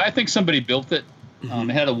 No, I think somebody built it. It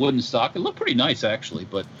had a wooden stock. It looked pretty nice actually,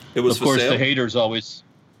 but it was of course for sale? The haters always.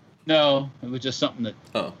 No, it was just something that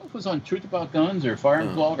it was on Truth About Guns or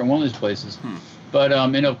Firearms Blog or one of these places. But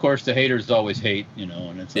and of course the haters always hate,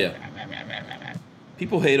 and it's like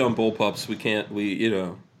people hate on bullpups. We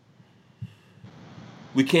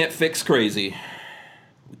can't fix crazy.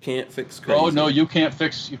 We can't fix crazy. Oh no, you can't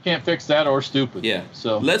fix that or stupid. Yeah.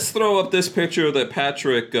 So let's throw up this picture that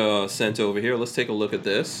Patrick sent over here. Let's take a look at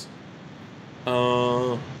this.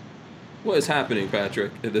 What is happening,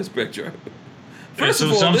 Patrick, in this picture? First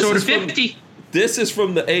of all, some sort of 50. This is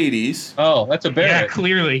from the 80s. Oh, that's a Barrett. Yeah,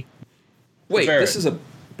 clearly. Wait, this is a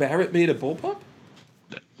Barrett made a bullpup?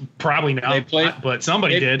 Probably not, but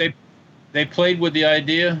somebody did. They played with the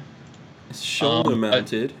idea. It's shoulder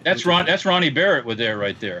mounted. That's Ronnie Barrett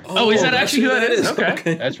right there. Oh, is that actually who that is?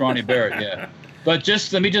 Okay. That's Ronnie Barrett, yeah. But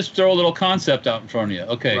let me just throw a little concept out in front of you.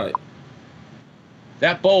 Okay. Right.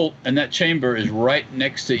 That bolt and that chamber is right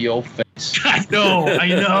next to your face. I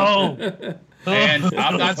know. And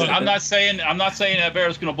I'm not saying that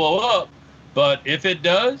Barrett's going to blow up, but if it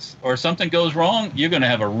does or something goes wrong, you're going to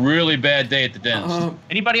have a really bad day at the dentist.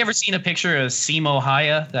 Anybody ever seen a picture of Simo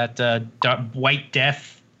Haya, that White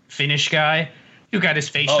Death Finnish guy who got his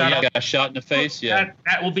face shot? Oh yeah, got shot in the face. Yeah,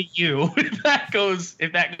 that will be you if that goes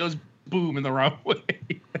boom in the wrong way.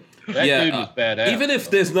 That dude was badass. Even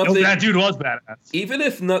if there's nothing, that dude was badass. Even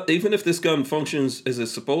if this gun functions as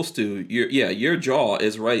it's supposed to, your jaw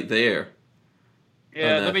is right there.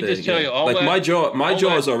 Yeah, let me just tell you, my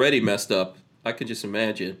jaw is already messed up. I could just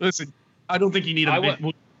imagine. Listen, I don't think you need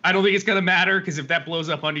I don't think it's gonna matter, because if that blows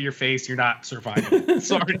up under your face, you're not surviving.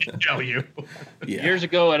 Sorry to tell you. Yeah. Years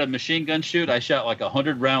ago at a machine gun shoot, I shot like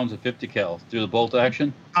 100 rounds of 50 cal through the bolt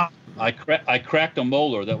action. I cracked a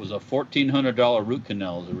molar that was a $1,400 root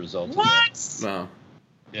canal as a result. What? Of that. Wow.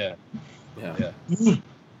 Yeah. Yeah.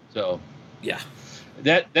 So. Yeah.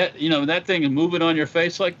 That that thing is moving on your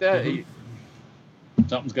face like that.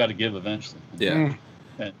 Something's got to give eventually. Yeah.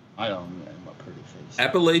 And I don't know. My pretty face.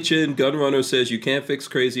 Appalachian Gunrunner says you can't fix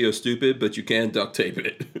crazy or stupid, but you can duct tape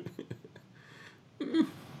it.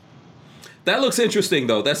 That looks interesting,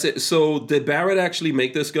 though. That's it. So did Barrett actually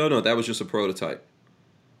make this gun, or that was just a prototype?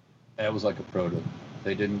 That was like a prototype.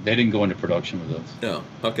 They didn't go into production with those. No.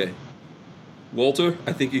 Okay. Walter,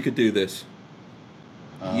 I think you could do this.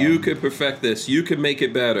 You could perfect this. You could make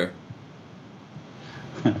it better.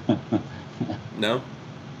 No?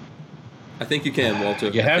 I think you can, Walter.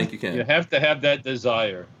 I think you can. You have to have that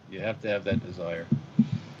desire.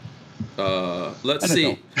 Let's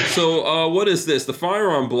see. So, what is this? The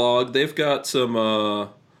Firearm Blog. They've got some.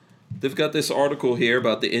 They've got this article here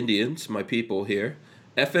about the Indians, my people here.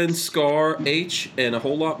 FN Scar H, and a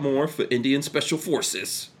whole lot more for Indian Special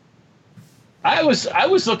Forces. I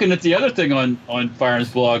was looking at the other thing on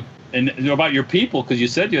Firearms Blog and about your people, because you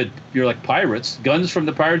said you're like pirates, guns from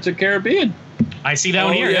the Pirates of the Caribbean. I see that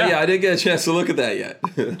one here. Yeah, I didn't get a chance to look at that yet.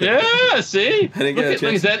 Yeah, see, I didn't get a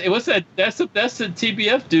chance. What's that? That's the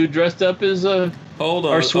TBF dude dressed up as hold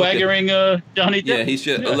on, our swaggering Johnny Depp. Yeah, he's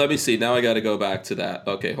just. Let me see. Now I got to go back to that.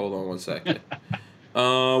 Okay, hold on one second.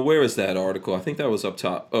 Where is that article? I think that was up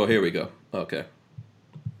top. Oh, here we go. Okay.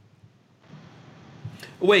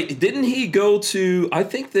 Wait, didn't he go to? I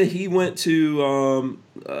think that he went to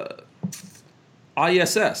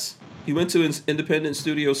ISS. He went to Independent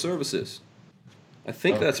Studio Services. I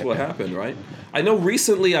think that's what happened, right? I know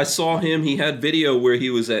recently I saw him. He had video where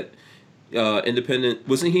he was at Independent.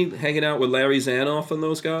 Wasn't he hanging out with Larry Zanoff and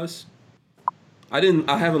those guys? I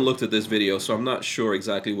haven't looked at this video, so I'm not sure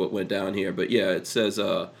exactly what went down here. But yeah, it says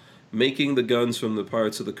making the guns from the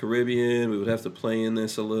Pirates of the Caribbean. We would have to play in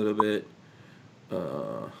this a little bit.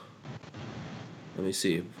 Let me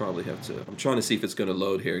see. Probably have to. I'm trying to see if it's going to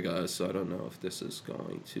load here, guys. So I don't know if this is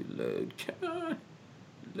going to load. Come on,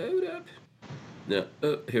 load up. No.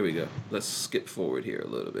 Here we go. Let's skip forward here a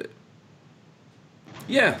little bit.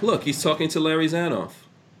 Yeah, look, he's talking to Larry Zanoff.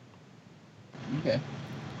 Okay.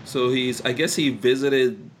 So I guess he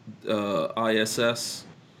visited ISS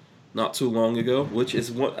not too long ago, which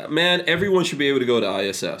is man, everyone should be able to go to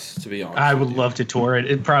ISS, to be honest. I would love to tour it.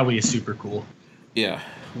 It probably is super cool. Yeah.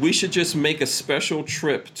 We should just make a special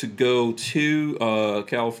trip to go to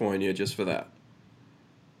California just for that.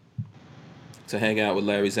 To hang out with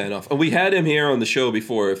Larry Zanoff. And we had him here on the show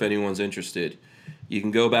before, if anyone's interested. You can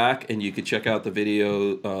go back and you can check out the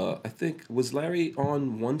video. I think, was Larry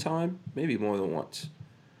on one time? Maybe more than once.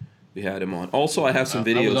 We had him on. Also, I have some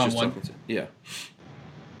videos just talking to. Yeah.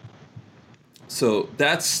 So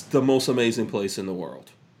that's the most amazing place in the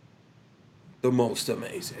world. The most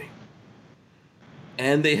amazing.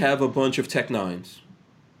 And they have a bunch of Tech 9s.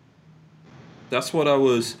 That's what I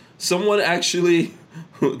was... Someone actually...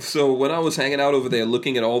 So when I was hanging out over there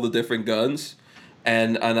looking at all the different guns,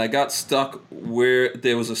 and I got stuck where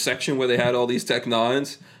there was a section where they had all these Tech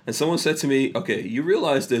 9s, and someone said to me, okay, you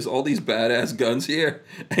realize there's all these badass guns here,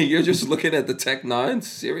 and you're just looking at the Tech 9s?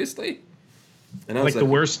 Seriously? And I was like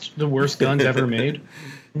the worst guns ever made?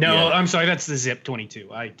 No, yeah. I'm sorry, that's the Zip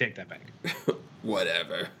 22. I take that back.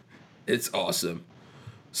 Whatever. It's awesome.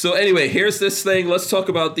 So anyway, here's this thing. Let's talk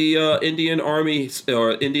about the Indian Army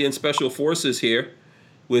or Indian Special Forces here.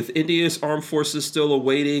 With India's armed forces still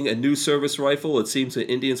awaiting a new service rifle, it seems that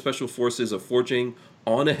Indian Special Forces are forging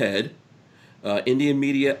on ahead. Indian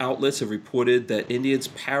media outlets have reported that India's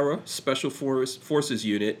Para Special Forces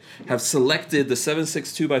unit have selected the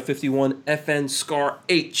 7.62x51 FN Scar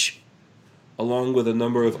H, along with a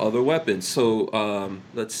number of other weapons. So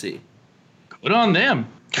let's see. Good on them.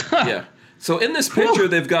 Yeah. So in this picture,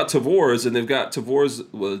 they've got Tavors, and they've got Tavors.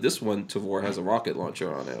 Well, this one Tavor has a rocket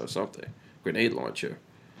launcher on it or something, grenade launcher.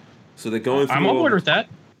 So they're going through. I'm on board with that.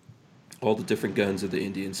 All the different guns of the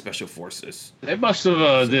Indian Special Forces. They must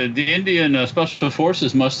have the Indian Special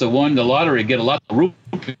Forces must have won the lottery, get a lot of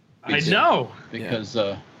rupees. I know because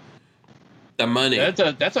the money.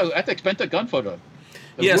 That's an expensive gun photo.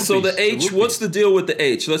 Yeah. Rupees, so the H. What's the deal with the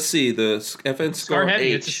H? Let's see the FN Scar Heavy.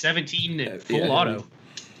 H. It's a 17 full auto.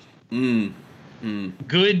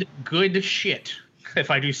 Good shit, if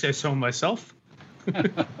I do say so myself.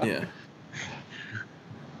 Yeah.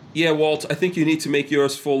 Yeah, Walt, I think you need to make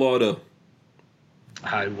yours full auto.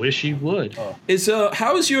 I wish you would.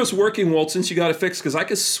 How is yours working, Walt, since you got it fixed? Because I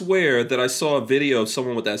could swear that I saw a video of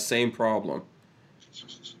someone with that same problem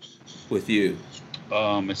with you.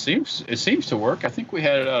 It seems to work. I think we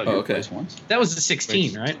had it out of your place once. That was the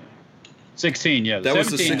 16, right? 16, yeah. That was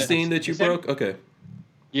the 16 that you broke? Okay.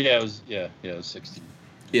 Yeah, it was 16.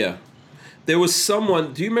 Yeah. There was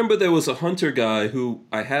someone, do you remember there was a hunter guy who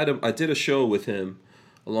I did a show with him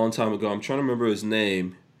a long time ago. I'm trying to remember his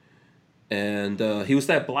name. And he was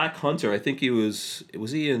that black hunter. I think he was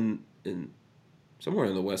he in somewhere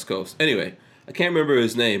in the West Coast. Anyway, I can't remember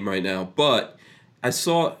his name right now, but I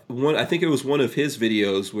saw one, I think it was one of his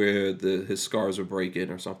videos where his scars were breaking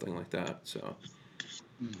or something like that. So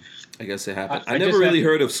I guess it happened. I never really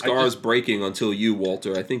heard of scars breaking until you,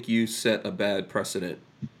 Walter. I think you set a bad precedent.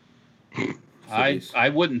 I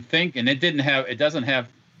wouldn't think, and it doesn't have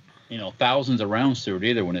thousands of rounds through it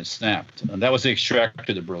either when it snapped. And that was the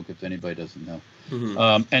extractor that broke, if anybody doesn't know.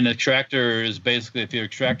 Mm-hmm. And the extractor is basically, if your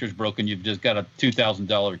extractor's broken, you've just got a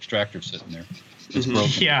 $2,000 extractor sitting there. It's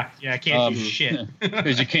broken. Yeah, I can't do shit.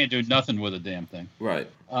 Because you can't do nothing with a damn thing. Right.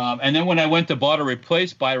 And then when I went to buy a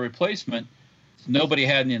replacement, nobody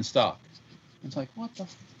had any in stock. It's like, what the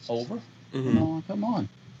over? Mm-hmm. No, come on.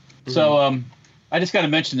 Mm-hmm. So I just got to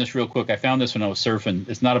mention this real quick. I found this when I was surfing.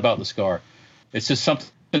 It's not about the scar. It's just something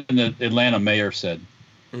the Atlanta mayor said.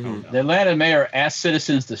 Mm-hmm. The Atlanta mayor asked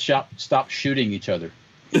citizens to stop shooting each other.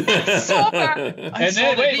 So bad. And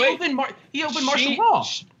then he opened martial law.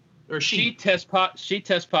 She tests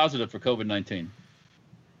positive for COVID-19.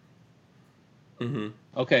 Mm-hmm.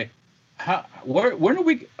 Okay. Where do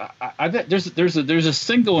we? I bet there's this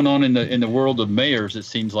thing going on in the world of mayors. It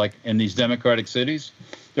seems like in these democratic cities,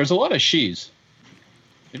 there's a lot of she's.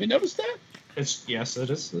 Have you noticed that? Yes, it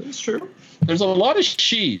is. It's true. There's a lot of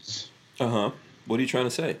she's. What are you trying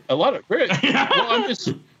to say? A lot of. Well, I'm just.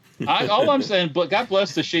 All I'm saying, but God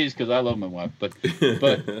bless the she's because I love my wife. But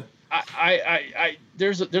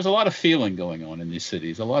there's a lot of feeling going on in these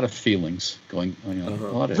cities. A lot of feelings going on. A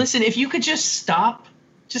lot of, listen, if you could just stop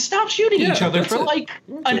shooting each other for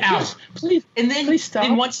an hour, please, and then please stop.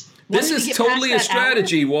 And once this is totally a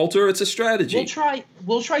strategy, Walter. It's a strategy.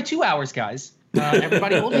 We'll try 2 hours, guys.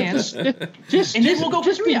 Everybody hold hands. And then we'll go.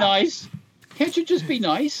 Just be nice. Can't you just be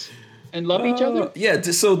nice and love each other? Yeah.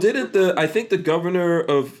 So I think the governor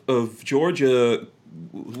of Georgia,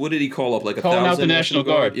 what did he call up? Like calling 1,000 out the National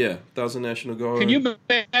Guard. Yeah, 1,000 National Guard. Can you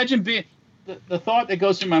imagine being the thought that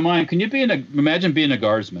goes through my mind? Can you imagine being a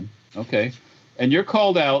guardsman? Okay, and you're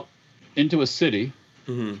called out into a city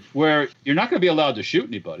where you're not going to be allowed to shoot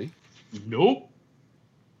anybody. Nope.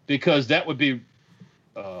 Because that would be.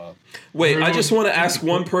 Wait, I just want to ask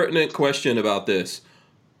one pertinent question about this.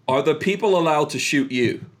 Are the people allowed to shoot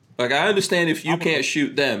you? Like, I understand if you can't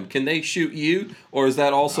shoot them. Can they shoot you, or is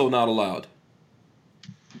that also not allowed?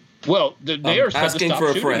 Well, the mayor's asking for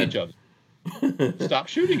a friend. Each other. Stop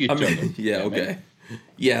shooting each other. Yeah, okay.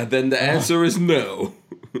 Yeah, then the answer is no.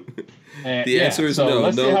 The answer is no.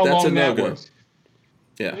 Let's see no, how that's long a that no-go. works.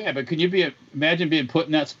 Yeah. Yeah, but can you imagine being put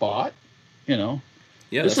in that spot? You know.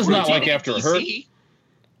 Yeah, this is not like after a hurricane.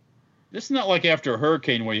 This is not like after a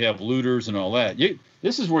hurricane where you have looters and all that.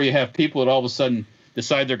 This is where you have people that all of a sudden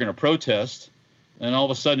decide they're going to protest, and all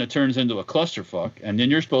of a sudden it turns into a clusterfuck, and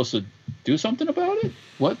then you're supposed to do something about it?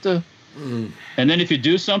 What the? And then if you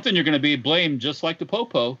do something, you're going to be blamed just like the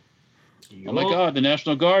Popo. Oh my God, the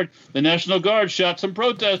National Guard shot some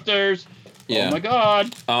protesters. Yeah. Oh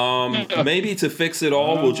my God. Maybe to fix it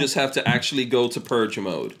all, we'll just have to actually go to purge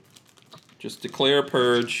mode. Just declare a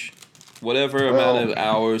purge. Whatever amount of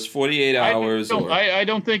hours, 48 hours, I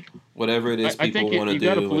don't think whatever it is people want to do.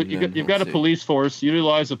 You've got a police force.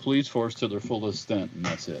 Utilize the police force to their fullest extent, and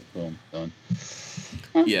that's it. Boom, done.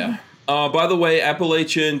 Yeah. By the way,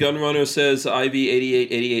 Appalachian Gunrunner says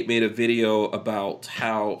IV8888 made a video about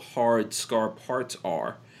how hard scar parts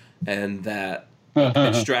are, and that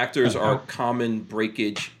extractors are a common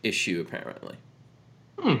breakage issue, apparently.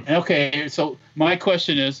 Okay, so my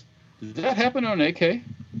question is, does that happen on AK?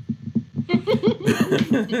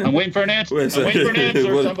 I'm waiting for an answer.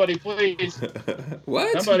 Somebody, please.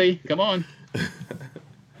 What? Somebody, come on.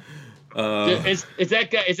 Is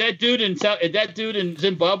that dude in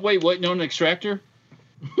Zimbabwe waiting on an extractor?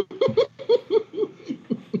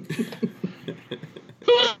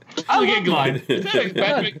 I'll get glide.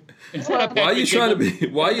 Why are you trying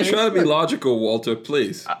to be logical, Walter?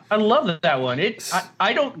 Please. I love that one.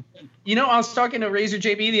 I don't. You know, I was talking to Razor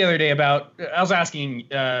JB the other day about. I was asking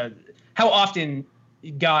how often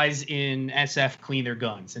guys in SF clean their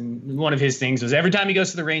guns, and one of his things was every time he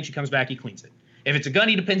goes to the range, he comes back, he cleans it. If it's a gun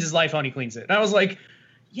he depends his life on, he cleans it. And I was like,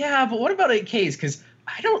 yeah, but what about AKs? Because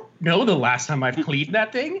I don't know the last time I've cleaned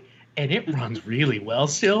that thing, and it runs really well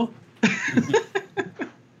still.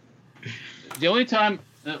 The only time,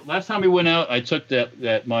 last time we went out, I took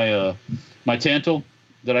my Tantal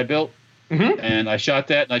that I built, and I shot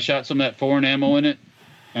that, and I shot some of that foreign ammo in it,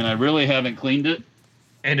 and I really haven't cleaned it.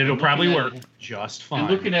 And it'll probably work just fine.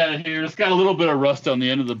 And looking at it here, it's got a little bit of rust on the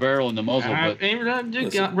end of the barrel and the muzzle. But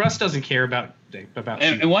rust doesn't care about.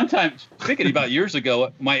 And one time, thinking about years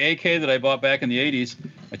ago, my AK that I bought back in the 80s,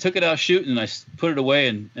 I took it out shooting and I put it away,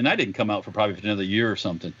 and I didn't come out for probably another year or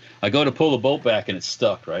something. I go to pull the bolt back and it's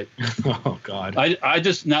stuck, right? Oh, God.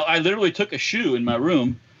 I literally took a shoe in my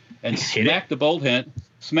room and smacked the bolt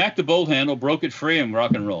handle, broke it free, and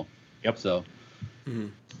rock and roll. Yep. So,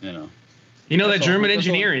 you know. You know that German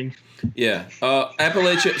engineering. Yeah.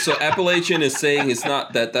 Appalachian is saying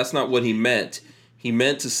that's not what he meant. He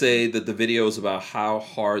meant to say that the video is about how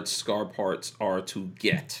hard scar parts are to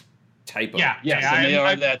get. Typo. Yeah.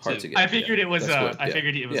 I figured it was a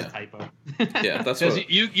typo. Yeah, that's what.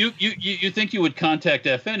 You think you would contact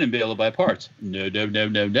FN and be able to buy parts? No. They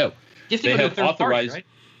have authorized. Right?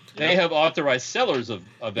 They have authorized sellers of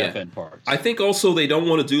FN parts. I think also they don't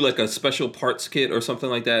want to do like a special parts kit or something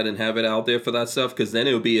like that and have it out there for that stuff, because then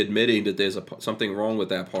it would be admitting that there's something wrong with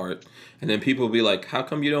that part. And then people will be like, how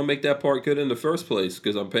come you don't make that part good in the first place?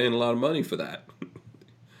 Because I'm paying a lot of money for that.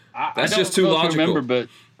 That's just too logical. I remember, but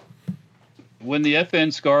when the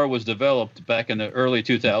FN SCAR was developed back in the early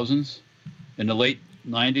 2000s, in the late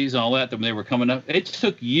 90s and all that, when they were coming up, it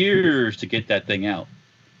took years to get that thing out.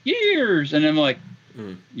 Years. And I'm like,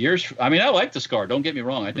 years. I mean, I like the SCAR. Don't get me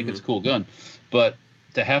wrong. I think it's a cool gun. But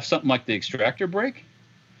to have something like the extractor break,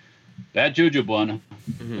 bad juju, bun.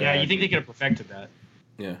 Yeah, you think they could have perfected that?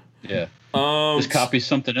 Yeah. Yeah. Just copy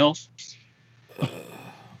something else. I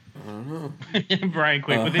don't know. Brian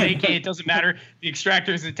Quick. With an AK, it doesn't matter. The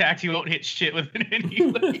extractor is intact. You won't hit shit with it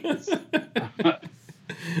anyways.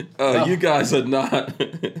 You guys are not.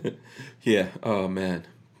 Yeah. Oh, man.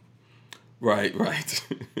 Right.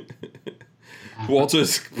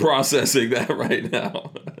 Walter's processing that right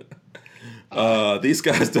now. These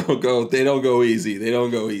guys don't go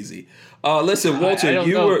easy. Listen, Walter,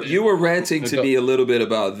 you were ranting to me a little bit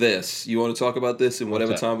about this. You want to talk about this in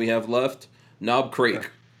whatever time we have left? Knob Creek,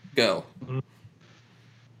 go.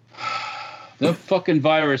 The fucking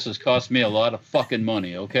virus has cost me a lot of fucking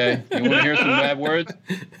money, okay? You want to hear some bad words?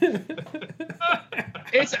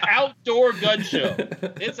 It's an outdoor gun show.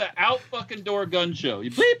 It's an out fucking door gun show.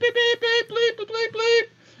 You bleep, bleep, bleep, bleep, bleep,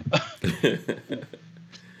 bleep,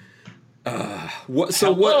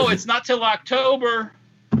 bleep. It's not till October.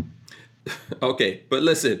 Okay, but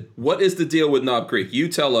listen, what is the deal with Knob Creek? You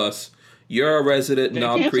tell us. You're a resident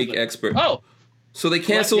Knob Creek expert. Oh. So they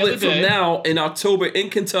canceled it from now in October in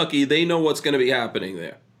Kentucky. They know what's going to be happening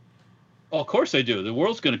there. Oh, of course they do. The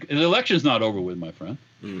election's not over with, my friend.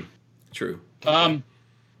 True. I'm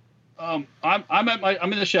in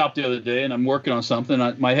the shop the other day and I'm working on something.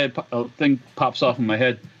 My head thing pops off in my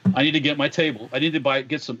head. I need to get my table. I need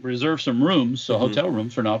to reserve some rooms, so hotel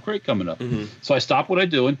rooms for Knob Creek coming up. So I stop what I'm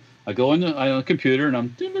doing. I go on the computer and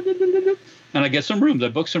and I get some rooms. I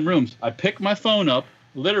book some rooms. I pick my phone up.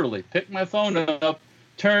 Literally, pick my phone up,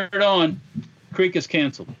 turn it on. Creek is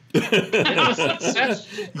canceled. You did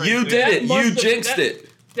it. You jinxed it.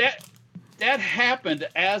 That happened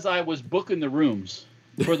as I was booking the rooms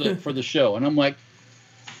for the show, and I'm like,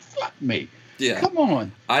 "Fuck me! Yeah, come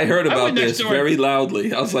on!" I heard about this very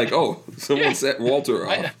loudly. I was like, "Oh, someone set Walter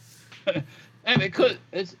off."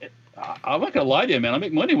 I'm not gonna lie to you, man. I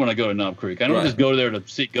make money when I go to Knob Creek. I don't just go there to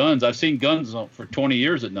see guns. I've seen guns for 20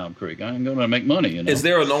 years at Knob Creek. I'm going to make money. You know? Is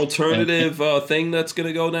there an alternative thing that's going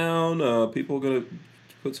to go down? People going to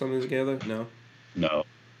put something together? No.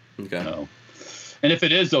 Okay. No. And if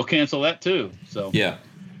it is, they'll cancel that too. So yeah.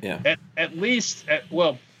 At least,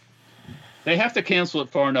 they have to cancel it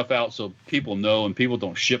far enough out so people know and people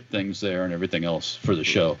don't ship things there and everything else for the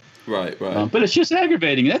show. Right. But it's just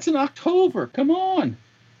aggravating. That's in October. Come on.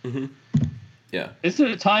 Yeah. Isn't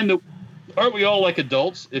it time that? Aren't we all like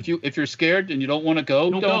adults? If you're scared and you don't want to go,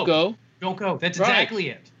 don't go. Don't go. That's exactly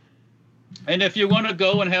it. And if you want to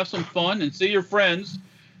go and have some fun and see your friends,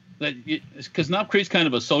 because Knob Creek's kind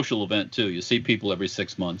of a social event too. You see people every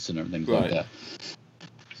 6 months and everything like that.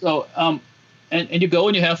 So and you go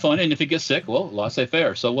and you have fun, and if you get sick, well,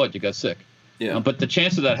 laissez-faire. So what? You got sick. Yeah. But the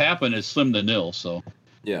chance of that happening is slim to nil. So.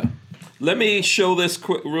 Yeah. Let me show this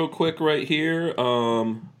real quick right here.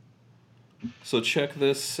 So check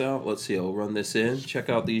this out. Let's see. I'll run this in. Check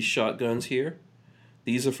out these shotguns here.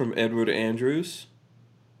 These are from Edward Andrews.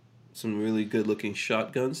 Some really good-looking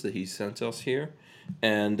shotguns that he sent us here.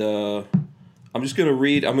 And I'm just going to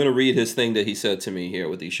read. I'm going to read his thing that he said to me here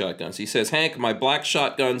with these shotguns. He says, "Hank, my black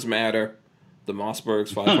shotguns matter. The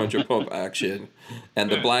Mossberg's 500 pump action.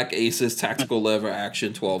 And the Black Aces tactical lever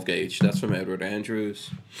action 12 gauge. That's from Edward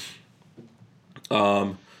Andrews.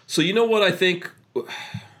 So you know what I think...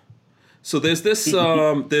 So there's this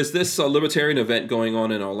libertarian event going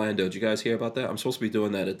on in Orlando. Did you guys hear about that? I'm supposed to be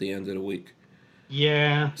doing that at the end of the week.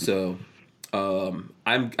 Yeah. So when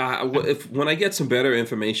I get some better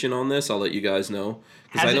information on this, I'll let you guys know.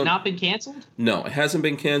 Has it not been canceled? No, it hasn't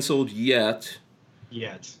been canceled yet.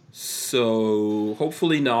 So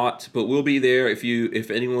hopefully not, but we'll be there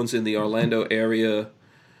if anyone's in the Orlando area.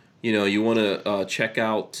 You know, you want to check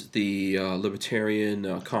out the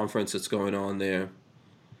libertarian conference that's going on there.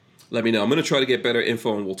 Let me know. I'm going to try to get better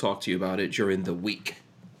info, and we'll talk to you about it during the week.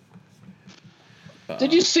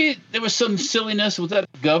 Did you see there was some silliness with that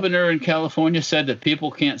governor in California said that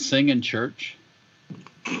people can't sing in church?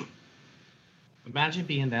 Imagine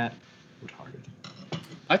being that retarded.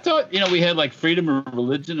 I thought, we had like freedom of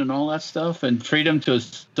religion and all that stuff and freedom to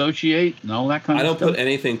associate and all that kind of stuff. I don't put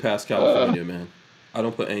anything past California, man. I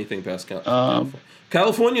don't put anything past California.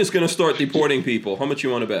 California is going to start deporting people. How much you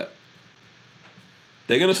want to bet?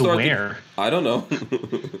 They're going to start. Where? I don't know.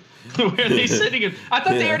 Where are they sending them? I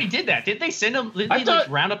thought they already did that. Did they send them? Did they like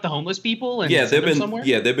round up the homeless people and send them somewhere?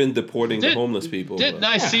 Yeah, they've been deporting the homeless people. Didn't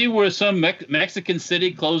I see where some Mexican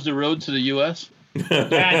city closed the road to the U.S.?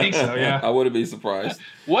 Yeah, I think so. Yeah, I wouldn't be surprised.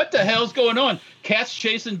 What the hell's going on? Cats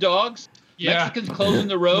chasing dogs? Yeah. Mexicans closing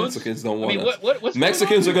the roads? Mexicans don't want us. What's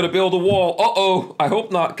Mexicans are going to build a wall. Uh-oh. I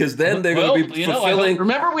hope not, because then they're going to be fulfilling...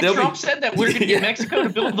 remember when Trump said that we're going to get Mexico to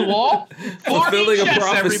build the wall? Fulfilling a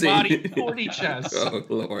prophecy. Everybody. 40 chess. Oh,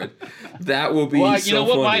 Lord. That will be you know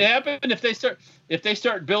what might happen? If they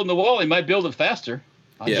start building the wall, they might build it faster.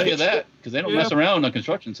 I'll tell you that, because they don't mess around on the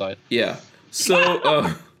construction site. Yeah.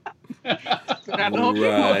 So... Right.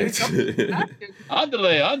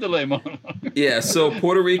 Andale, Mom. Yeah, so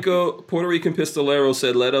Puerto Rican Pistolero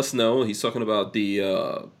said, let us know. He's talking about the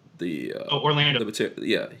Orlando.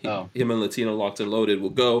 Him and Latino Locked and Loaded will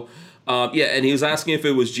go. And he was asking if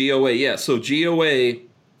it was GOA. Yeah, so GOA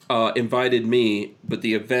invited me, but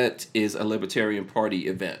the event is a Libertarian Party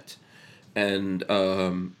event. And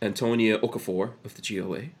Antonia Okafor of the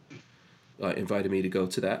GOA invited me to go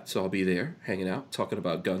to that, so I'll be there hanging out, talking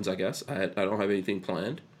about guns, I guess. I don't have anything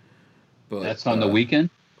planned. But that's on the weekend?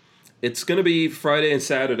 It's going to be Friday and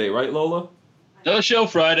Saturday, right, Lola? No show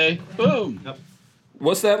Friday. Boom. Yep.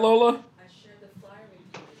 What's that, Lola? I shared the flyer with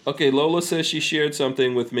you. Okay, Lola says she shared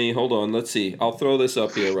something with me. Hold on, let's see. I'll throw this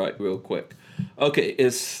up here real quick. Okay,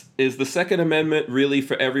 is the Second Amendment really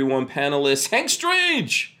for everyone? Panelists: Hank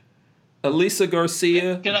Strange, Elisa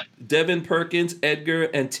Garcia, Devin Perkins, Edgar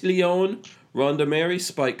Antillon, Rhonda Mary,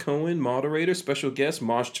 Spike Cohen, moderator, special guest,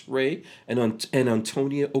 Maj Ray, and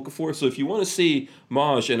Antonia Okafor. So if you want to see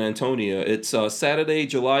Maj and Antonia, it's Saturday,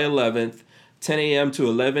 July 11th, 10 a.m. to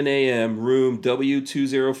 11 a.m., room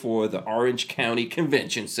W204, the Orange County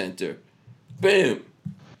Convention Center. Boom.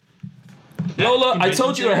 Lola, I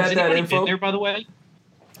told you I had that info. Been there, by the way?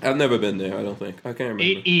 I've never been there, I don't think. I can't remember.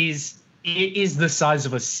 It is the size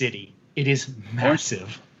of a city. It is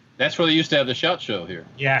massive. That's where they used to have the SHOT Show here.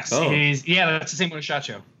 Yes, it is. Yeah, that's the same one as SHOT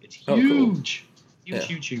Show. It's huge. Cool.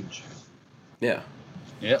 Huge. Yeah.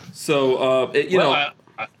 Yep. So,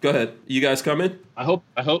 go ahead. You guys coming? I hope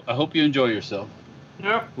you enjoy yourself.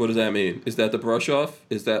 Yep. What does that mean? Is that the brush off?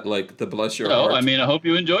 Is that like the bless your heart? No, I mean, I hope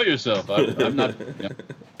you enjoy yourself. I'm not...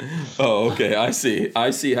 Oh, okay. I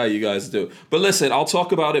see how you guys do. But listen, I'll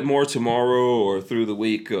talk about it more tomorrow or through the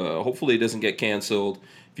week. Hopefully it doesn't get canceled.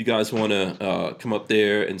 If you guys want to come up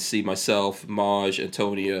there and see myself, Maj,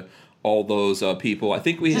 Antonia, all those people. I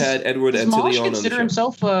think we had Edward Antillon on the show. Does Maj consider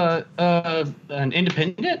himself an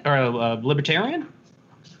independent or a libertarian?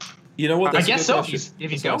 You know what? I guess so. If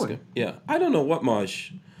he's going. Yeah. I don't know what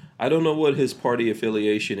Maj... I don't know what his party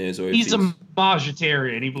affiliation is, or he's a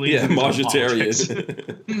Majitarian. He believes. Yeah, Majitarian.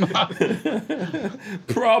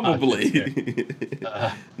 Probably.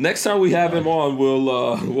 Next time we have him on,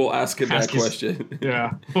 we'll ask him that question.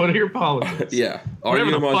 Yeah. What are your politics? Yeah.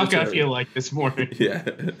 Whatever the fuck I feel like this morning. Yeah.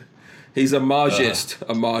 He's a Majist.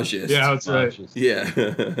 A Majist. Yeah, that's right.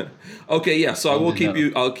 Yeah. Okay. Yeah. So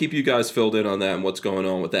I'll keep you guys filled in on that and what's going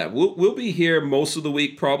on with that. We'll be here most of the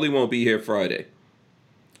week. Probably won't be here Friday.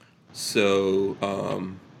 So,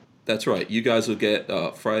 that's right. You guys will get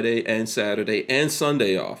Friday and Saturday and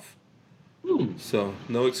Sunday off. Ooh. So,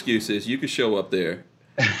 no excuses. You can show up there.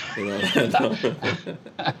 You know?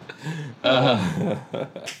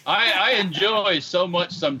 I enjoy so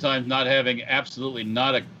much sometimes not having absolutely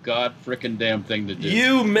not a god frickin' damn thing to do.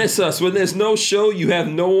 You miss us. When there's no show, you have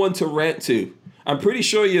no one to rant to. I'm pretty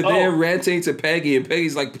sure you're there ranting to Peggy, and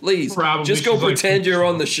Peggy's like, please, just go pretend you're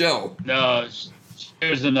on the show. No,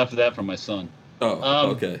 there's enough of that for my son. Oh,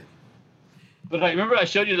 okay. But I remember I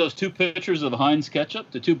showed you those 2 pictures of Heinz ketchup,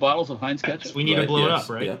 the 2 bottles of Heinz ketchup. We need to blow it up,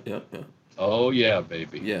 right? Yeah. Oh, yeah,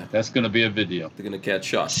 baby. Yeah. That's going to be a video. They're going to catch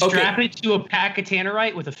shots. Strap it to a pack of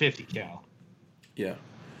Tannerite with a 50 cal. Yeah.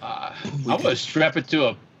 I'm going to strap it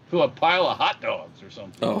to a pile of hot dogs or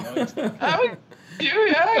something. Oh. I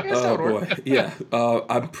guess that would work. Yeah.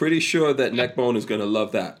 I'm pretty sure that Neckbone is going to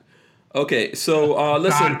love that. Okay, so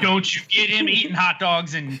listen. God, don't you get him eating hot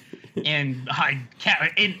dogs and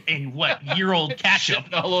what year-old ketchup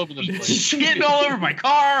all over the place, shitting all over my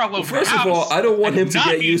car, all over First the house. of all, I don't want him to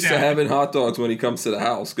get used to having hot dogs when he comes to the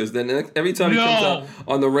house, because then every time he comes out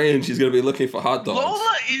on the range, he's going to be looking for hot dogs.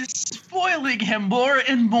 Lola is spoiling him more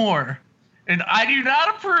and more, and I do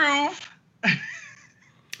not approve.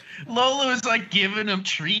 Lola was like giving him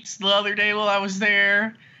treats the other day while I was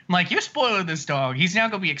there. I'm like, you're spoiling this dog. He's now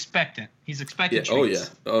going to be expectant. He's expecting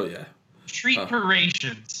treats. Oh, yeah. Treat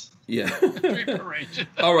rations. Yeah.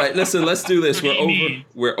 All right, listen, let's do this.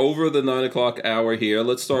 We're over the 9:00 hour here.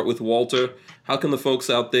 Let's start with Walter. How can the folks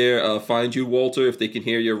out there find you, Walter, if they can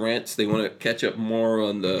hear your rants? They want to catch up more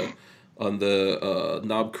on the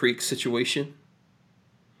Knob Creek situation?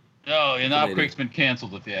 Oh, yeah, Knob Creek's been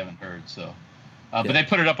canceled if you haven't heard. So, but they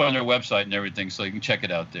put it up on their website and everything, so you can check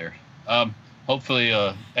it out there. Hopefully,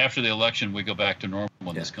 after the election, we go back to normal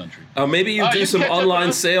in this country. Maybe you do some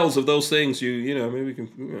online sales of those things. Maybe we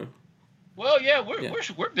can. Well, yeah,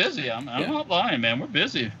 we're busy. I'm not lying, man. We're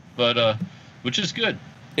busy, but which is good.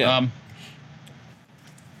 Yeah.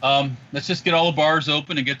 Let's just get all the bars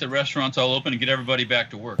open and get the restaurants all open and get everybody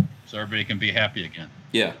back to work so everybody can be happy again.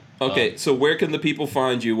 Yeah. Okay. So where can the people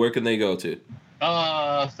find you? Where can they go to?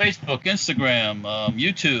 Facebook, Instagram,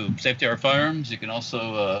 YouTube, Safety Harbor Firearms. You can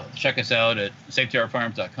also check us out at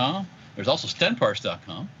safetyharborfirearms.com. There's also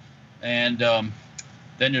stenparts.com. And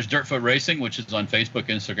then there's Dirtfoot Racing, which is on Facebook,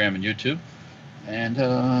 Instagram, and YouTube. And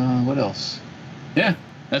what else? Yeah,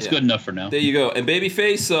 that's good enough for now. There you go. And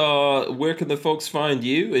Babyface, where can the folks find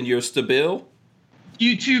you and your Stabil?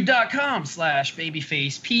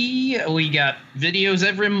 YouTube.com/babyfaceP. We got videos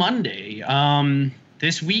every Monday.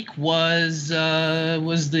 This week was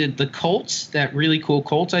the Colts, that really cool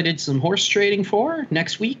Colts I did some horse trading for.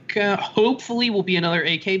 Next week, hopefully, will be another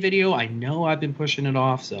AK video. I know I've been pushing it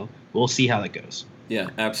off, so we'll see how that goes. Yeah,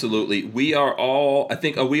 absolutely. We are all, I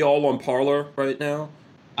think, are we all on Parler right now?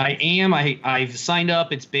 I am. I've signed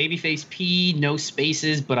up. It's Babyface P, no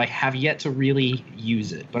spaces, but I have yet to really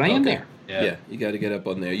use it. But I am there. Yeah, you got to get up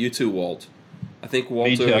on there. You too, Walt. I think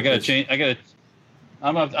Walter. Me too. I got to change.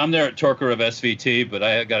 I'm there at Torker of SVT, but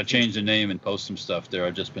I got to change the name and post some stuff there.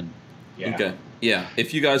 I've just been. Yeah. Okay. Yeah.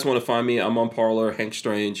 If you guys want to find me, I'm on Parler, Hank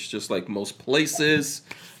Strange, just like most places.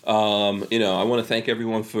 I want to thank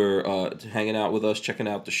everyone for hanging out with us, checking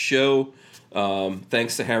out the show.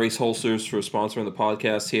 Thanks to Harry's Holsters for sponsoring the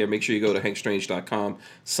podcast here. Make sure you go to hankstrange.com,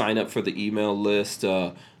 sign up for the email list.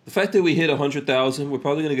 The fact that we hit 100,000, we're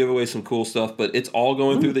probably going to give away some cool stuff, but it's all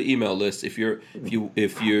going through the email list. If you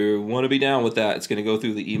want to be down with that, it's going to go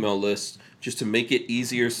through the email list just to make it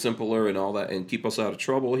easier, simpler, and all that, and keep us out of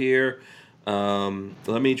trouble here.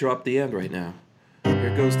 Let me drop the end right now.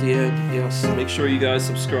 Here goes the end. Yes, make sure you guys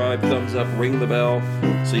subscribe, thumbs up, ring the bell,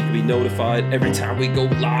 so you can be notified every time we go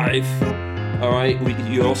live. All right.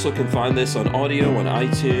 You also can find this on audio on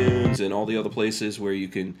iTunes and all the other places where you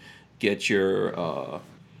can get your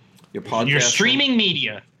podcast. Your streaming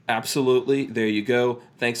media. Absolutely. There you go.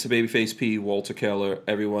 Thanks to Babyface P, Walter Keller,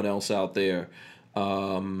 everyone else out there.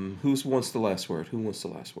 Who wants the last word? Who wants the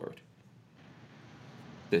last word?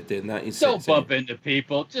 Don't bump into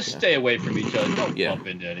people. Just stay away from each other. Don't bump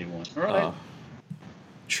into anyone. All right.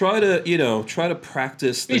 Try to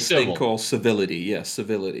practice this thing called civility. Yes,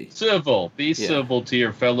 civility. Be civil to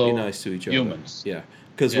your fellow Be nice to each other. humans. Yeah.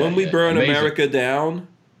 Because when we burn America down,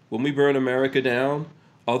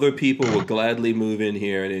 other people will gladly move in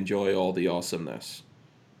here and enjoy all the awesomeness.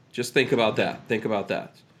 Just think about that.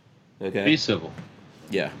 Okay? Be civil.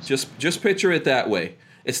 Yeah. Just picture it that way.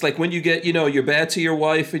 It's like when you get, you're bad to your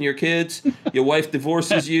wife and your kids, your wife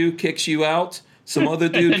divorces you, kicks you out, some other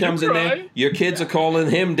dude comes in there, your kids are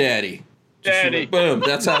calling him daddy. Daddy. Boom.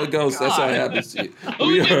 That's how it goes. That's how it happens to you.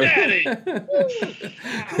 Who's your daddy?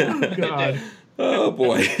 Oh, God. Oh,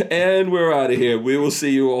 boy. And we're out of here. We will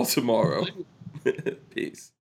see you all tomorrow.